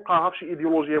كومبوريرمون لقاها في شي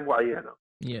ايديولوجيه معينه،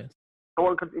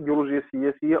 سواء كانت ايديولوجيه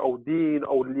سياسيه او دين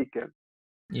او اللي كان.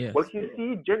 ولكن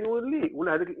السيد جينيوينلي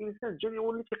ولا هذاك الانسان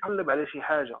جينيوينلي تيقلب على شي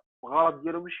حاجه، الغرض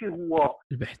ديالو ماشي هو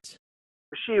البحث،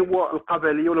 ماشي هو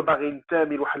القبليه ولا باغي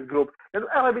ينتمي لواحد الجروب. لان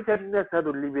يعني اغلبيه هاد الناس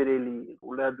هادو الليبراليين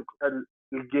ولا هادوك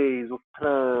الجيز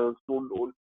والترانس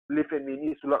واللي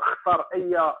فيمينيست ولا اختار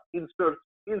اي انسرت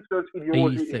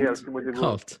ايديولوجي هي كما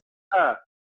تيقولوا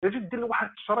تجي دير واحد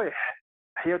التشريح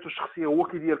حياته الشخصيه هو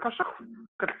كيدير كشخص،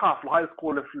 كتلقاه في الهاي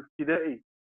سكول ولا في الابتدائي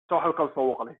حتى واحد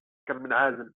كنسوق ليه كان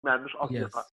منعزل ما عندوش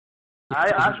اصدقاء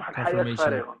عاش واحد الحياه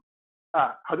فارغه.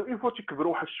 هادو اين فوا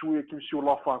تيكبروا واحد شويه كيمشيو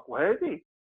لافاك وهادي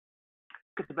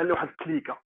كتبان له واحد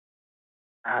الكليكه،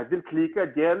 هذه الكليكه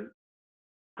ديال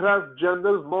ترانس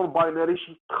جندرز نون باينري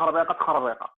شي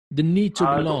تخربيقه the need to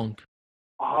belong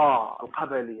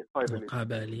القبليه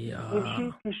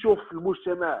يمشي كيشوف في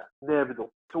المجتمع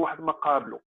نابذو حتى واحد ما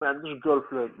قابلو، ما عندوش جيرل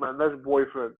فريند ما عندهاش بوي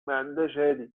فريند ما عندهاش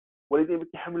هادي، والدين ما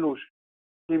كيحملوش،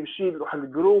 كيمشي لواحد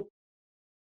الجروب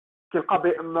كيلقى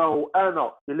بانه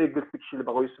انا الا قلت لك شي اللي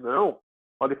بغاو يسمعوا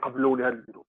غادي يقبلوني هذا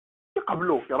الجروب،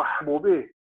 يقبلوه يرحبوا به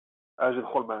اجي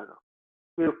دخل معنا.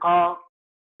 تلقى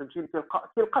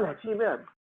الاهتمام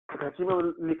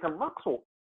اللي كان ناقصه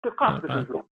تلقاه في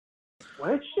الجروب.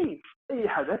 وهذا الشيء اي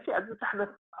حاجه هادشي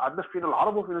عندنا فينا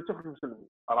العرب وفينا حتى في المسلمين،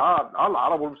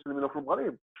 العرب والمسلمين في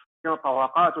المغرب كاين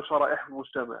طبقات وشرائح في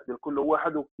المجتمع ديال كل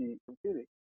واحد وكي فهمتيني.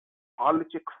 اللي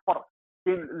تيكفر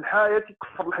كاين الحياه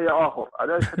تيكفر الحياه اخر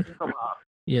علاش حيت انت ما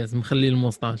عارف مخلي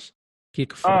الموسطاج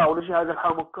كيكفر ولا شي حاجه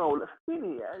بحال هكا ولا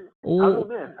فهمتيني يعني.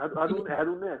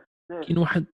 هادو الناس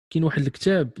كاين واحد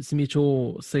الكتاب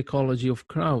سميتو سايكولوجي اوف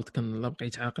كراود، كان لا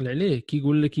بقيت عاقل عليه،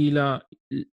 كيقول لك الا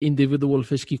الانديفيدوال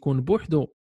فاش كيكون بوحدو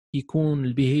كيكون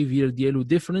البيهيفير ديالو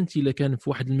ديفرنت الا كان في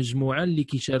واحد المجموعه اللي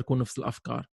كيشاركوا نفس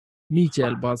الافكار.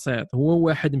 مثال بسيط، هو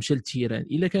واحد مشى للتيران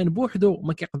الا كان بوحدو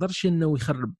ما كيقدرش انه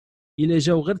يخرب، الا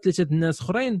جاو غير ثلاثه الناس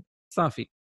اخرين صافي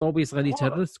طوبيس غادي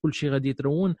يتهرس كلشي غادي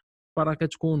يترون، فراه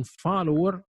كتكون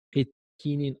فالور حيت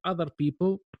كاينين other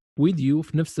people with you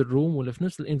في نفس الروم ولا في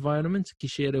نفس الانفايرمنت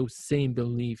كيشيروا same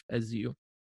belief as you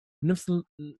نفس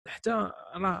حتى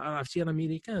راه عرفتي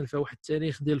الامريكان فواحد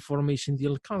التاريخ ديال الفورميشن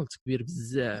ديال الكالت كبير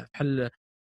بزاف بحال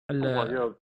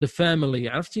ذا فاميلي،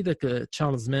 عرفتي ذاك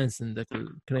تشارلز مانسون ذاك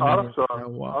الكريمينال،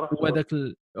 هو ذاك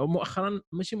مؤخرا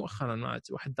ماشي مؤخرا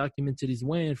مات واحد دوكيومنتري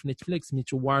زوين في نتفليكس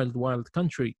سميتو وايلد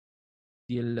كونتري،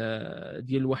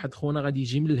 ديال واحد خونا غادي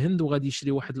يجي من الهند وغادي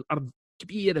يشري واحد الارض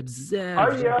كبيره بزاف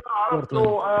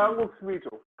عرفتو سميتو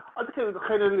هذاك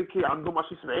الخير اللي كي عندهم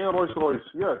ماشي 70 رويس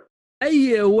ياك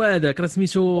هو هذاك راه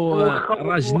سميتو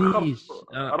راجنيش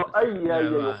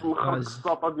اي في الخرج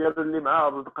الساطه ديال اللي معاه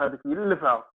بالدق هذيك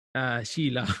يلفها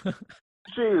شيله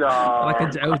راه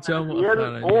كنتعاودتها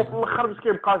مؤخرا هو في الاخر مش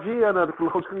كيبقى فيا انا داك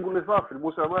الخوت كنقول لي صافي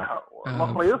المسامحه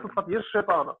الاخرين صفات ديال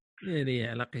الشيطانه يعني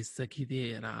على قصه كي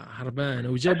دايره هربان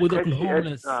وجابوا دوك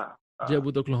الهوملس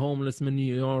جابوا دوك الهوملس من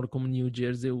نيويورك ومن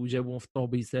نيوجيرسي وجابوهم في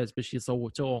الطوبيسات باش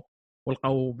يصوتوا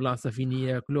ولقاو بلاصه فين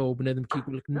ياكلوا وبنادم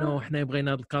كيقول لك نو حنا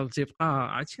بغينا هذا الكالت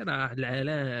يبقى عرفتي راه العالم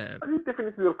هذه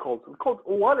الديفينيسيون ديال الكولت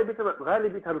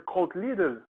غالبيه هاد الكولت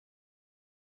ليدرز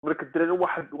ملي كدير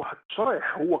واحد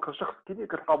التشريح هو كشخص كبير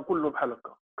كتلقاهم كلهم بحال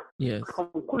هكا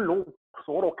كتلقاهم كلهم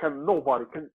صورو كان نوباري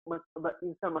كان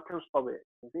انسان ما كانش طبيعي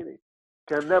فهمتيني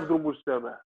كان نابذ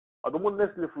المجتمع هادو هما الناس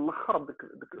اللي في الاخر داك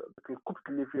الكبت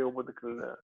اللي فيهم وداك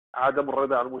عدم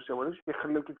الرضا عن المجتمع اللي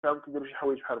كيخليو كيفهم كيديروا شي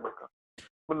حوايج بحال هكا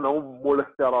منهم مولا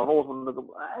الثيرانوس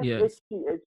منهم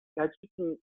هادشي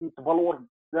كيتفالور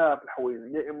بزاف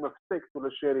الحوايج يا اما في السيكس ولا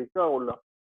الشركه ولا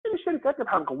يعني الشركات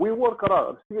بحال هكا وي ورك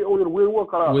راه السي او ديال وي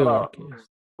ورك راه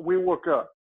وي ورك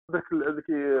داك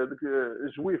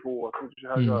الجويف هو شي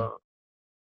حاجه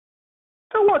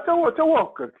توا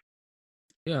هكاك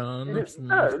يا نفس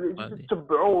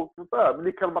تتبعوا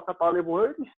ملي كان باقي طالب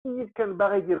وهذا السيد كان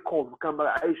باغي يدير كود كان باغي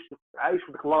عايش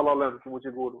في ديك لا لاند كما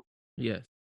تيقولوا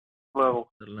يس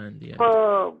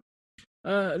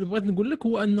اللي بغيت نقول لك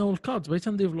هو انه الكالت بغيت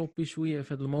نديفلوبي شويه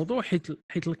في هذا الموضوع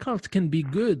حيت الكالت كان بي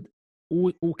جود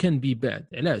وكان بي باد.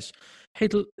 علاش؟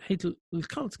 حيت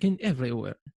الكالت كاين افري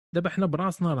وير. دابا حنا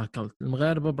براسنا راه كالت،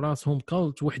 المغاربه براسهم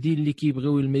كالت، وحدين اللي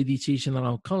كيبغيو الميديتيشن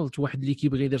راه كالت، واحد اللي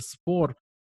كيبغي يدير سبور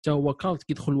حتى هو كالت،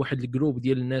 كيدخل واحد الجروب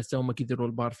ديال الناس حتى هما كيديروا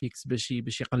البارفيكس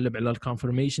باش يقلب على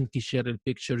الكونفيرميشن، كيشير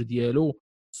البيكتشر ديالو.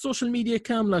 السوشيال ميديا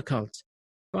كامله كالت.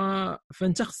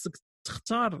 فانت خصك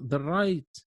تختار the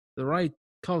right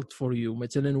cult for you.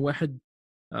 مثلا واحد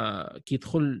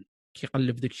كيدخل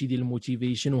كيقلب داكشي ديال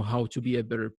الموتيفيشن و how to be a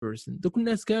better person. دوك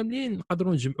الناس كاملين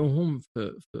نقدروا نجمعوهم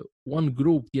في one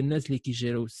group ديال الناس اللي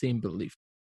كيجيروا same belief.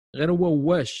 غير هو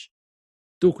واش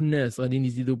دوك الناس غادي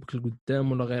يزيدوا بك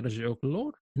لقدام ولا غير يرجعوك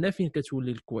للور؟ هنا فين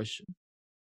كتولي الكويشن.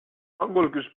 نقول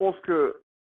لك جو بونس كو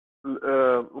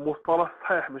المصطلح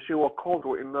صحيح ماشي هو كولد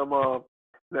وانما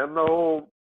لانه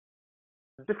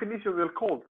الديفينيشن ديال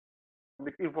الكولد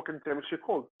ديك ايفو كنت تعمل شي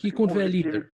كولد كيكون فيها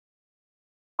ليدر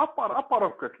ابار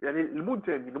هكاك. يعني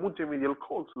المنتمي ديال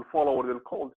الكولد الفولور ديال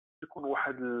الكولد يكون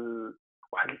واحد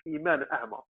الايمان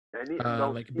اعمى. يعني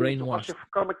like brain wash.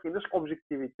 يفكر ما كايناش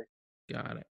اوبجيكتيفيتي.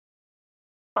 كاع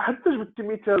حتى جبت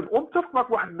مثال ومتفق معك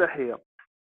واحد الناحيه.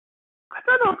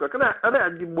 حتى انا هكاك انا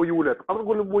عندي ميولات، نقدر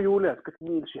نقول الميولات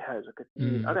كتميل شي حاجه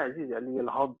كتميل. انا عزيز عليا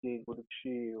الهانتينغ وداك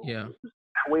الشيء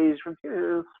حوايج فهمتي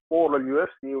السبور ولا اليو اف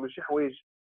سي ولا شي حوايج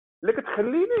اللي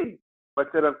كتخليني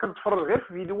مثلا كنتفرج غير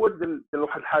في فيديوهات ديال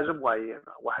واحد الحاجه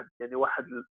معينه، واحد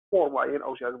السبور معين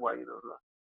او شي حاجه معينه.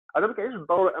 انا ما كاينش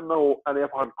الضروره انه انا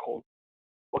في هذا الكول.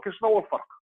 ولكن شنو هو الفرق؟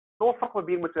 ما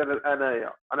بين مثلا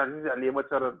انا عزيز عليا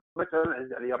مثلا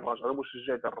عزيز عليا الرجاء، انا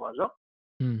مشجع ديال الرجاء.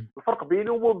 الفرق بيني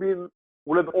وبين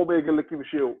ولاد اوميغا اللي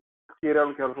كيمشيو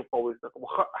كيرانو كيهرسوا الطويسات،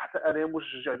 واخا حتى انا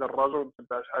مشجع ديال الرجاء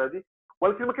ونتبع شحال هادي،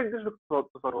 ولكن ما كنديرش ديك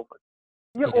التصرفات.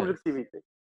 هي اوبجيكتيفيتي.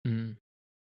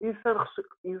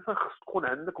 انسان خص تكون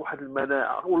عندك واحد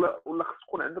المناعه ولا خص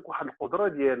تكون عندك واحد القدره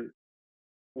ديال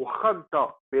واخا انت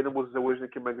بين مزوجين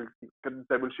كما قلتي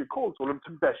كنتابع شي كولت ولا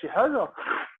متبع شي حاجه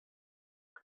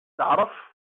تعرف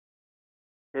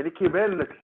يعني كيبان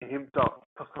لك فهمت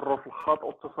التصرف الخاطئ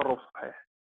والتصرف الصحيح.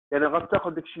 يعني غتاخذ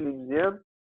داكشي اللي مزيان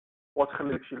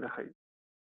وتخلي داكشي اللي خايب.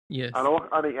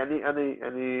 انا يعني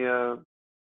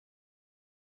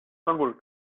نقول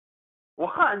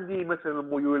واخا عندي مثلا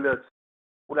ميولات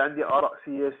ولا عندي اراء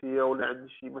سياسيه ولا عندي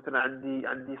شي مثلا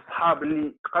عندي صحاب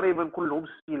اللي تقريبا كلهم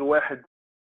ستيل واحد،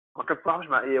 ما كنتصاحبش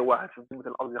مع اي واحد في مثل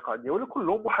الاصدقاء ديالي ولا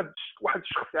كلهم واحد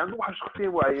الشخص عنده واحد الشخصيه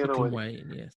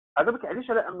معينه. هذا ما كيعنيش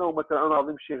على انه مثلا انا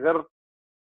غادي نمشي غير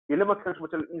الا ما كانش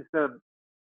مثلا الانسان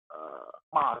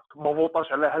ما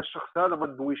فوطاش على هذا الشخص هذا ما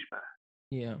ندويش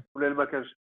معاه ولا ما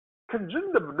كانش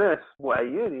كنتجنب ناس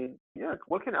معينين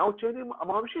ياك. ولكن عاوتاني ما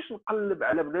غنمشيش نقلب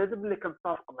على بنادم اللي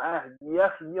كنتفق معاه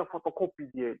 100% فوتوكوبي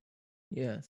ديالي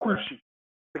كلشي.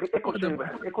 داك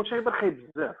الايكو تشامبر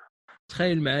خايب بزاف.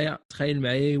 تخيل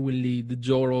معايا يولي ذا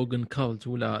جو روغن كالت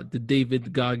ولا ذا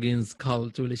ديفيد غاغينز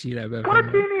كالت ولا شي لعبه راه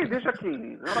كاينين ديجا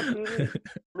كاينين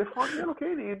لي فان ديالو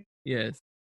كاينين يس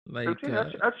لايك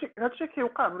فهمتيني. هادشي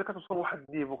كيوقع ملي كتوصل لواحد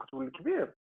النيفو كتولي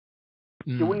كبير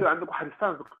كيولي عندك واحد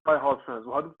الفانز داي هارد فانز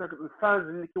وهادوك الفانز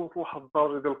اللي كيوصلوا لواحد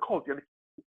الدرجه ديال الكولت يعني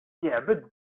كيعبد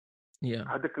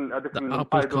هذاك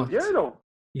الايدول ديالو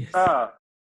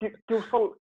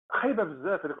كيوصل خايبه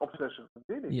بزاف هذيك اوبسيشن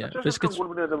فهمتيني. فاش كنقول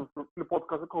بنادم في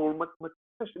البودكاست هو ما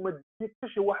تديك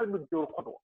حتى شي واحد ما ديرو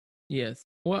قدوه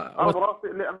انا براسي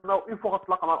لانه اين فوا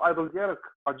غتلاقى مع الايدول ديالك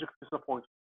غتجيك ديسابوينت.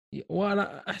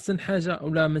 ولا احسن حاجه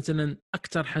ولا مثلا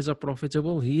اكثر حاجه بروفيتابل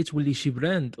هي تولي شي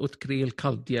براند وتكري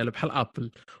الكالت ديالها بحال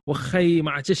ابل واخا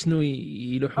ما عرفتش شنو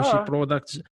يلوحوا شي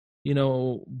برودكت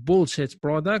بولشيت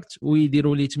برودكت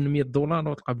ويديروا لي $800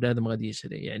 وتلقى بنادم غادي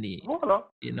يشري يعني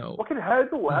ولكن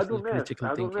هادو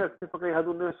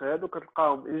الناس هادو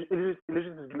كتلقاهم الا جيت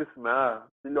تجلس معاه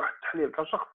دير له واحد التحليل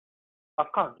كشخص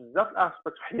تلقاه بزاف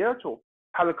الاسبات في حياته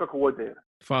بحال هكاك هو داير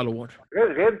فالور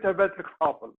غير تبات لك في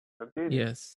ابل فهمتيني.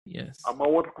 يس اما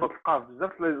هو تلقاه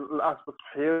بزاف الاسبات في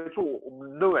حياته ومن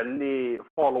النوع اللي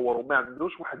فالور وما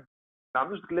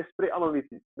عندوش ديك ليسبري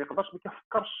اناليتيك ما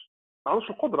كيفكرش ما عندوش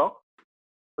القدره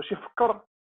باش يفكر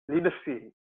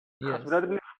لنفسه. بنادم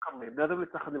اللي يفكر بنادم اللي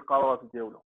تاخذ القرارات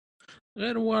ديالو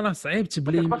غير هو راه صعيب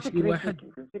تبلي شي واحد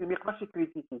فهمتيني ما يقدرش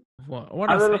يكريتيكي.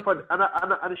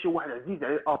 انا شي واحد عزيز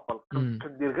على ابل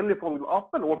كندير غير لي بروبليم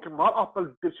ابل ولكن نهار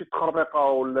ابل دير شي تخربيقه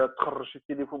ولا تخرج شي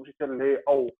تليفون ماشي حتى ليه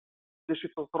او دير شي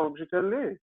تصرف ماشي حتى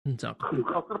ليه انت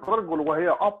خاصك نقدر نقول وهي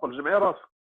ابل جمعي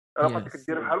راسك راه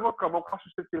كدير بحال هكا ما بقاش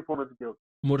تشري التليفونات ديالك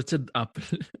مرتد ابل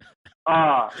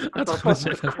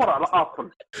كفر على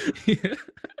ابل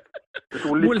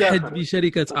ملحد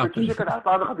بشركه ابل كلشي كتحط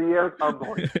على قضيه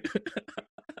اندرويد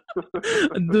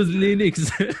دوز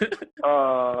لينكس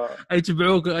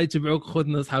يتبعوك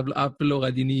خوتنا اصحاب الابل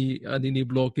وغاديين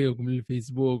يبلوكيوك من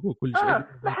الفيسبوك وكل شيء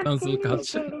كانسل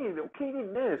كالتشر.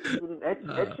 كاينين ناس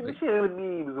هادشي ماشي غير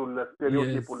ميمز ولا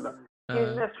ستيريوتيب ولا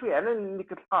كاين ناس فعلا اللي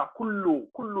كتلقاه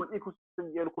كله الايكو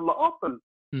سيستم ديالو كله ابل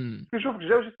كيشوفك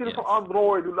جاو شي تليفون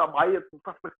اندرويد ولا معيط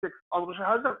مصيفط تكست اندرويد شي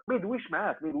حاجه ما يدويش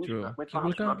معاك ما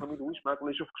يدويش معاك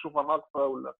ولا يشوفك شوفه ناقصه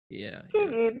ولا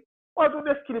كاينين وهادو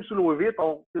الناس كيلبسوا لوي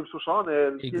فيتون كيلبسوا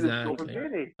شانيل كيلبسوا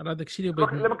فهمتيني. راه داكشي اللي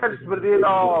بغيت لما كانت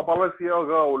برديله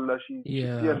بالانسياغا ولا شي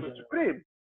ديال سبريم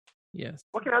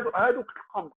ولكن هادو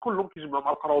كلهم كيجمعوا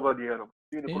مع القروضه ديالهم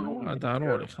كلهم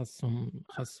ضروري خاصهم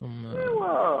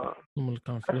من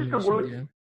الكونفيرميشن ديالهم.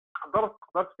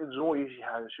 تقدر تنجوي شي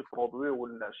حاجه شي برودوي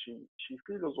ولا شي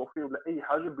فيلوزوفي ولا اي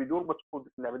حاجه بدون ما تكون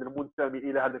ديك اللعبه منتمي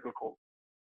الى هذاك الكود.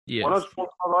 وانا جو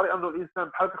نظري انه الانسان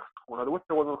بحال خص يكون هذا هو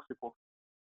التوازن خص يكون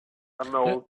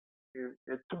انه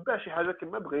تتبع شي حاجه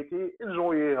كما بغيتي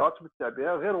انجويها تمتع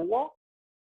بها غير هو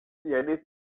يعني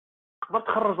تقدر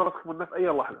تخرج راسك منها في اي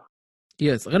لحظه.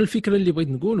 غير الفكره اللي بغيت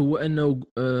نقول هو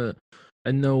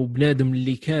انه بنادم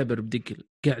اللي كابر بديك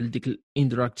كاع ديك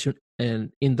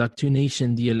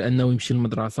الاندكتينيشن ديال انه يمشي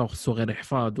للمدرسه وخصو غير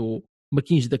يحفظ وما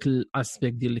كاينش داك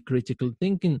الاسبيكت ديال الكريتيكال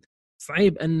ثينكين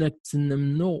صعيب انك تسنى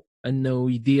منه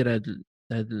انه يدير هذا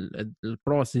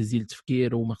البروسيس ديال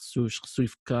التفكير وما خصو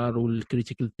يفكر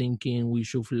والكريتيكال ثينكين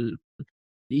ويشوف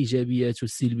الايجابيات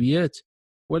والسلبيات.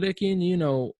 ولكن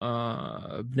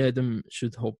بنادم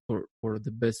should hope for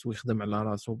the best ويخدم على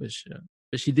راسو باش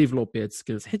يديفلوبي هاد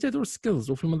السكيلز حيت هادو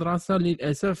السكيلز وفي المدرسه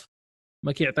للاسف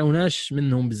ما كيعطيوناش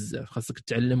منهم بزاف. خاصك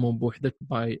تعلمهم بوحدك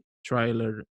باي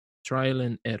ترايل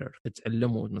اند ايرور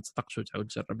كتعلم وما تصدقش وتعاود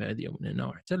تجرب هذه ومن هنا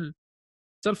وحتى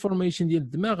الفورميشن ديال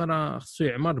الدماغ راه خصو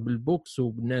يعمر بالبوكس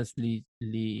وبالناس اللي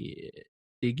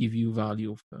give you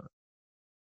value في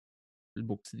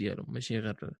البوكس ديالهم ماشي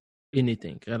غير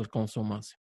anything غير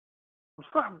الكونسوماسيون.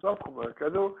 بصح متفق معك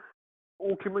هذا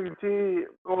وكما قلتي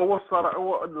هو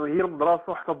الصراحه هي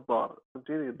المدرسه وحتى الدار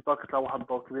فهمتيني الدار كتلعب واحد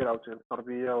الدور كبير عاوتاني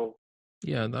التربيه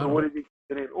الوالدين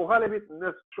كثيرين وغالبيه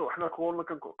الناس شو حنا كنا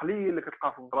قليل اللي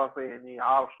كتلقى في المدرسه يعني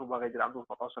عارف شنو باغي يدير عنده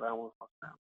 17 عام ولا 19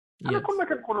 عام. حنا كنا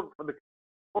كنكونوا هذيك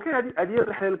ولكن هذه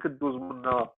الرحله اللي كدوز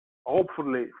منها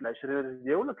هوبفولي في العشرينات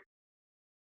ديالك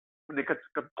ملي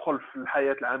كتدخل في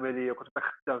الحياه العمليه وكنت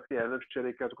خدام فيها في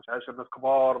الشركات وكنت عايش الناس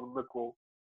كبار منك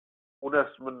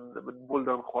وناس من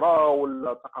بلدان اخرى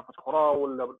ولا ثقافات اخرى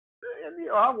ولا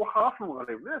يعني واخا في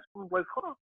المغرب ناس من بلاد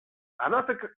اخرى هنا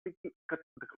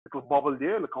ديك البابل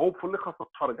ديالك هو في اللي خاصك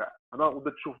تفرقع هنا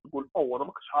وبدا تشوف تقول انا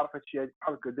ما كنتش عارف هادشي هادي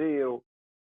بحال هكا داير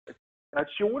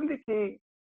هادشي هو اللي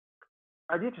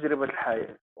هذه تجربه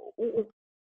الحياه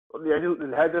يعني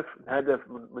الهدف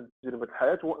من تجربه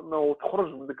الحياه هو انه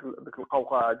تخرج من ديك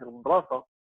القوقعه ديال المدرسه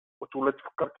وتولي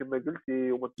تفكر كما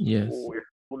قلتي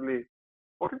وتولي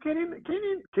ولكن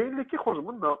كاين اللي كيخرج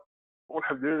منها،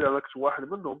 والحمد لله انا كنت واحد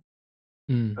منهم.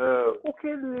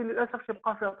 وكاين اللي للاسف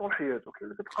كيبقى فيها طول حياته.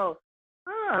 كاين اللي كتلقى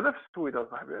نفس السويده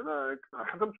صاحبي. انا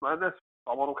خدمت مع ناس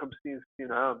عمرهم 50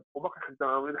 60 عام وباقي خدام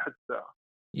عاملين لحد الساعه.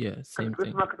 سيم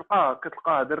ثينغ. ما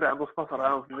كتلقاه دري عنده 16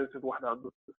 عام في الجسد، واحد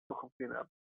عنده 56 عام.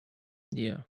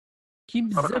 كاين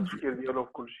طريقه بزاف التفكير ديالو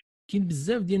في كلشي. كاين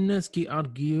بزاف ديال الناس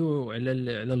ارغيو على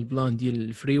البلان ديال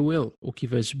الفري ويل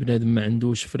وكيفاش بنادم ما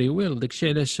عندوش فري ويل. داكشي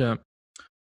علاش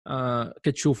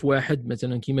كتشوف واحد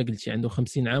مثلا كيما قلتي عنده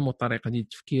 50 عام والطريقه ديال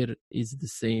التفكير از ذا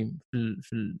سيم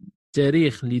في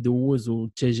التاريخ اللي دوز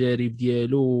والتجارب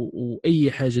ديالو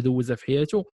واي حاجه دوزها في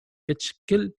حياته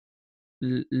كتشكل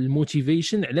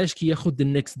الموتيفيشن علاش كياخذ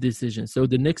النكست ديسيجن. سو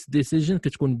ذا نكست ديسيجن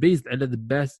كتكون بيزد على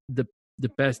ذا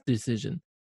باست ديسيجن.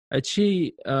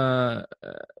 هادشي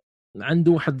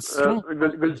عنده واحد سترونغ.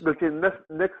 قلتي الناس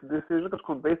نيكست ديسيجن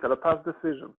كتكون بيت على باست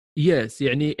ديسيجن.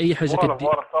 يعني اي حاجه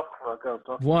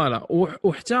فوالا.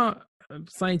 وحتى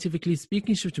ساينتيفيكلي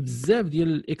سبيكين شفت بزاف ديال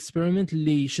الاكسبيرمنت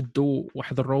اللي شدوا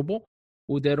واحد الروبو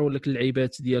وداروا لك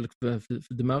اللعيبات ديالك في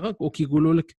دماغك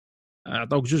وكيقولوا لك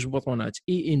عطاوك جوج بوطونات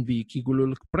اي ان بي، كيقولوا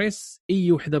لك بريس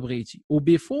اي وحده بغيتي،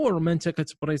 وبيفور ما انت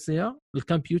كتبريسيها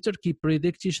الكمبيوتر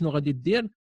كيبريديكتي شنو غادي دير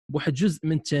بواحد جزء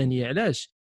من الثانيه. علاش؟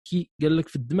 كي قال لك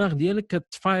في الدماغ ديالك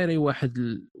كتفايري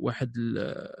واحد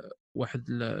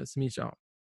سميتها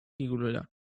كيقولوا لا،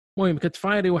 المهم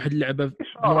كتفايري واحد اللعبه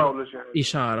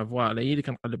اشاره فوالا هي اللي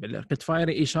كنقلب عليها.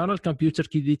 كتفايري اشاره الكمبيوتر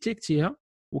كيديتيكتيها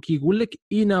وكيقول لك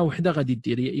اين وحده غادي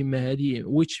دير، يا اما هذه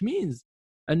which means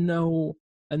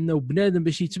انه بنادم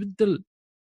باش يتبدل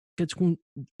كتكون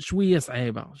شويه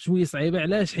صعيبه.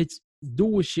 علاش؟ حيت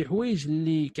دوز شي حوايج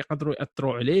اللي كيقدروا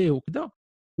ياثروا عليه وكذا.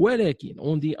 ولكن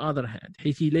اون دي اذر هاند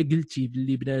حيت الا قلتي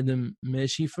باللي بنادم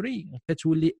ماشي فري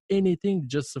كتولي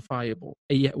anything justifiable.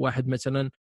 اي واحد مثلا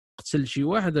قتل شي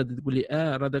واحد غادي تقول لي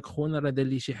راه داك خونا راه دار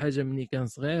لي شي حاجه مني كان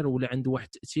صغير ولا عنده واحد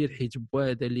التاثير حيت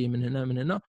با دار لي من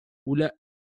هنا ولا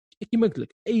كيما قلت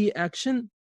لك اي اكشن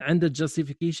عندها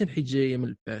justification حيت جايه من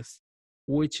الباس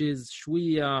which is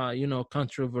شويه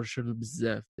controversial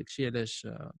بزاف. داكشي علاش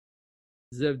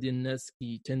بزاف ديال الناس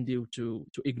كيتنديو تو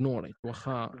ignore it.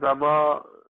 واخا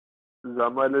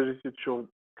زعما الا جيتي تشوف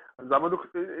زعما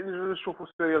دوك اللي نشوفوا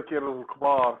السيريال كيلرز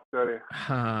الكبار في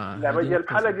التاريخ اللعبه ديال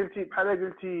بحال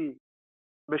قلتي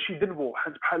ماشي ذنبو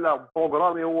حيت بحال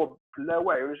بروغرامي هو بلا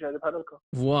واعي ولا شي حاجه بحال هكا.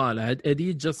 فوالا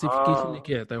هذه الجاستيفيكيشن اللي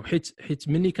كيعطيو حيت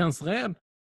مني كان صغير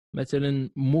مثلا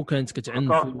مو كانت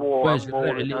كتعنف واجر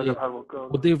عليه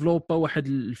وديفلوبا واحد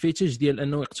الفيتش ديال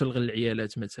انه يقتل غير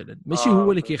العيالات مثلا. ماشي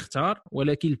هو اللي كيختار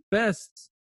ولكن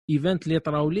الباست ايفنت اللي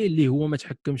طراو ليه اللي هو ما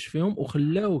تحكمش فيهم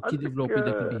وخلاوه كيديفلوبي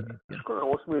داك البيهيفير. شكون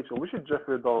هو سميتو؟ ماشي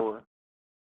جيفري داروين،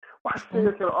 واحد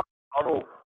السيريال كيلر معروف.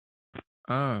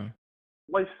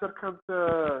 الله يستر. كانت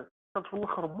في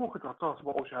الاخر مو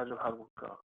كتعتصبوا او شي حاجه بحال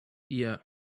هكا.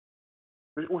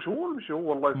 واش هو ماشي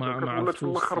هو الله يستر. ولا في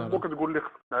الاخر مو كتقول لي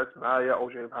خصك تنعس معايا او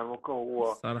شي بحال هكا.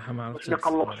 هو الصراحه ما عرفتش واش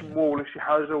يقلق تمو ولا شي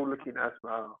حاجه ولا كينعس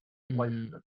معاها الله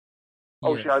يستر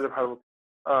او شي حاجه بحال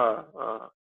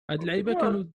هكا. هاد اللعيبه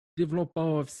كانوا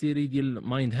ديفلوباوها في السيري ديال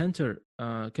مايند هانتر.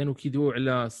 كانوا كيدويو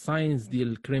على ساينس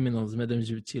ديال الكريمينالز مادام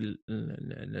جبتي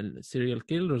السيريال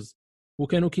كيلرز،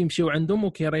 وكانوا كيمشيو عندهم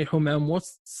وكيريحوا معاهم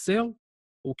وسط السيل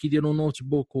وكيديروا نوت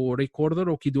بوك وريكوردر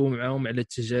وكيدويو معاهم على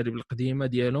التجارب القديمه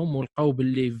ديالهم ولقاو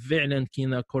باللي فعلا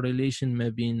كاينه كوريليشن ما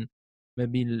بين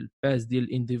الباس ديال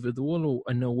الانديفيدوال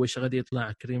وانه واش غادي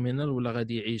يطلع كريمينال ولا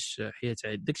غادي يعيش حياه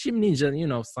عاديه. داكشي منين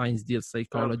جا الساينس ديال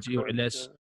السايكولوجي وعلاش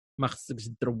ما خصكش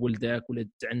تضرب ولدك ولا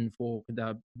تعنفو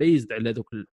وكذا بيزد على دوك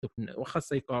واخا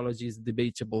السايكولوجي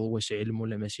ديبيتابل واش علم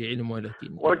ولا ماشي علم.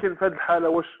 ولكن في هذه الحاله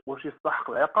واش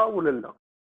يستحق العقاب ولا لا؟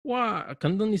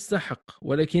 وكنظن يستحق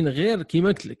ولكن غير كيما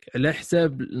قلت لك على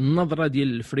حساب النظره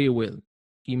ديال الفري ويل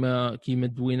كيما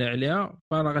دوينا عليها.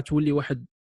 فراه غتولي واحد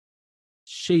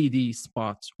شيدي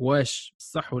سبوت واش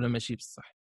بصح ولا ماشي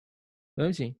بصح.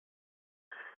 فهمتي؟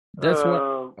 ذاتس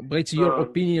بغيت يور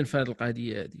اوبينيون في هذه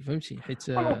القضيه هذه. فهمتي؟ حيت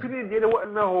الاوبينيون ديالي هو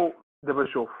انه دابا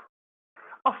شوف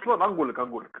اصلا غنقول لك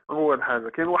هو حاجه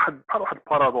كاين بحال واحد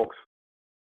بارادوكس.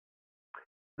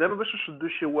 دابا باش نشدو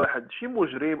شي واحد شي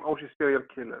مجرم او شي سيريال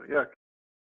كيلر ياك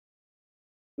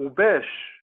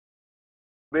وباش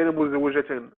بين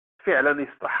مزوجتين فعلا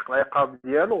يستحق العقاب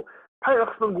ديالو بحال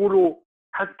خصنا نقولوا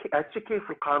هادشي كاين في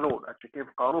القانون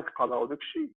في القضاء وداك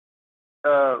الشيء.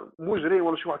 مجرم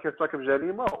ولا شي واحد كيرتكب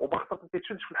جريمه وما خصك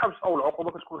تيتشدش في الحبس او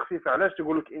العقوبه كتكون خفيفه. علاش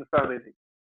تقول لك انسانيتي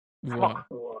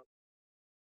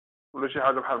ولا شي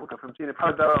حاجه بحال هكا. فهمتيني؟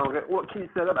 بحال دابا كاين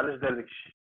سبب علاش دار داك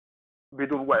الشيء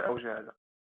بدون وعي او شي حاجه.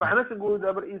 فحنا كنقولوا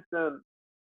دابا الانسان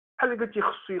بحال اللي قلتي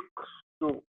خصو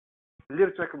اللي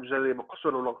ارتكب جريمه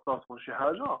قتل ولا اغتصاب ولا شي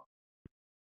حاجه،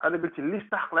 انا قلت اللي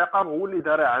يستحق العقاب هو اللي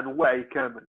دار عن وعي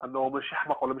كامل انه ماشي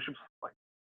حماق ولا ماشي مسطي.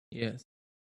 يس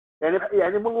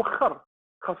يعني من الاخر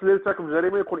خاص اللي يرتكب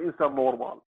جريمه يكون انسان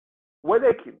نورمال.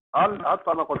 ولكن عاد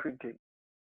التناقض فين كاين؟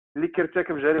 اللي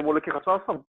كيرتكب جريمه ولا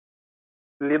كيغتصب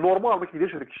اللي نورمال ما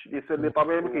كيديرش داك الشيء، الانسان اللي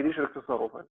طبيعي ما كيديرش داك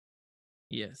التصرفات.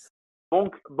 يس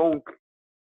دونك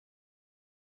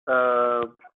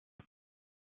آه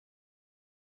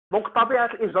دونك طبيعه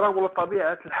الاجرام ولا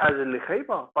طبيعه الحاجه اللي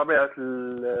خايبه، طبيعه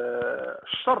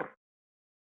الشر،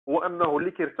 هو انه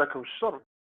اللي كيرتكب الشر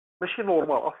ماشي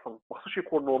نورمال اصلا، ما خصوش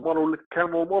يكون نورمال، ولا كان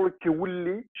نورمال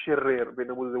كيولي شرير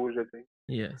بين مزدوجتين.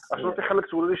 يس اشنو تيخليك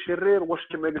تولي شرير؟ واش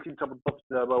كما قلتي انت بالضبط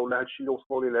دابا، ولا هادشي اللي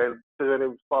وصلوا لي العلم،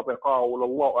 التجارب السابقه، ولا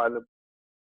الله اعلم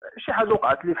شي حاجه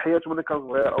وقعت لي في حياتي وانا كان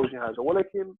صغير او شي حاجه.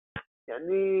 ولكن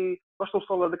يعني باش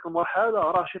توصل لهذيك المرحله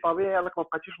راه شي طبيعي انك ما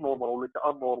بقيتيش نورمال، وليتي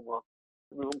ان نورمال،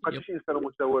 ما يب. بقيتيش انسان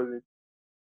متوازن.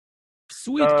 في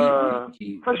السويد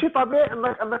فشي طبيعي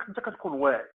انك انت كتكون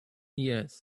واعي.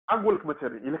 يس غنقول لك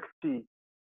مثلا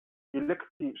الا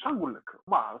كنتي شنو نقول لك،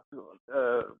 ما عرفت،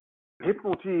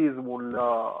 الهيبنوتيزم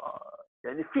ولا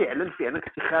يعني فعلا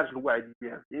كنتي خارج الوعي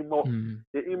ديالك، يا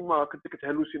اما كنت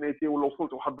كتهلوسينيتي ولا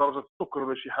وصلت لواحد درجه السكر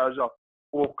ولا شي حاجه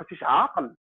وما بقيتيش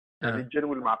عاقل، يعني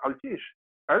تجنن ما عقلتيش،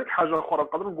 هذيك حاجه اخرى.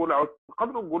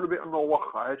 نقدروا نقولوا بانه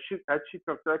واخا هادشي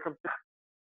ترتكب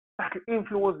تحت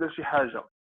الانفلونس ديال شي حاجه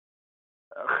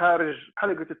خارج،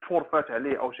 بحال قلتي تفورفات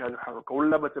عليه او شي حاجه،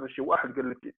 ولا مثلا شي واحد قال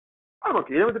لك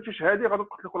الا ما درتيش هذه غادي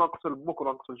نقتلك ولا نقتل بوك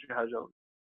ولا نقتل شي حاجه.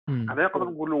 انا نقدر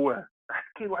نقول له واه حيت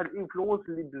كاين واحد الانفلونس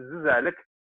اللي بزز عليك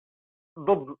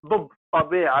ضد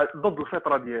الطبيعه، ضد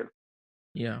الفطره ديالو.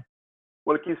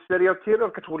 ولكن السيريال كيلر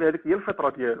كتولي هذيك هي الفطره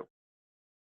ديالو،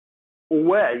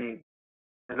 وواعي،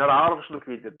 يعني راه عارف شنو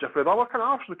كيدير. جيفري دامر كان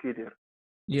عارف شنو كيدير،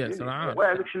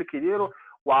 واعي داكشي اللي كيديرو،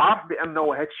 وعارف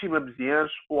بانه هذا الشيء ما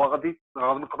مزيانش، وغادي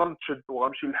نقدر نتشد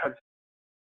وغنمشي للحبس.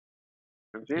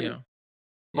 فهمتيني؟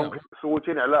 دونك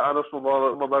سولتيني على انا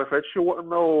شنو نظري في هذا الشيء، هو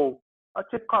انه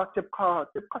تبقى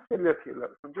سيريال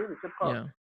كيلر. فهمتيني؟ تبقى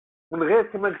من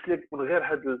غير كما قلت لك، من غير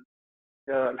هاد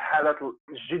الحالات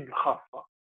الجد الخاصه،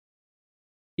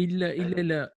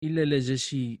 الا لا جا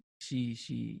شي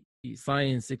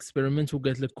ساينس اكسبيرمنت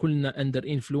وقالت لك كلنا اندر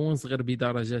انفلونس غير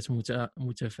بدرجات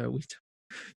متفاوته.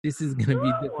 This is gonna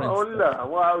be different ولا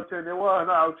وعاوتاني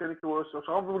وانا عاوتاني واش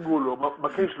غنبغي نقولوا ما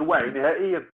كاينش الوعي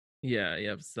نهائيا.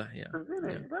 يا بصح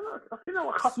فهمتيني؟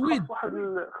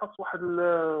 خاص واحد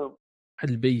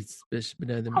البيت باش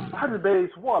بنادم، خاص واحد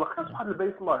البيت، خاص واحد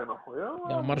البيت. الله ينصر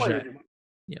خويا مرجع.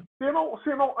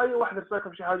 سينو اي واحد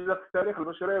ارتكب شي حاجه في التاريخ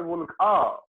البشريه يقول لك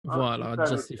فوالا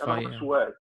جاستيفاي.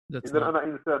 اذا انا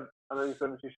انسان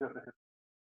ماشي شرير.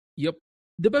 يب.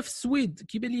 دابا في السويد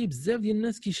كيبان لي بزاف ديال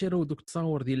الناس كيشراو دوك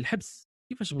التصاور ديال الحبس،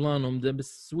 كيفاش بلانهم دابا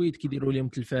السويد كيديروا لهم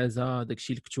تلفازه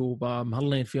داكشي الكتوبه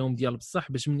مهلين فيهم ديال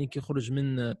بصح، باش منين كيخرج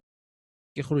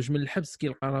من الحبس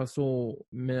كيلقى راسو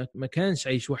ما كانش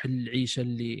عايش واحد العيشه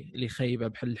اللي خايبه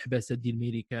بحال الحباسه ديال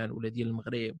الميريكان ولا ديال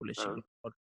المغرب ولا شي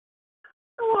بلاد.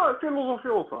 هو فيلوزوفي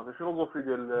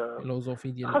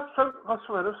ديال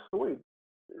خاص هنا في السويد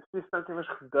السيستم كيفاش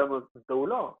خدامه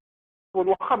الدوله.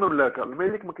 واخا مملكه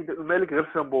الملك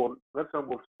غير سيمبول في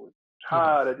السويد.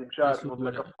 شحال هذه مشات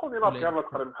المملكه تكون الى خير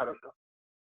تقريبا بحال هكا.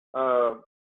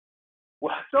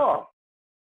 وحتى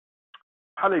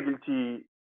بحال قلتي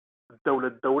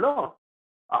الدوله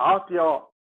عاطيه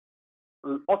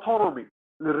الاوتونومي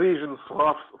للريجن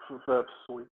الصغار في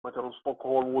السويد، مثلا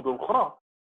ستوكهولم ومدن اخرى،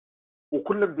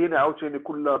 وكل مدينه عاوتاني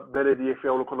كل بلديه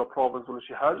فيها ولا كل بروفنس ولا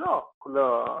شي حاجه،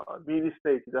 كل ميني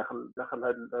ستيت داخل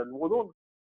هذه المدن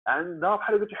عندها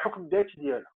بحال قلتي حكم ذاتي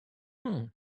ديالها.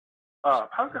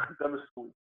 بحال هكا خدام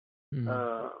السويد.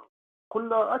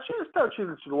 كل هادشي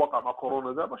الواقع مع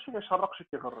كورونا دابا شي كيشرق شي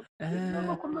كيغرب.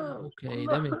 اوكي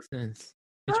ذات ميك سنس.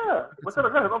 مثلا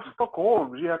غير هنا في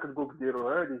ستوكهولم جهه كتقول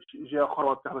ديروا هذه، جهه اخرى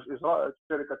ما تاخذش اجراءات،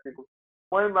 الشركات كيقول.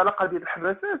 المهم على قضيه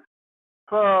الحباسات،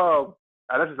 ف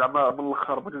علاش زعما من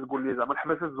الاخر بغيتي تقول لي زعما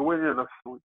الحباسات زوينين هنا في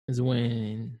السويد؟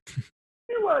 زوين.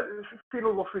 ايوا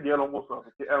الفيلوزوفي ديالهم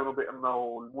وصافي، كيامنوا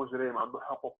بانه المجرم عنده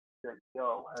حقوق ذاتيه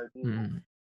وهذه،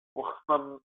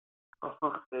 وخصنا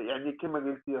يعني كما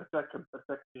قلتي ارتكب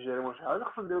جريمه ولا شي حاجه،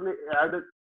 خصنا نديروا ليه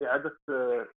اعاده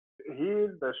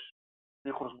تاهيل باش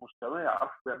يخرج المجتمع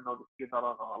يعرف بانه داك الشيء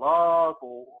راه غلط،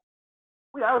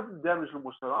 ويعاود يندمج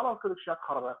المجتمع. راه كل شيء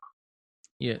خربق.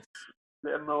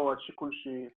 لانه هادشي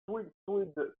كلشي السويد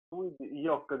هي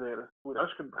هكا دايره. السويد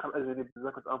علاش كتدخل اجانب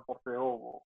بزاف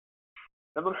كتامبورتيهم؟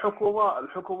 لان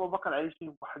الحكومه باقا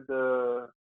عايشين بواحد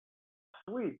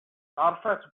السويد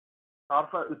عارفه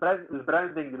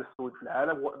البراندينغ ديال السويد في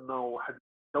العالم هو انه واحد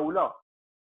الدوله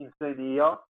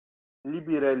انسانيه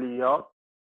ليبراليه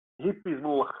هيبيز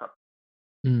من الاخر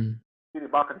يعني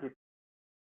باقي هيب.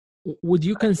 would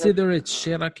you consider it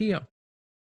اشتراكيه؟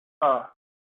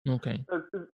 اوكي.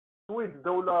 السويد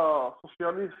دوله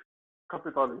سوسياليست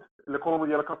كابيتاليست، الايكونومي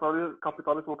ديالها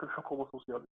كابيتاليست ولكن حكومه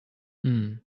سوسياليست.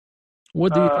 what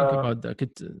do you think about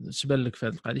that؟ اش بان لك في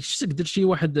هذه القضيه؟ شفتك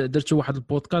درت واحد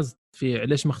البودكاست في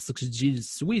علاش ما خصكش تجي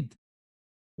للسويد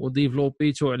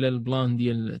وديفلوبيتو على البلان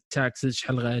ديال التاكسز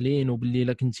شحال غاليين، وباللي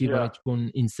الا كنتي باغي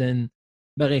تكون انسان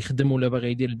باغي يخدم ولا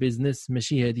باغي يدير البيزنس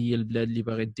ماشي هذه هي البلاد اللي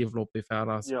باغي ديفلوبي فيها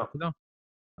راسك وكذا.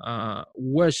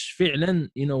 واش فعلا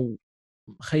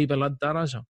خايبه لهاد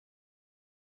الدرجه؟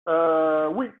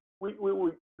 وي وي وي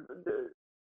وي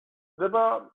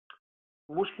دابا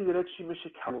المشكل ديال هادشي ماشي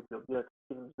كحل ديالك،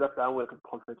 كاين بزاف العوامل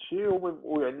كتدخل في هادشي،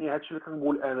 ويعني هادشي اللي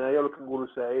كنقول انايا ولا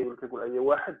كنقولوا سعيد ولا كنقول اي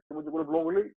واحد كما تقول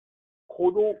بلونغلي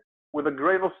خذوا with a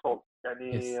grain of salt.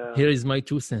 يعني here is my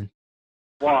 2 cents.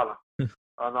 فوالا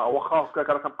انا واخا هكاك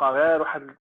انا كنبقى غير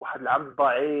واحد العبد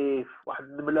ضعيف، واحد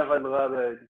النمله في الغابه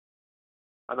هادي،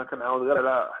 انا كنعاود غير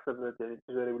على حسب يعني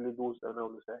التجارب اللي دوزت انا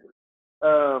ولا سعيد.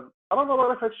 انا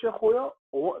نظري في هادشي اخويا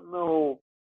هو انه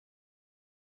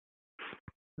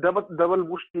دابا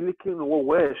المشكل اللي كاين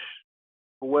هو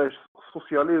واش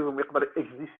السوسياليزم يقدر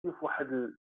اكزيستي في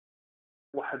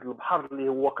واحد البحر اللي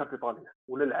هو كابيتاليست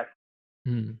ولا العكس.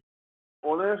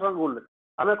 وانا اش غنقول لك،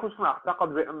 انا كنت نعتقد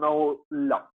بانه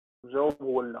لا، الجواب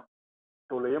هو لا،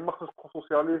 ولا يا اما خصك تكون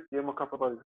سوسياليست يا اما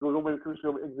كابيتاليست، جوج ما يمكنش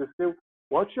لهم اكزيستيو،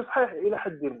 وهذا الشيء صحيح الى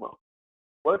حد ما.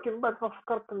 ولكن بعد ما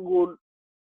فكرت كنقول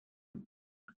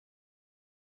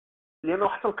لانه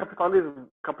حتى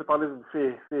الكابيتاليزم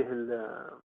فيه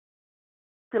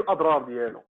الاضرار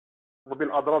ديالو، وبين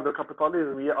الاضرار ديال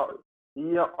الكابيتاليزم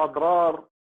هي اضرار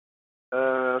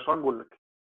شنو نقول لك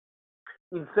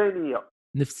انسانيه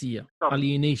نفسيه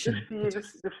alienation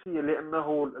نفسيه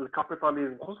لانه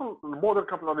الكابيتاليزم خصوصا الموديل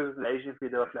كابيتاليزم اللي عايشين فيه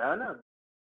دابا في العالم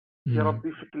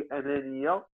كيربي فيك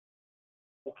الانانيه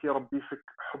وكيربي فيك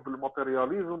حب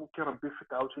الماتيرياليزم وكيربي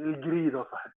فيك عاوتاني الجريده.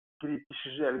 صح الجريد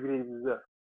كيشجع الجريد بزاف،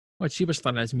 وهادشي باش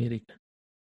طلعت امريكا،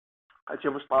 هادشي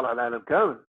باش طالع العالم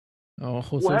كامل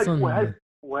خصوصا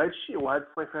وهاد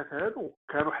الصفات هادو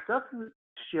كانوا حتى في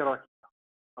الاشتراكيه،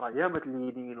 راه يامت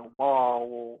اليدين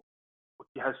وماو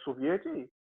والاتحاد السوفيتي.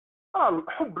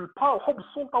 حب الباور وحب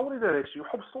السلطه هو اللي دار هادشي،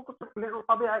 وحب السلطه لانه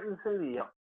طبيعه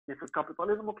انسانيه في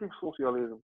الكابيتاليزم وكيف في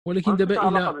السوسياليزم. ولكن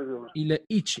دابا الى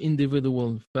each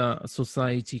individual في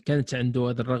society كانت عنده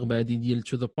هذه الرغبه هذه ديال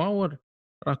to the power،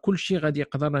 راه كلشي غادي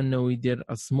يقدر انه يدير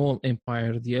a small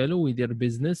empire ديالو ويدير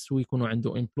بيزنس ويكونوا عنده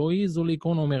employees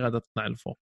والايكونومي غادا تطلع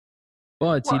لفوق.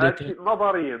 هادشي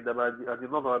نظريا، دابا هذه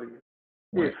نظريه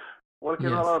كيف، ولكن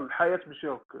راه الحياه ماشي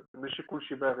هكا، ماشي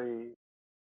كلشي باغي،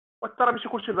 وترى ماشي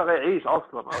كلشي باغي يعيش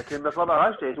اصلا، كاين الناس ما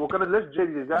باغاش تعيش، وكان علاش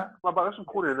جاي كاع ما باغاش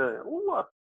نكون هنايا والله.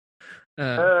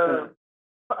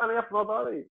 فانا في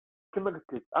نظري كما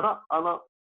قلت لك انا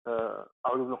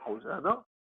اعوذ بالقوس، انا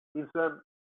انسان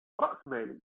راس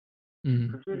مالي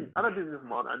فهمتيني، انا بيزنس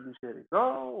مان عندي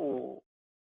شركه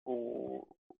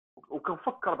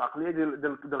وكنفكر بعقليه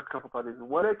ديال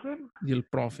الكابيتاليزم، ولكن ديال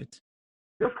البروفيت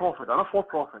انا فور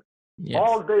بروفيت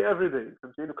all day every day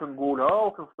فهمتيني، كنقولها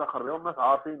وكنفتخر بها والناس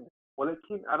عارفين.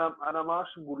 ولكن انا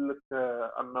ماش نقول لك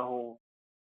انه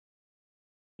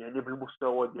يعني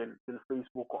بالمستوى ديال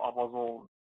الفيسبوك وامازون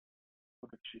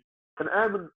وداك الشيء.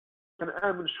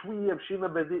 كنآمن شويه بشي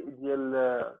مبادئ ديال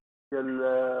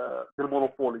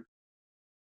المونوبولي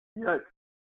ياك،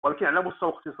 ولكن على مستوى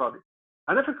اقتصادي.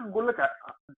 انا فين كنقول لك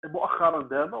مؤخرا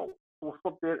دابا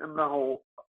وصلت ديال انه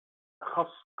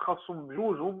خاصهم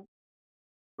بجوجهم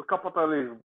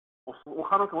الكابيتاليزم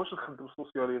واخا ما كنبغيش نخدم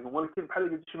السوسياليزم، ولكن بحال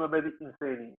قلت شي مبادئ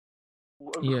انسانيه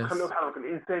نخليو بحال هكا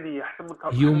الانسانيه احسن من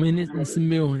الكابيتاليزم،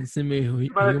 نسميوه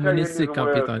هيومانيستيك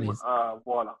كابيتاليزم.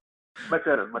 فوالا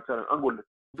مثلا نقول لك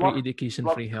free education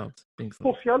free health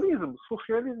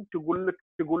السوسياليزم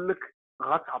تقول لك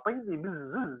غتعطيني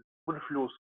بزز من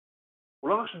الفلوس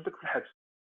ولا غنشدك في الحبس،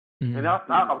 يعني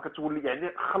غتعاقب كتولي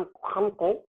يعني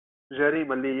خلقوا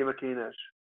جريمه اللي هي ما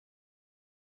كايناش.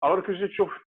 alors كتجي تشوف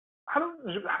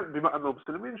بما انه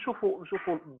مسلمين نشوفوا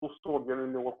الدستور ديال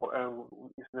اللي هو القران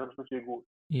والاسلام شنو تيقول.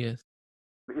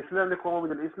 الاسلام الايكونومي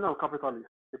ديال الاسلام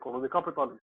كابيتاليست، ايكونومي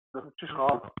كابيتاليست ما فهمتيش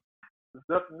غلط.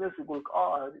 بزاف الناس يقول لك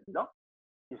هذه لا،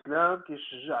 الاسلام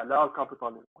كيشجع على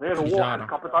الكابيتاليزم، غير هو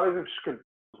الكابيتاليزم بشكل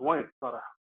زوين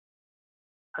صراحه،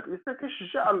 حيت الاسلام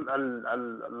كيشجع على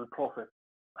البروفيت.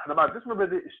 احنا ما عندناش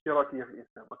مبادئ اشتراكيه في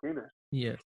الاسلام، ما كايناش.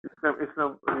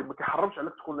 الاسلام ما كيحرمش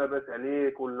عليك تكون لاباس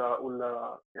عليك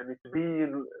ولا يعني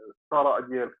تبين الثراء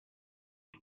ديالك،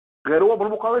 غير هو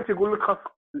بالمقابل تيقول لك خاص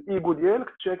الايجو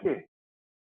ديالك تشاكيه،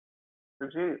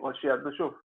 فهمتي. وهادشي عندنا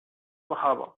شوف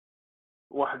الصحابه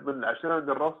واحد من العشرة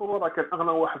ديال الرسول راه كان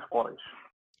اغنى واحد في قريش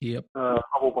يب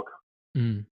ابو بكر.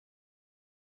 امم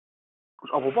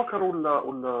واش ابو بكر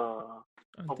ولا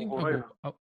I think ابو هريره؟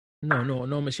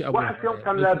 نو ماشي ابو واحد فيهم هريره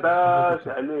كان maybe ابو لاباس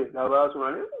بكر عليه لاباس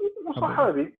عليه ابو بكر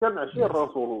وصحابي كان عشير يس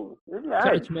الرسول يعني حتى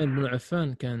عادي. عثمان بن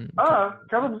عفان كان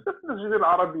كانوا بزاف الناس الجزيره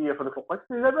العربيه في ذاك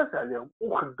الوقت اللي لاباس عليهم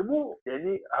وخدموا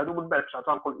يعني هادو من بعد فاش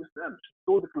اعتنقوا الاسلام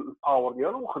شدوا ديك الباور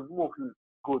ديالهم وخدموه في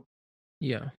الجود.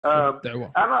 يا في آه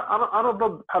الدعوه انا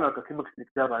ضد بحال هكا كما قلت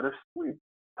لك دابا على السويد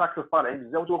تاكس طالعين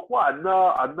بزاف وخوا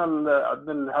عندنا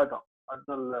هذا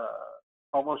عندنا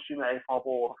الضمان الاجتماعي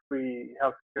فابور في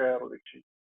هيلث كير وداك الشيء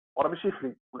وراه ماشي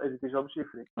فري والاديتيشن ماشي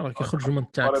فري راه كيخرجوا من الضريبه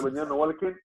التاكسز ديالنا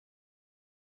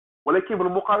ولكن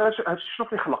بالمقابله هادشي شنو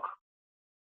كيخلق؟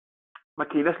 ما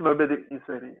كايناش المبادئ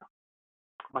الانسانيه،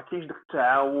 ما كاينش داك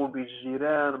التعاون بين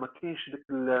الجيران، ما كاينش داك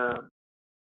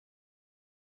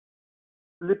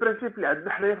لي برينسيپ اللي عندنا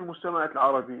حنايا في المجتمعات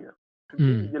العربيه.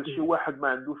 فهمتيني ديال شي واحد ما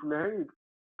عندوش ولا هاي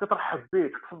كترحب به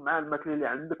تقسم معاه الماكله اللي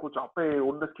عندك وتعطيه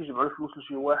والناس كيجمعوا الفلوس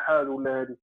لشي واحد ولا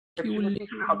هادي. داكشي ما كيولي كاينش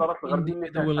في الحضارات الغربيه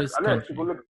اللي فيها التاكس. individualist علاش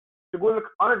country تقول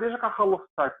لك انا ديجا كنخلص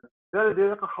التاكس، انا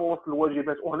ديجا كنخلص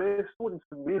الواجبات وهنا السود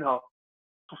مسمينها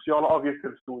سوسيال افير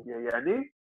السعوديه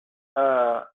يعني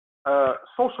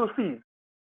سوشيال فيز.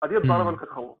 هذه الضريبه اللي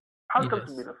كتخلص بحال yes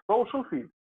كنسميها سوشيال فيز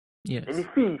يعني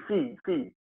yes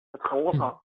في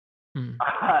كتخلصها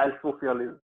على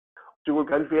السوسياليزم. تقول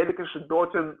لك هاد الفئه اللي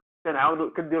كنشدوها كنعاونوا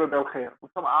كنديروا بها الخير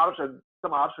وانت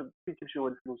ما عارفش فين كيمشيو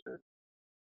هاد الفلوس هادي.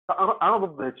 انا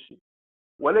ضد هاد الشيء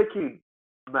ولكن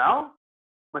مع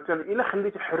مثلا الا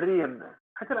خليتي حريه الناس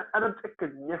حتى انا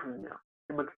متاكد 100%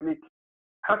 كما قلت لك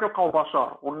بحال كنبقاو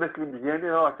بشر والناس اللي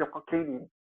مزيانين راه كيبقاو كاينين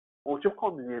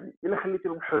وتبقاو مزيانين. الا خليتي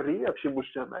لهم حريه في شي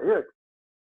مجتمع ياك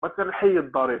مثلا حي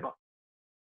الضريبه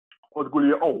وتقول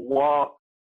لي او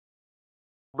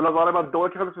بلا ضريبه الدوله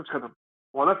كيف غادي تخدم؟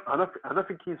 وانا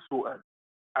فين كاين السؤال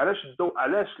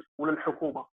علاش ولا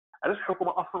الحكومه علاش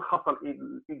الحكومه اصلا خاصه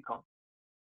الانكم؟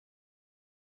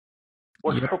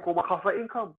 واش yep الحكومه خاصه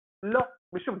انكم؟ لا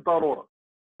ماشي بالضروره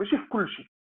ماشي في كل شيء.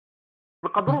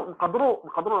 نقدروا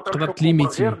نعطيو تقدر الحكومه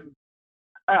تليميتي غير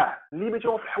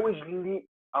ليميتيو في الحوايج اللي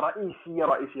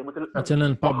رئيسيه مثلا الامن.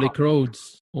 مثلا واخا public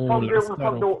roads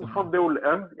والعسكر نفضيو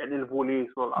الامن يعني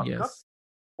البوليس والعسكر yes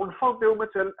ونفضيو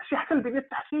مثلا شي حتى البنيه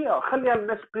التحتيه خليها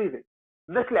للناس بريفي.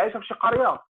 الناس اللي عايشه في شي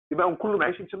قريه يبقاو كلهم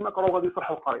عايشين تماك راه غادي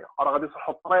يصلحوا القريه راه غادي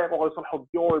يصلحوا الطريق وغادي يصلحوا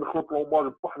الديور يدخلوا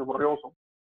البلومباج بوحدهم بريوسهم.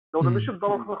 لو ماشي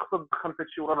بالضروره خصنا تدخل في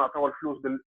هادشي ورانا نعطيوها الفلوس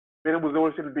بين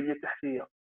مزاوله البنيه التحتيه.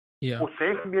 yeah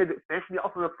و90%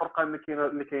 اصلا الطرقان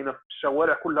اللي كاينه في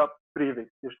الشوارع كلها بريفي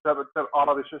تابع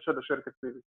اراضي شركه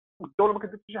بريفي والدوله ما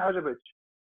كدير شي حاجه بهذا الشيء.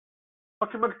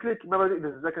 فكما قلت لك مبادئ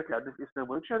الزكاه اللي عندنا في الاسلام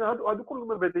وهادشي هادو كل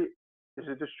مبادئ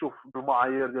تشوف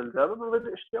بالمعايير ديال دابا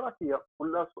مبادئ اشتراكيه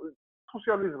ولا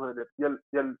سوسياليزم هذا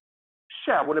ديال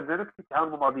الشعب ولا بنادم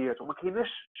كيتعاملوا مع بعضياتهم. ما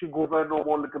كايناش شي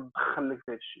غوفرنمون اللي كتدخل لك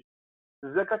في هذا الشيء.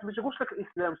 الزكاه ما تقولش لك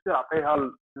الاسلام سير عطيها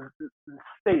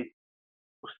للستيت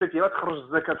والستيت هي تخرج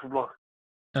الزكاه في بلاصه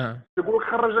تقول لك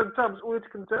خرج انت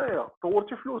مسؤوليتك انت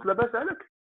طورتي فلوس لاباس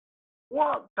عليك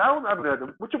وتعاون مع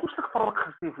بنادم. ما تقولش لك فرق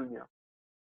 50%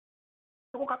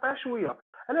 تقول لك عطيها شويه.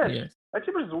 علاش؟ yes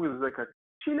هادشي باش تزوين الزكاه.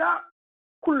 شي لا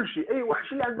كل شيء اي واحد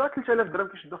شي اللي عنده 3000 درهم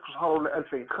كيشدها في الشهر ولا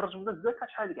 2000 خرج منها الزكاه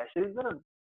شحال ديك 20 درهم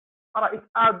راه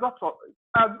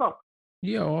اداب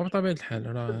يا بطبيعة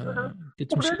الحال راه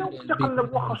كتمشي وبنادم للبيت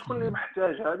كيقلب واخا شكون اللي المسلمين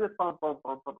محتاج هذه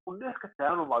طن والناس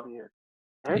كتعاونوا بعضياتها.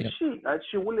 yeah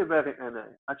هادشي هو اللي باغي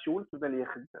انا هادشي هو اللي كيبان ليا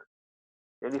خدام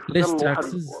يعني في less الواحد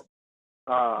taxes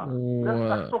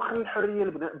الناس و تخلي الحريه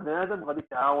لبنادم غادي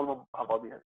يتعاون مع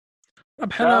بعضياتهم.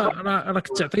 بحال دابا راك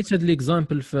تعطيت هاد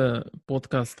ليكزامبل في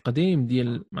بودكاست قديم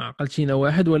ديال ما عقلتينا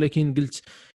واحد ولكن قلت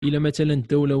الا مثلا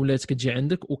الدوله ولات كتجي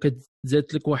عندك وكتزاد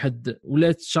لك واحد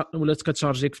ولات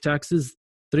كتشارجيك في تاكسز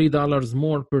 $3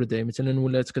 مور بير داي مثلا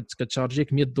ولات كتشارجيك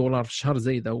 $100 في الشهر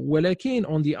زايده ولكن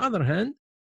اون ذا اذر هاند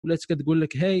ولات كتقول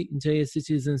لك هاي انت يا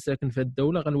سيتيزن ساكن في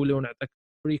الدوله غنوليو نعطيك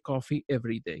فري كوفي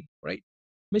افري داي رايت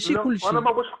ماشي لا كل انا شيء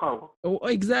ما بغيتش القهوه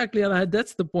اكزاكتلي راه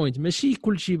ذاتس ذا بوينت ماشي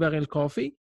كل شيء باغي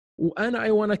الكوفي وانا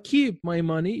اي وانا كيب ماي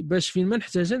ماني باش فين ما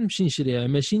نحتاجها نمشي نشريها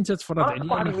ماشي انت تفرض نعطيك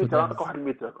عليا واحد ناخذها نعطيك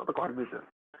واحد المثال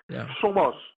يا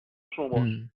الشوماج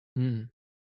امم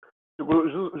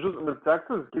تقول جزء من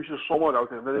التاكسز كيمشي للشوماج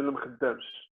عاوتاني هذا اللي ما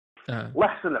خدامش. الله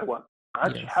يحسن الاحوال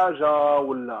عاد شي يس حاجه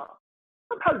ولا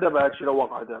بحال دابا هادشي اللي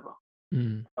واقع دابا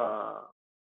امم آه،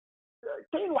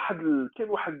 كاين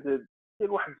واحد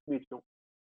سميتو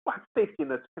واحد السيفتي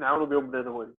نت كنعاونوا بهم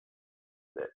بنادم هذا.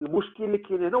 المشكل اللي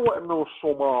كاين هنا هو انه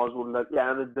الشوماج ولا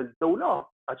الاعانات ديال الدوله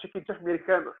هادشي كاين حتى في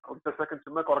امريكان وانت ساكن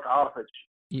تماك وراك عارف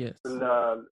هادشي يس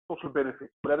السوشيال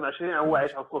بينيفيت، بنادم 20 عام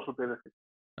واعي على السوشيال بينيفيت.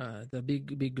 ذا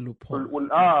بيج لوب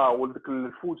هول. وداك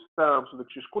الفود ستامبس وداك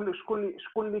الشيء،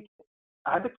 شكون اللي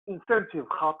هذاك انسنتيف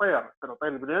خطير كتعطيه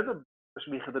للبنادم باش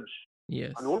ما يخدمش.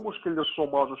 يس هو المشكل ديال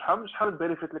الشوماج، وشحال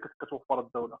البينيفيت اللي كتوفر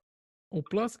الدوله.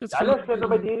 وبلاص كتخلي علاش انا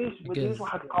ما ديريش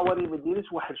واحد القوانين، ما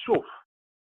ديريش واحد، شوف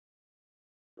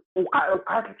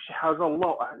وقعت لك شي حاجه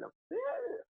الله اعلم،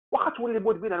 واخا تولي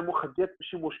مدمن على المخدرات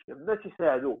ماشي مشكل، الناس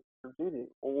يساعدوك فهمتيني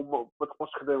وما تبقاش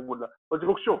خدام ولا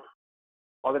تقول لك شوف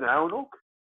غادي نعاونوك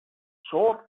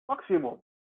شهور ماكسيموم،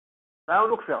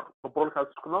 نعاونوك فيها نضربوا لك على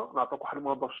السكنه، نعطيك واحد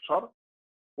المنظف في الشهر،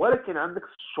 ولكن عندك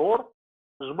 6 شهور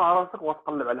تجمع راسك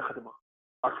وتقلب على خدمه.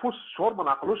 عرفوا 6 شهور ما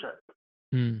نعقلوش عليك.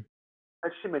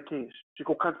 هادشي ما كاينش،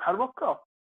 كون كانت بحال هكا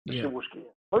ماشي مشكل.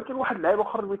 ولكن واحد اللعيب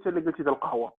اخر المثال اللي قلتي ديال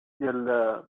القهوه ديال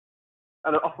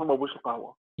انا اصلا ما بغيتش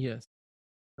القهوه.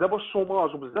 دابا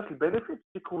الشوماج وبزاف البينيفيت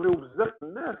كيكوريو بزاف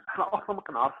الناس احنا اصلا ما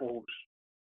كنعرفوهمش.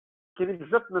 كاينين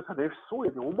بزاف الناس هنا في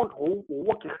السويد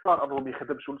هو كيختار انه ما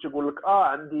يخدمش، ولا تيقول لك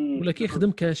عندي ولا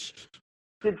كيخدم كاش،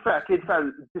 كيدفع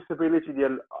الديسابيليتي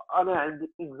ديال انا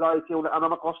عندي انكزايتي، ولا انا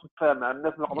ما نقدرش نتفاهم مع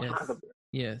الناس، ما نقدرش نخدم.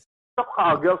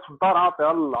 تبقى جالس في الدار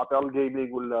عاطيها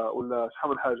الجيمنج ولا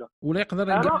شحال من حاجه، ولا يقدر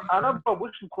انا ما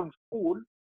بغيتش نكون مسؤول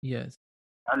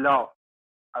على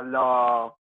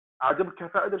عدم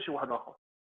الكفاءه ديال شي واحد اخر.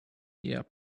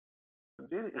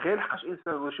 غير لحقاش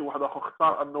انسان ولا شي واحد اخر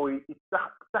اختار انه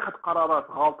يتخذ قرارات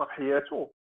غلطه في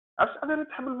حياته، علاش انا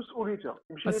نتحمل مسؤوليتها؟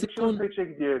 يمشي لي البيتشيك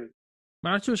ديالي.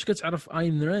 ما عرفتش واش كتعرف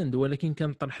اين راند، ولكن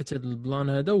كان طرحت هذا البلان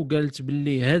هذا وقالت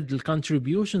باللي هاد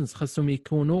الكونتريبيوشنز خاصهم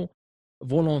يكونوا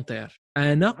فولونتير.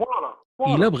 انا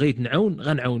الا بغيت نعاون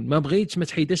غنعاون، ما بغيتش ما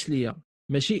تحيداش ليا،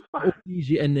 ماشي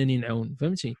اوبليجي انني نعاون،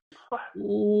 فهمتي؟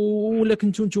 ولا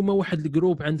كنتو نتوما واحد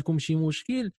الجروب عندكم شي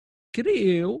مشكل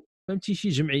كرييو، فهمتي، شي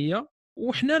جمعيه،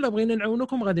 وحنا لا بغينا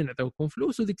نعاونكم غادي نعطيوكم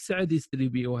فلوس، وديك الساعه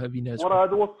ديستريبيوها بيناتكم. وراه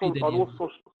هذا هو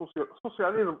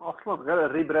السوسياليزم اصلا، غير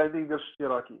الريبراندينغ ديال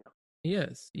الاشتراكيه.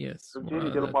 يس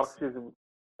فهمتيني، ديال الماركسيزم.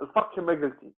 الفرق كما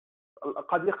قلتي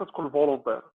القضيه كتكون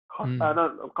فولونتير، خاص انا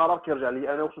القرار كيرجع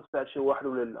لي انا واش نساعد شي واحد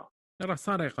ولا لا. راه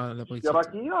سرقه الا بغيتي.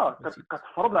 الاشتراكيه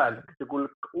كتفرض عليك، تقول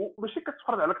لك ماشي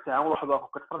كتفرض عليك تعاون واحد اخر،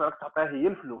 كتفرض عليك تعطيها هي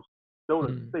الفلوس الدوله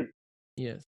السيد.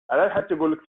 على حتى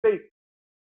تقول لك السيد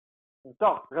انت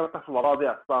غير طفل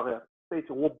رضيع صغير،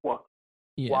 السيد هو باك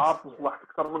وعارف مصلحتك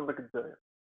اكثر منك الداير.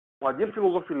 وهذه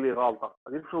الفيلوزوفي اللي غالطه،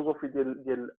 هذه الفيلوزوفي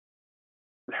ديال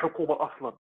الحكومه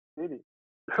اصلا. يعني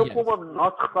الحكومه منها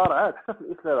تختار عاد، حتى في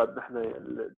الاسلام عندنا حنايا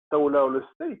الدوله ولا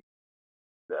السيد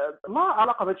ما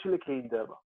علاقه بهذا الشيء اللي كاين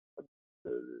دابا.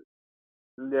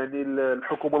 يعني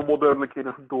الحكومه المودرن اللي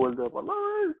كاينه في الدول دابا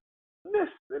الناس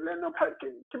لانه بحال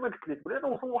كما قلت لك بلي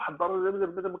وصلوا واحد الدرجه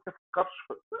بدا ما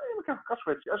كيفكرش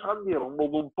في هادشي. اش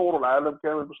غنديروا نطوروا العالم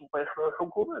كامل باش نطيحوا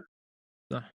الحكومات؟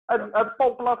 صح. هاد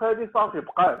البوبلات هذه صافي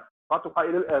غتبقى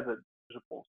الى الابد جو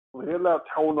بونس، غير لا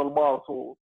تحولنا لمارس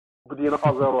وبدينا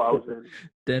ازيرو عاوتاني.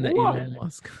 دانا ايلون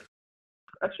ماسك.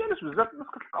 هادشي علاش بزاف الناس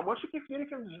كتلقى ماشي كيف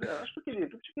داير اش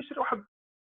كيدير، كيشري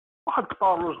واحد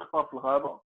قطار في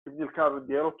الغابه، كيبني الكابل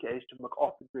ديالو كيعيش تماك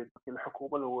اوف البيت، كاين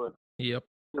الحكومه لا والو.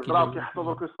 يزرع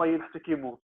كيحتضر كيصيد حتى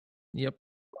كيموت.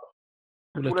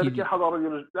 ولا كاين حضاره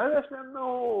ديال علاش؟ لانه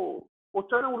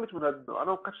وتا انا وليت من هاد انا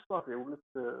مابقيتش صافي، وليت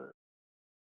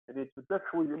يعني بزاف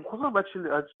حوايج خصوصا بهادشي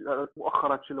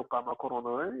مؤخرا هادشي اللي وقع مع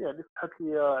كورونا، يعني فتحت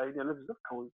لي عيني على بزاف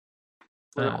حوايج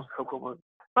يخص الحكومه.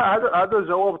 هذا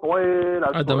جواب طويل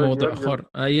على هذا موضوع اخر.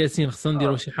 ياسين خصنا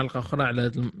نديروا شي حلقه اخرى على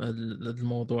هذا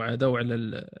الموضوع هذا،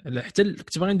 وعلى حتى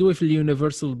كنت باغي ندوي في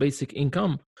اليونيفرسال بيسك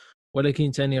انكم،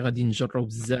 ولكن ثاني غادي نجرب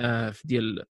بزاف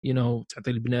ديال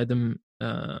تعطي البنادم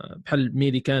بحال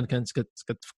الميريكان كانت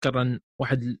كتفكر عن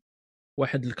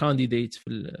واحد الكانديديت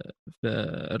في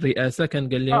الرئاسه، كان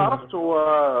قال لهم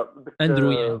عرفتوا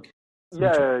اندرو يانغ.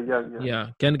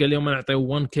 يا كان قال لهم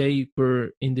نعطيو 1K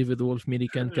per individual في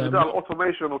ميريكان كامل. جدا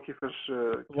الاوتوميشن وكيفاش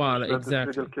فوالا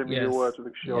اكزاكتلي الكيميائيات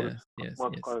وداك الشيء.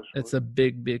 اتس ا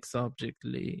بيج سبجكت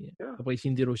اللي بغيتي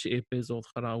نديرو شي ايبيزود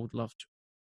اخرى وود لاف تو.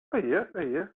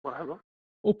 ايه مرحبا.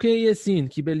 اوكي ياسين،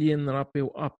 كيبان لي نرابيو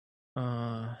اب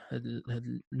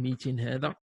هاد الميتين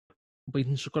هذا. بغيت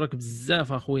نشكرك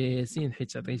بزاف اخويا ياسين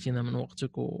حيت عطيتينا من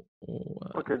وقتك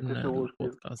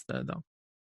البودكاست هذا.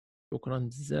 شكرا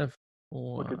بزاف،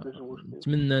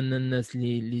 ونتمنى ان الناس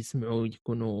اللي يسمعوا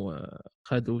يكونوا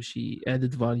خدوا شي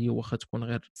added value واخا تكون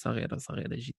غير صغيره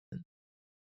جدا.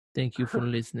 Thank you for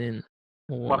listening.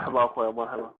 مرحبا اخويا،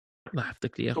 مرحبا. الله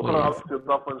يحفظك لي اخويا. شكرا على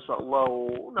الاستضافه ان شاء الله،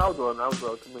 ونعاودوا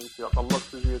كما قلت الله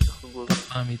تجي تخدموا.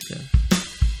 امين.